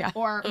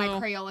 or my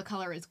Crayola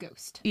color is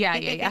ghost. Yeah,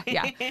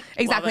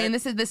 exactly. And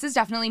this is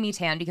definitely me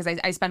tan because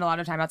I spend a lot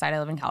of time outside. I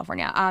live in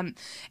California.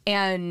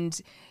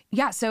 And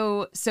yeah,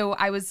 so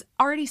I was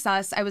already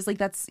sus. I was like,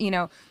 that's, you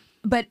know.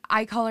 But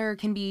eye color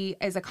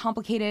is a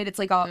complicated, it's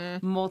like a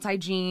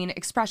multi-gene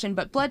expression,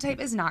 but blood type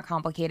is not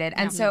complicated.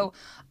 And so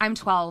I'm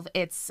 12,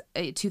 it's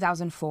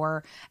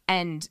 2004,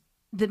 and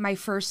my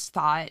first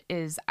thought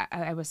is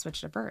I was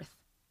switched at birth.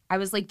 I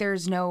was like,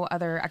 there's no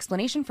other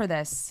explanation for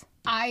this.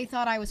 I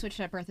thought I was switched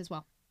at birth as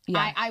well.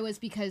 Yeah. I was,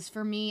 because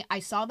for me, I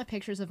saw the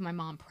pictures of my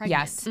mom pregnant.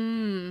 Yes.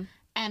 And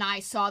I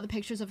saw the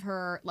pictures of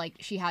her, like,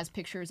 she has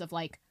pictures of,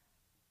 like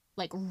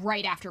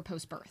right after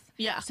post-birth.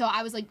 Yeah. So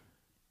I was like,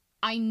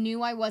 I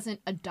knew I wasn't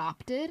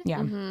adopted.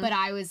 Yeah. But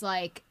I was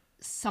like,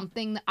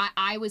 something,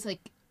 I was like,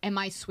 am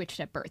I switched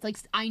at birth? Like,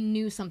 I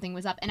knew something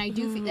was up. And I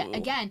do think that,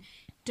 again,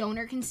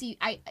 donor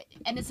conceived,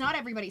 and it's not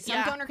everybody.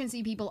 Some donor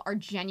conceived people are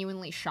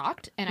genuinely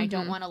shocked, and I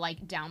don't want to,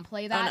 like,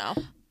 downplay that. Oh,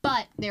 no.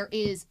 But there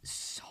is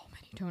so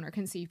many donor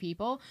conceived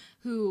people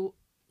who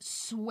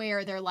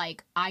swear they're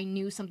like, I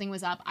knew something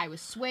was up. I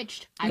was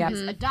switched. I was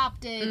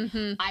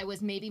adopted. I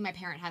was, maybe my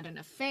parent had an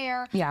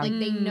affair. Yeah. Like,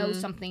 they know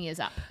something is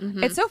up.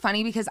 It's so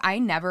funny because I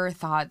never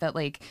thought that,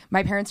 like,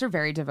 my parents are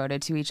very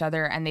devoted to each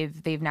other, and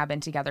they've now been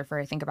together for,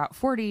 I think, about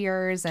 40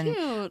 years, and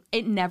Cute.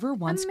 it never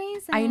once.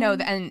 Amazing. I know,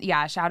 and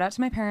yeah, shout out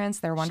to my parents.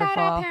 They're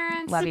wonderful. out,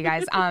 parents. Love you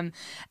guys.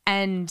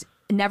 And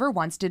never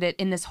once did it,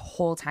 in this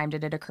whole time,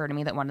 did it occur to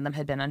me that one of them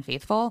had been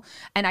unfaithful.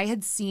 And I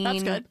had seen.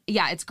 That's good.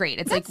 Yeah, it's great.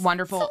 It's like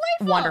wonderful.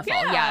 delightful. Wonderful.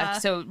 Yeah.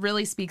 So it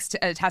really speaks to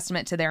a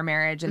testament to their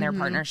marriage and their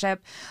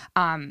partnership.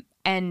 And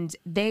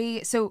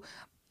I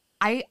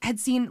had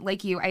seen,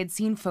 like you, I had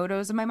seen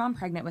photos of my mom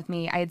pregnant with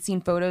me. I had seen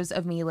photos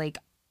of me, like,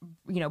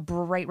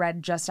 bright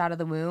red just out of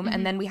the womb.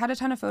 And then we had a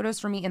ton of photos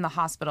for me in the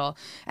hospital.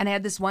 And I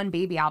had this one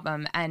baby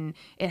album, and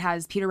it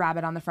has Peter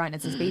Rabbit on the front.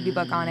 It says baby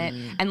book on it.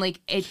 And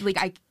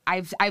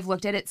I've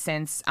looked at it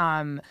since.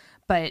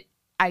 But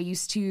I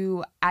used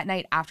to, at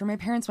night after my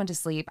parents went to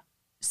sleep,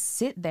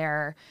 sit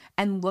there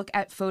and look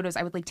at photos.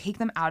 I would, like, take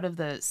them out of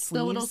the sleeves.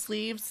 The little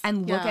sleeves.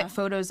 And look Yeah. at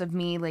photos of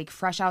me, like,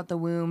 fresh out the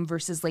womb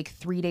versus, like,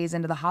 3 days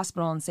into the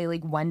hospital, and say,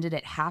 like, when did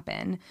it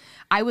happen?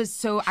 I was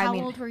so, How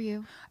old were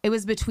you? It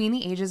was between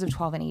the ages of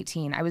 12 and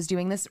 18. I was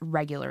doing this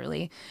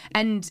regularly.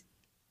 And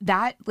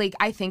that, like,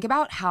 I think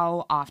about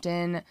how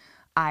often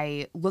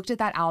I looked at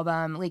that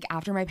album, like,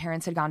 after my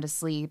parents had gone to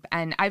sleep,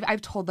 and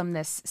I've told them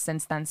this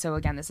since then. So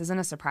again, this isn't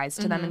a surprise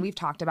to them, and we've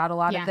talked about a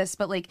lot of this,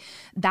 but, like,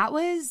 that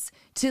was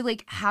to,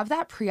 like, have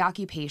that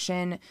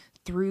preoccupation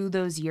through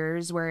those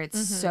years where it's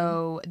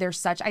so, they're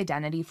such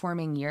identity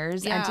forming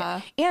years.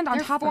 Yeah. And on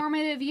They're top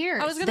formative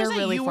years. I was going They're to say,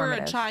 really you were a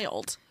formative.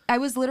 child. I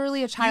was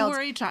literally a child. You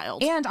were a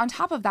child. And on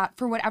top of that,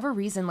 for whatever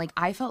reason, like,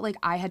 I felt like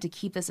I had to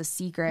keep this a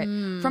secret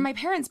from my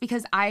parents,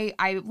 because I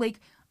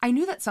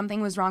knew that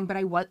something was wrong, but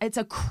it's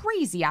a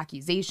crazy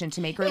accusation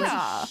to make. Or like,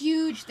 a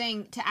huge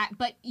thing to act,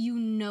 but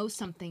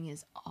something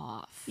is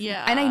off.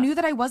 Yeah. and I knew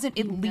that I wasn't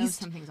at know least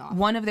something's off.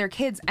 one of their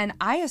kids, and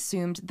I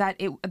assumed that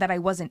I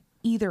wasn't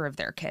either of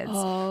their kids.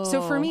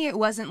 So for me, it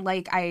wasn't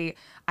like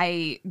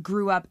I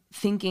grew up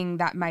thinking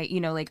that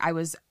I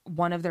was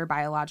one of their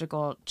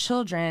biological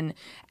children,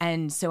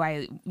 and so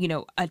I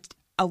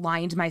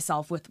aligned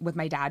myself with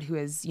my dad, who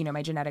is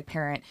my genetic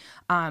parent.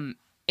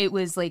 It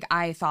was like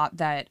I thought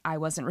that I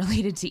wasn't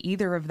related to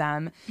either of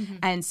them,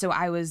 and so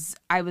I was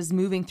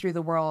moving through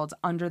the world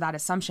under that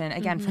assumption,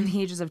 again, from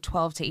the ages of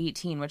 12 to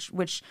 18,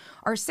 which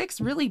are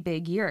 6 really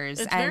big years.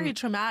 It's very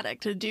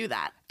traumatic to do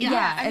that.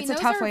 Yeah, I mean, it's a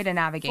those tough are way to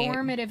navigate.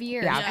 Formative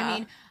years.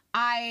 Yeah.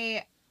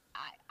 I mean,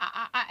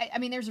 I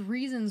mean, there's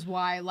reasons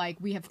why, like,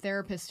 we have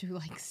therapists who,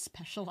 like,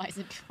 specialize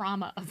in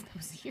trauma of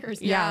those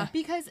years. Yeah.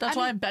 Because That's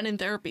why I've been in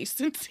therapy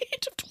since the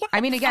age of 12.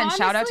 I mean, again,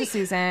 shout out to Honestly,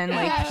 Susan.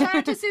 yeah, shout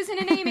out to Susan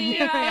and Amy.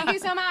 Thank you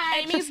so much.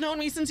 Amy's known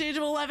me since the age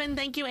of 11.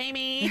 Thank you,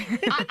 Amy.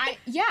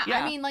 Yeah,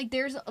 Yeah. I mean, like,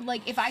 there's,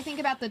 like, if I think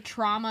about the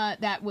trauma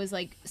that was,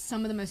 like,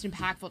 some of the most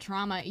impactful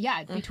trauma,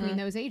 between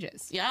those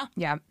ages. Yeah.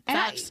 Yeah. And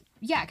Facts.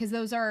 because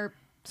those are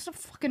some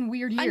fucking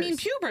weird years. I mean,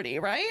 puberty,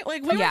 right?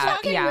 Like, we Yeah, were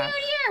talking yeah. Weird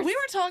years. We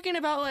were talking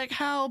about, like,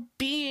 how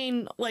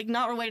being, like,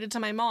 not related to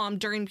my mom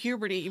during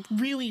puberty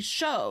really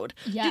showed.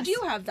 Yes. Did you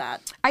have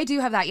that? I do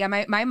have that. Yeah,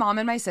 my mom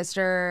and my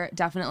sister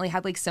definitely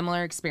had, like,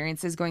 similar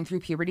experiences going through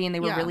puberty, and they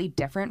were Yeah. really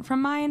different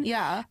from mine.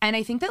 Yeah. And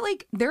I think that,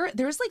 like,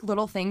 there's like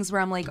little things where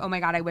I'm like, oh my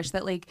God, I wish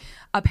that, like,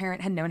 a parent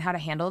had known how to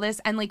handle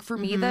this. And, like, for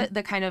me,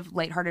 the kind of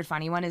lighthearted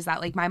funny one is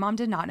that, like, my mom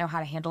did not know how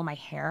to handle my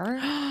hair,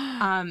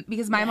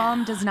 because my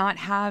mom does not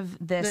have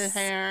this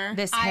hair.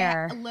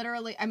 hair. I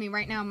literally, I mean,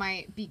 right now,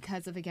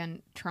 because of,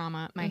 again,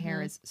 trauma, my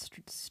hair is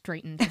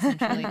straightened,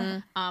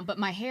 essentially. But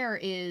my hair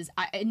is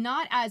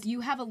not as, you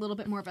have a little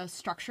bit more of a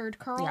structured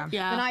curl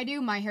Yeah. than I do.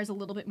 My hair's a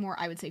little bit more,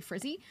 I would say,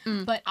 frizzy.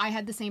 But I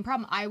had the same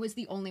problem. I was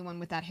the only one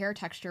with that hair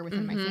texture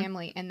within my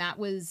family. And that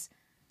was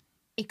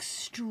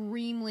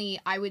extremely,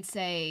 I would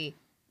say,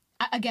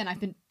 again, I've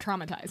been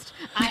traumatized.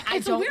 I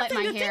It's a don't weird let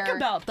thing my to hair think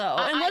about, though,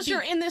 unless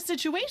you're in this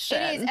situation.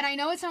 It is, and I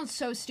know it sounds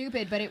so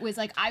stupid, but it was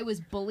like I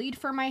was bullied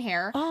for my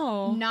hair.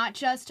 Oh. Not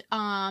just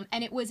and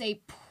it was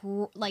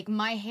like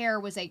my hair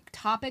was a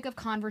topic of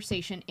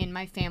conversation in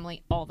my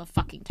family all the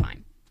fucking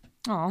time.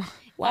 Oh,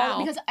 Wow.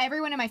 Because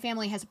everyone in my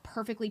family has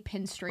perfectly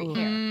pin straight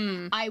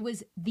hair. I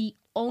was the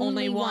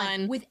only Only one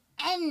one. with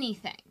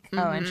anything.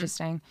 oh,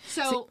 interesting.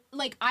 So,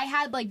 like, I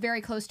had, like,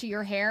 very close to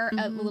your hair,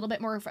 a little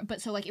bit more,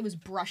 but so, like, it was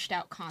brushed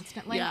out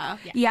constantly. Yeah.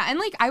 Yeah, and,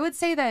 like, I would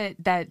say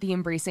that the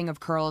embracing of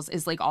curls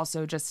is, like,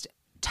 also just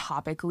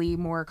topically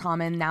more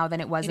common now than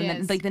it was It in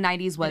is. the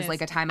 90s was It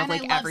like is. a time of And I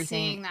like love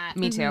everything. seeing that.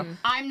 Me too.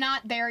 I'm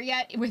not there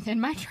yet within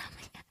my trauma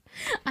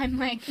yet. I'm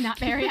like not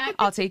there yet.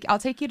 I'll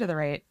take you to the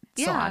right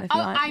salon if you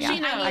want.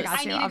 I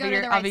got you.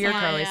 I'll be your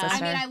curly sister.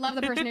 I mean, I love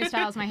the person who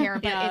styles my hair,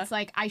 but it's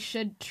like I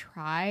should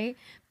try.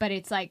 But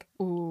it's like,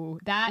 ooh,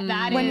 that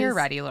when is, you're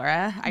ready,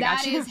 Laura. I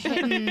got you. That is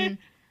hitting.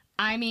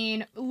 I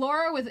mean,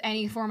 Laura with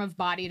any form of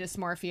body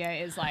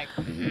dysmorphia is like,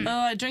 oh,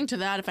 I'd drink to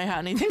that if I had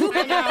anything.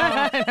 I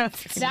know.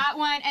 That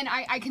one, and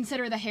I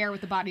consider the hair with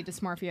the body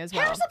dysmorphia as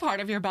well. Hair's a part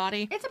of your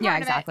body. It's a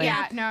part exactly. of it.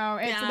 Yeah, no,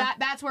 it's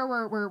that's where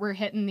we're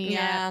hitting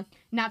the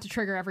not to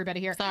trigger everybody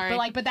here. Sorry.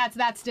 But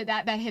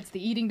that hits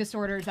the eating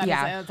disorders. That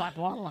is, it's like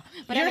blah, blah.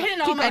 But you're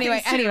hitting all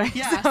anyway.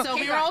 Yeah. So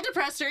we were all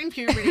depressed during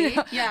puberty.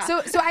 Yeah.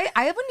 So I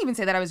wouldn't even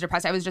say that I was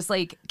depressed. I was just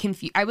like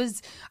confused. I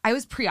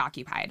was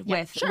preoccupied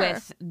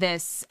with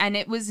this, and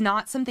it was not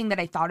something that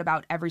I thought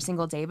about every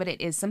single day, but it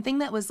is something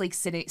that was like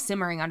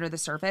simmering under the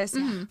surface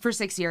for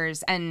 6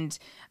 years, and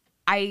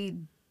I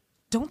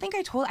think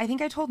I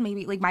told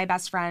maybe like my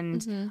best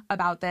friend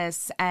about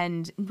this,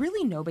 and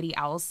really nobody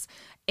else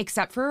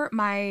except for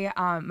my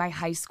my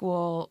high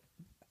school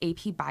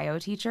AP bio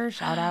teacher.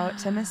 Shout out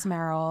to Miss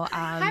Merrill.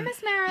 Hi,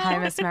 Miss Merrill. Hi,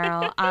 Miss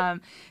Merrill.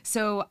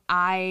 So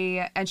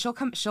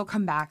she'll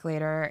come back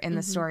later in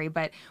the story,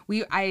 but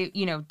I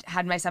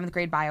had my 7th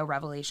grade bio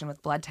revelation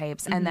with blood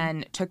types, and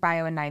then took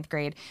bio in 9th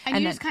grade.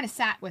 And you just kind of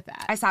sat with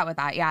that. I sat with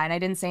that, yeah, and I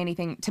didn't say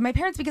anything to my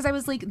parents because I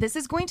was like, this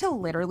is going to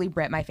literally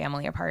rip my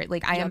family apart.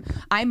 Like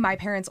I'm my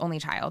parents' only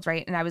child,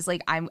 right? And I was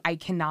like, I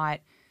cannot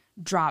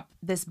drop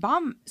this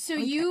bomb. So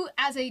you,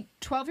 as a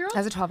 12-year-old?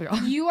 As a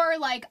 12-year-old. You are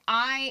like,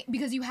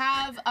 because you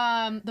have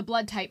the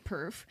blood type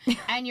proof,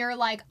 and you're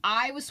like,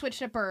 I was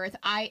switched at birth,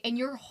 and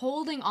you're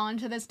holding on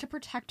to this to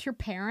protect your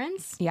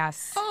parents?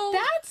 Yes. Oh.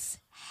 That's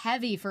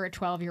heavy for a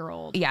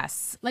 12-year-old.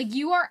 Yes. Like,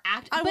 you are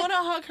I want to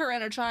hug her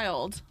inner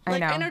child.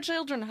 Like, inner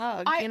children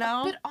hug, you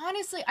know? But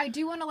honestly, I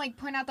do want to, like,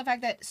 point out the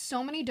fact that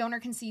so many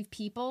donor-conceived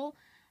people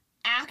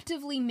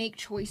actively make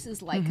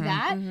choices like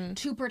that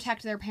to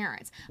protect their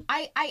parents.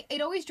 It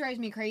always drives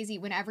me crazy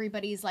when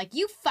everybody's like,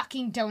 you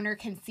fucking donor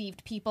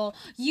conceived people,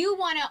 you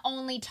want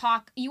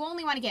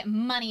to get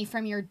money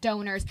from your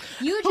donors,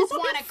 you just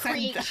want to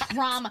create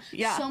trauma.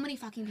 So many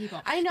fucking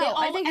people. I know.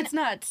 I think it's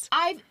nuts.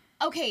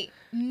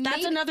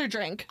 That's another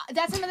drink.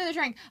 That's another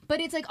drink. But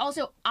it's like,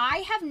 also, I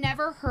have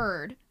never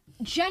heard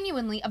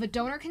genuinely of a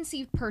donor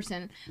conceived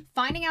person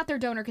finding out they're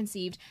donor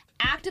conceived,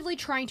 actively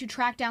trying to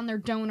track down their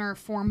donor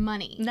for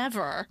money.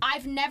 Never.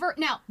 I've never.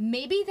 Now,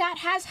 maybe that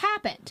has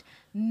happened.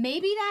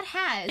 Maybe that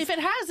has. If it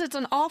has, it's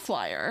an all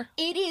flyer.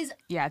 It is.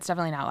 Yeah, it's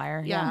definitely an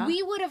outlier. Yeah.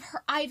 We would have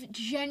heard. I've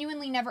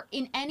genuinely never,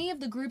 in any of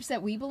the groups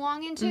that we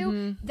belong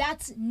into,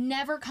 that's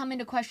never come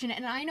into question.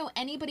 And I know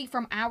anybody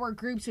from our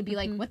groups would be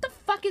like, what the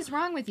fuck is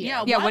wrong with you?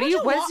 Yeah,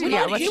 what's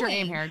your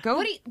aim here?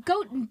 Go.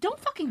 Don't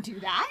fucking do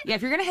that. Yeah,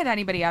 if you're gonna hit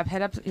anybody up,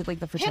 hit up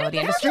like the fertility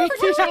industry.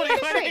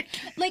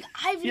 Like,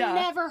 I've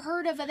never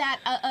heard of that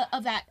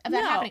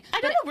happening.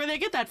 I don't know where they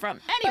get that from.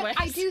 Anyway,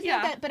 I do think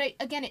that. But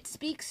again, it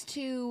speaks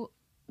to.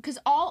 Because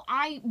all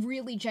I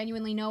really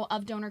genuinely know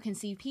of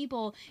donor-conceived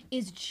people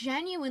is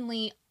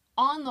genuinely,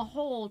 on the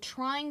whole,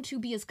 trying to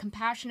be as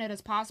compassionate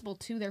as possible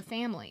to their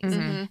families.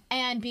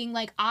 And being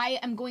like, I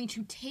am going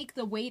to take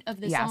the weight of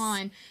this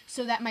on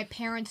so that my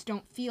parents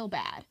don't feel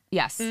bad.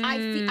 Yes. I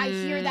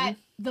hear that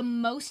the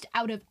most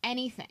out of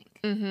anything.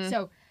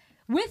 So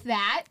with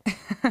that,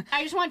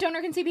 I just want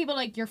donor-conceived people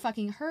like, you're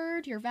fucking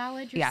heard, you're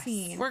valid, you're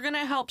seen. We're going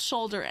to help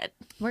shoulder it.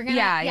 We're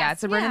gonna,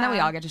 it's a burden that we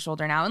all get to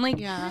shoulder now. And like,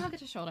 we all get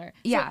to shoulder.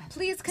 Yeah. So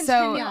please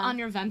continue on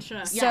your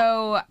venture.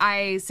 So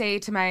I say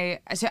to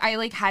I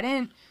like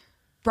hadn't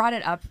brought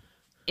it up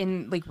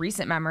in like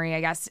recent memory, I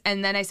guess.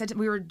 And then I said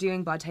we were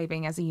doing blood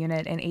typing as a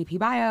unit in AP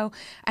Bio,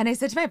 and I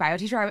said to my bio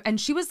teacher, and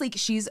she was like,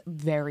 she's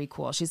very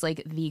cool. She's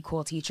like the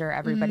cool teacher.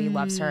 Everybody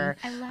loves her.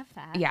 I love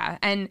that. Yeah.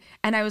 And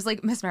I was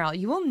like, Miss Merrill,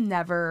 you will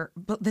never,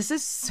 but this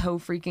is so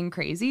freaking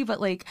crazy. But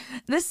like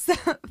this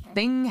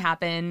thing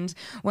happened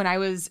when I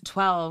was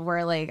 12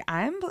 where like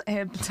I'm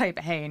type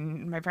A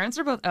and my parents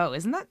are both O.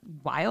 Isn't that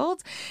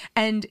wild?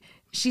 And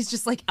she's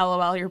just like,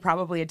 LOL, you're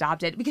probably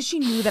adopted, because she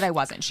knew that I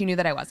wasn't.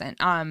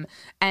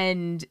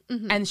 And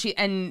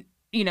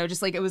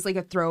just like, it was like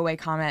a throwaway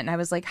comment, and I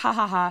was like, ha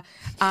ha ha.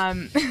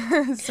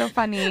 So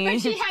funny. But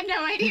she had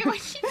no idea what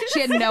she was She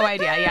had no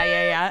idea.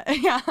 Yeah.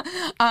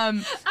 I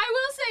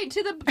will say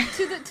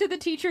to the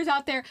teachers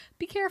out there,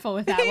 be careful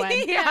with that one.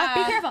 Be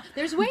careful.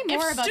 There's way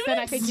more of us than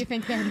I think you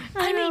think there.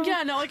 I mean,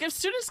 like if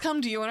students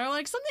come to you and are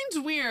like,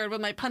 something's weird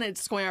with my Punnett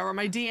square or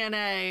my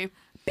DNA,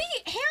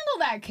 handle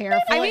that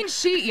carefully. I mean,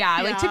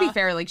 like, to be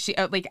fair, like, she,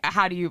 like,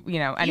 how do you,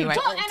 anyway.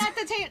 Well, and at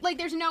the same, like,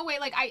 there's no way,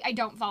 like, I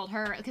don't fault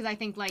her, because I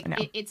think, like,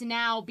 it's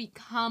now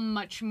become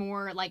much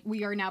more, like,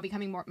 we are now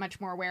becoming much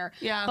more aware.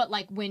 Yeah. But,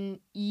 like, when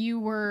you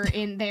were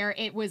in there,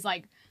 it was,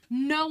 like,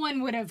 no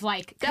one would have,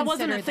 like, that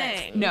wasn't a this.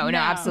 thing. No,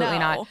 absolutely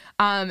not.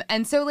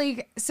 And so,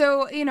 like,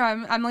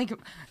 I'm like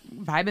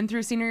vibing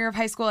through senior year of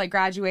high school. I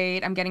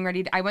graduate. I'm getting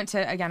ready. I'm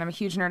a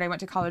huge nerd. I went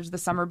to college the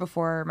summer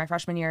before my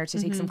freshman year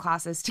to take some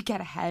classes to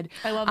get ahead.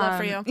 I love that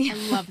for you.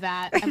 I love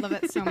that. I love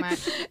it so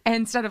much. And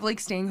instead of like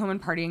staying home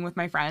and partying with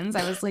my friends,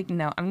 I was like,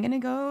 no, I'm going to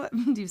go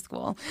do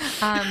school.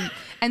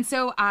 And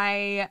so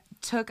I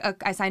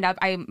signed up.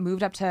 I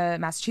moved up to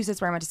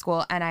Massachusetts where I went to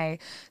school, and I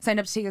signed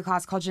up to take a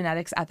class called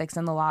Genetics, Ethics,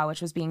 and the Law,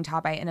 which was being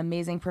taught by an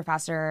amazing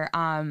professor.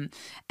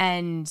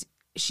 And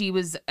she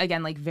was,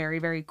 again, like very,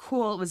 very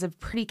cool. It was a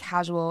pretty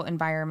casual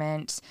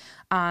environment.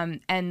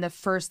 And the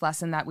first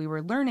lesson that we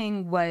were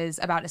learning was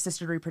about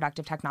assisted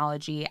reproductive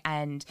technology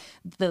and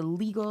the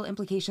legal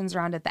implications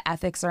around it, the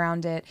ethics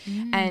around it.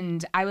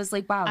 And I was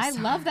like, wow. I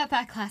love that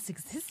that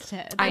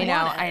existed. I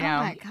know. Oh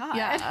my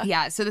God.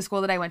 Yeah. So the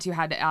school that I went to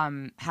had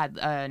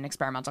an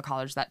experimental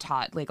college that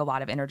taught like a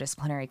lot of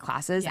interdisciplinary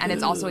classes. And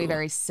it's also a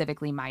very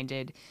civically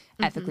minded,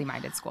 ethically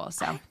minded school.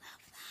 So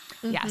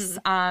yes.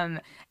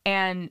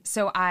 And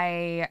so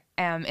I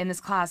am in this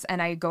class,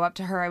 and I go up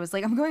to her. I was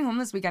like, I'm going home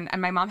this weekend.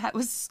 And my mom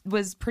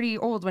was pretty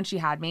old when she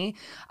had me.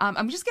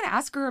 I'm just going to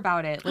ask her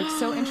about it. Like,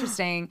 so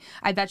interesting.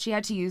 I bet she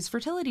had to use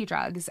fertility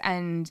drugs.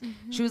 And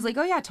she was like,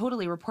 oh, yeah,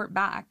 totally. Report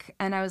back.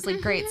 And I was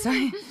like, great. So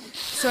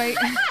I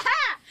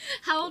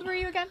How old were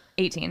you again?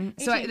 18.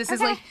 So this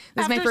is After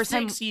my first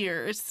time. 6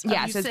 years.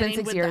 Yeah, so it's been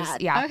 6 years.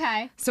 That. Yeah.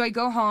 Okay. So I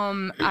go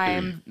home.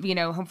 I'm,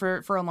 home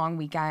for a long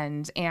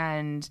weekend,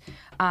 and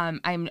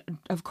I'm,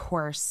 of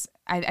course,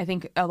 I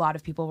think a lot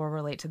of people will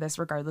relate to this,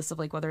 regardless of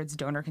like whether it's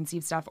donor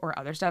conceived stuff or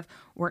other stuff.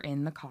 We're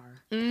in the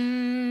car.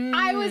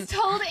 I was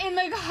told in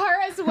the car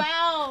as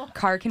well.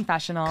 Car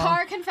confessional.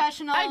 Car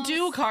confessionals. I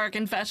do car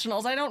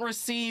confessionals. I don't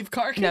receive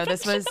car No,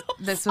 confessionals.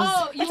 this was.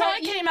 Oh, I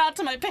came out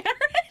to my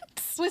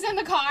parents. Was in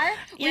the car?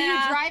 Were you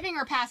Yeah. driving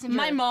or passenger?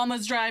 My mom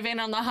was driving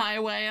on the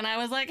highway, and I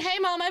was like, "Hey,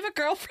 Mom, I have a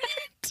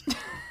girlfriend."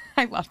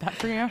 I love that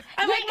for you. I'm Wait,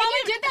 like, and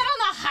you did that on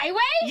the highway?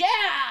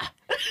 Yeah.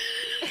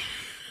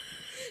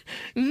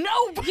 No.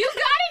 You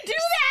gotta do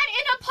that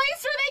in a place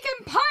where they can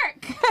park.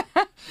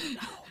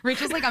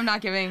 Rachel's like, I'm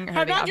not giving her.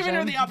 I'm not giving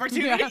her the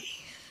opportunity. Yeah.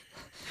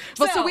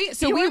 Well,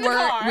 so you we were in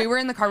the car. were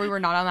in the car. We were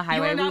not on the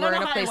highway. We were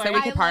in a place that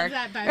we could park.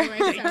 I love that, by the way,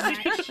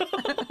 so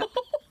much.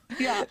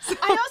 Yeah.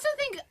 I also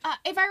think,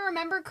 if I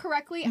remember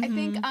correctly, I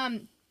think,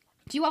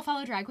 do you all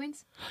follow drag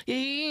queens?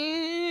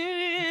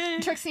 Yeah.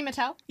 Trixie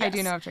Mattel? I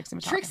do know of Trixie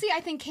Mattel. Trixie, I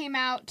think, came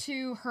out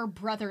to her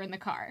brother in the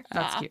car.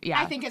 That's cute.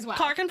 Yeah. I think as well.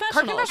 Car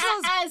confessionals.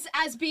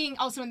 As being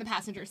also in the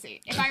passenger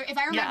seat. If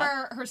I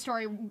remember her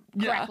story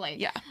correctly.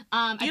 Yeah.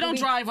 I You don't believe-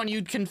 drive when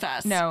you'd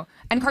confess. No.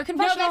 And car No,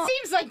 confessional. that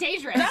seems like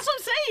dangerous. That's what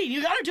I'm saying.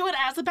 You got to do it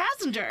as a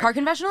passenger. Car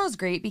confessional is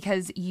great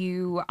because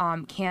you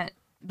can't.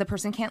 The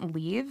person can't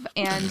leave,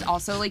 and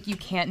also like you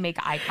can't make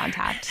eye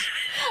contact.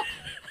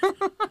 So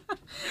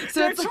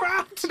They're it's like-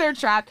 trapped. They're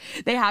trapped.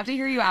 They have to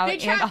hear you out. They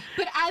try,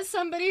 but as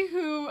somebody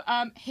who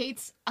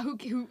hates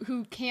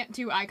who can't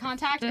do eye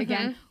contact,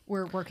 again,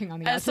 we're working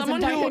on the As autism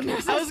someone who,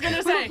 diagnosis. I was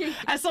gonna say,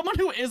 as someone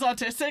who is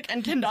autistic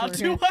and cannot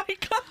do eye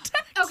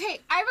contact. Okay,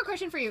 I have a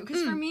question for you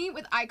because for me,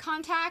 with eye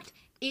contact,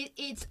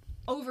 it's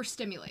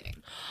overstimulating.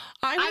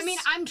 I mean,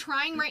 I'm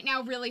trying right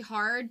now really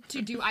hard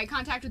to do eye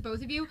contact with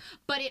both of you,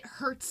 but it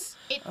hurts.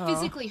 It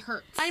physically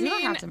hurts. I You don't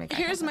mean, have to make eye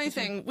here's my contact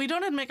with thing. We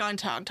don't have to make eye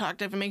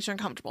contact if it makes you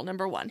uncomfortable,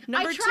 number one.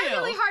 Number I try two,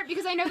 really hard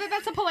because I know that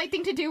that's a polite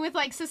thing to do with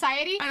like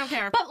society. I don't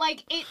care. But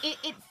like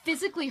it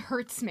physically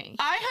hurts me.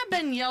 I have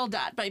been yelled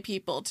at by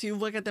people to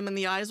look at them in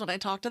the eyes when I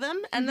talk to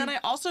them. And then I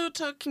also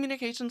took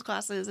communications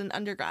classes in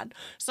undergrad.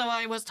 So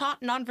I was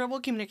taught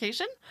nonverbal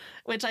communication,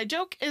 which I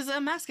joke is a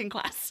masking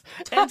class.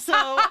 And so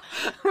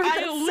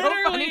I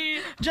literally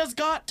just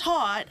got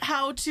taught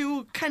how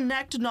to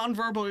connect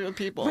nonverbally with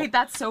people. Wait,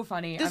 that's so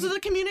funny. This is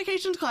a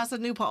communications class at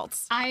New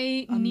Paltz.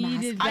 I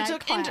needed that I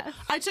took class.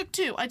 I took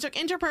two. I took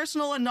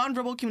interpersonal and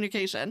nonverbal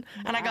communication,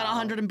 and I got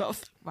 100 in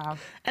both. Wow.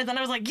 And then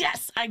I was like,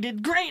 yes, I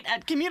did great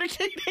at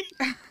communicating.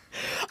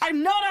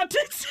 I'm not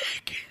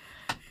autistic.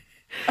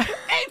 A+.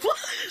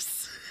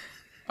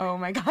 Oh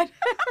my god.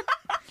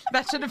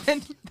 that should have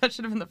been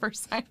the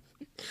first time.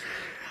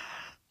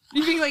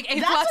 You being like A+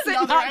 That's and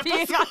another not being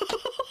episode.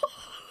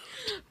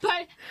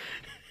 But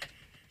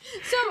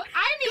so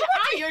I mean, Go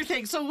back to your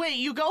thing. So wait,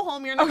 you go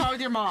home, you're in the car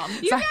with your mom.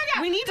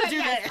 We need to But do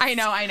yes. this. I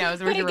know.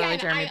 So we're But really again,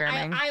 Jeremy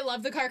Bearming. I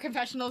love the car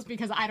confessionals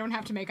because I don't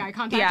have to make eye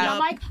contact. Yeah. And I'm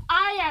like,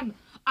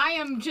 I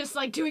am just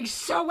like doing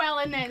so well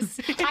in this.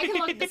 I can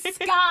look at the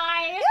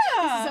sky.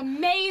 This is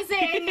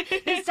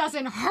amazing. This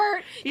doesn't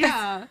hurt.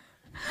 Yeah.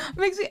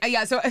 Makes me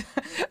So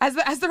as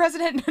the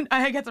resident,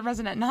 I get the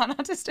resident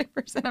non-autistic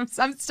person.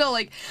 I'm still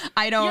like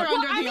I don't. You're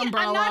under the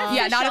umbrella.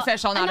 I'm not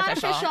official. Not I'm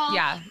official.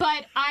 Yeah.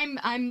 But I'm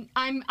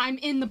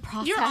in the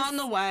process. You're on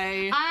the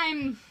way.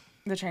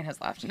 The train has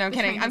left. No, I'm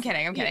kidding. I'm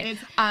kidding. Yeah,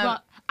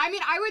 well, I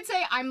mean, I would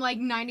say I'm like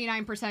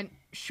 99%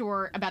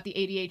 sure about the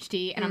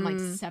ADHD, and I'm like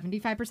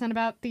 75%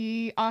 about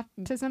the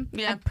autism.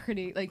 Yeah. I'm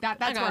pretty like that.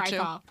 That's where I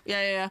fall.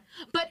 Yeah.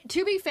 But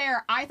to be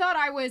fair, I thought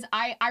I was.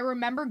 I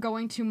remember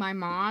going to my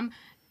mom.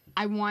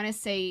 I want to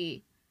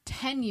say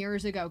 10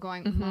 years ago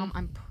going, Mom,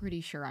 I'm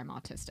pretty sure I'm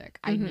autistic.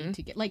 I need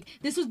to get, like,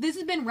 this has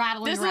been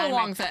rattling around. This is a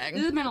long thing.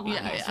 This has been a long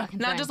Yeah. fucking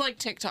Not thing. just like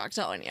TikTok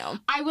telling you.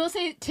 I will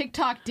say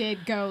TikTok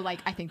did go, like,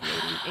 I think the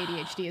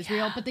ADHD is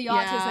real, but the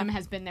autism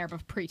has been there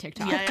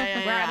pre-TikTok.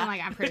 Where I'm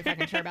like, I'm pretty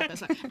fucking sure about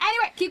this one.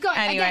 Anyway, keep going.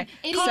 Anyway,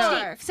 Again,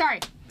 ADHD. Sorry.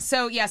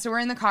 So we're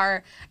in the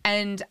car,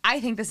 and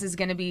I think this is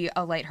going to be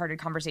a lighthearted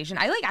conversation.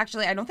 I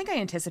don't think I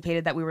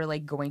anticipated that we were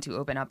like going to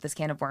open up this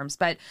can of worms,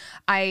 but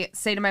I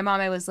say to my mom,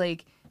 I was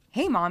like,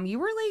 hey Mom, you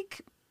were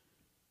like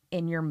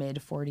in your mid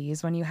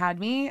 40s when you had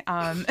me.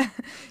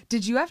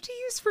 Did you have to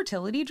use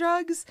fertility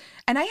drugs?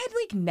 And I had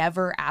like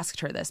never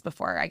asked her this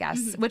before, I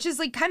guess, which is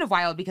like kind of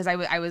wild because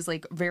I was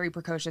like very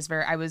precocious.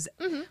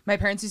 My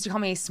parents used to call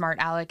me a smart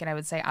Alec, and I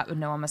would say,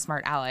 no, I'm a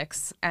smart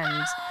Alex.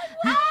 And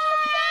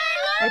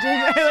I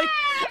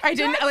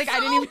didn't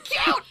even.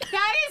 Cute.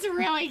 That is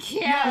really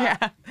cute. Yeah.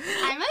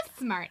 I'm a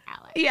smart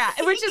Alex. Yeah,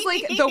 which is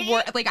like the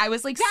word. Like I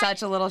was like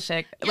such a little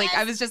shit. Like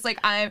I was just like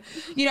I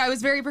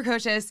was very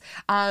precocious.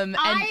 And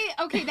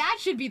Okay, that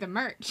should be the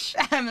merch.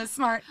 I'm a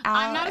smart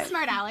Alex. I'm not a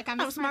smart Alec. I'm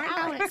a smart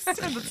Alex.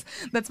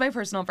 That's my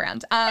personal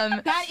brand.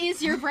 That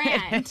is your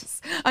brand.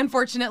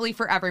 Unfortunately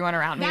for everyone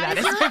around me, that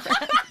is my brand.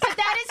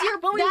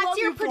 But that's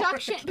your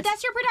production. But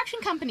that's your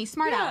production company,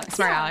 Smart Alex.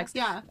 Smart Alex.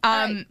 Yeah.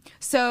 Right.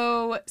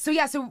 So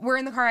we're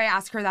in the car. I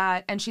ask her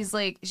that, and she's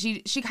like,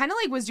 she kind of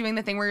like was doing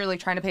the thing where you're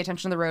like trying to pay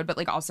attention to the road, but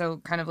like also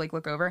kind of like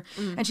look over.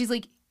 And she's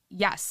like,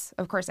 yes,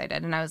 of course I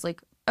did. And I was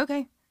like,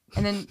 okay.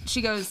 And then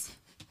she goes,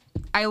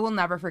 I will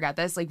never forget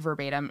this, like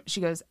verbatim.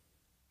 She goes,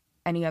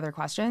 any other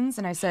questions?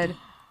 And I said,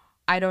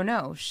 I don't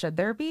know. Should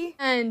there be?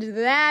 And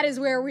that is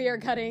where we are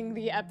cutting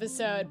the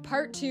episode.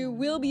 Part 2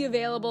 will be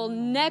available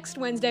next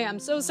Wednesday. I'm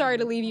so sorry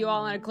to leave you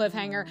all on a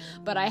cliffhanger,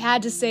 but I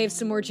had to save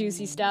some more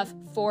juicy stuff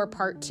for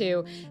part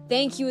 2.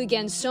 Thank you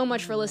again so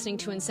much for listening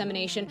to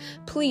Insemination.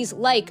 Please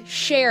like,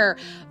 share,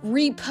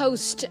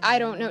 repost, I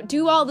don't know,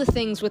 do all the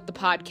things with the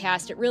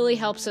podcast. It really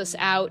helps us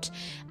out.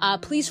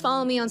 Please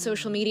follow me on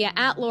social media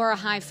at Laura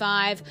High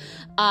Five.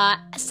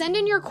 Send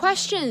in your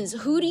questions.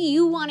 Who do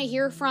you want to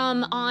hear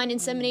from on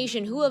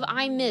Insemination? Who have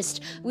I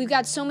missed? We've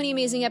got so many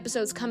amazing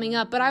episodes coming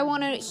up, but I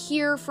want to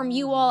hear from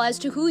you all as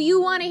to who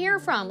you want to hear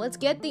from. Let's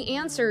get the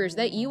answers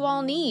that you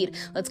all need.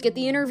 Let's get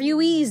the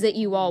interviewees that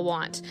you all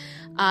want.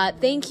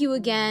 Thank you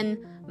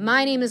again.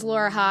 My name is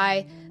Laura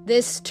High.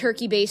 This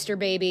turkey baster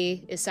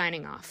baby is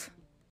signing off.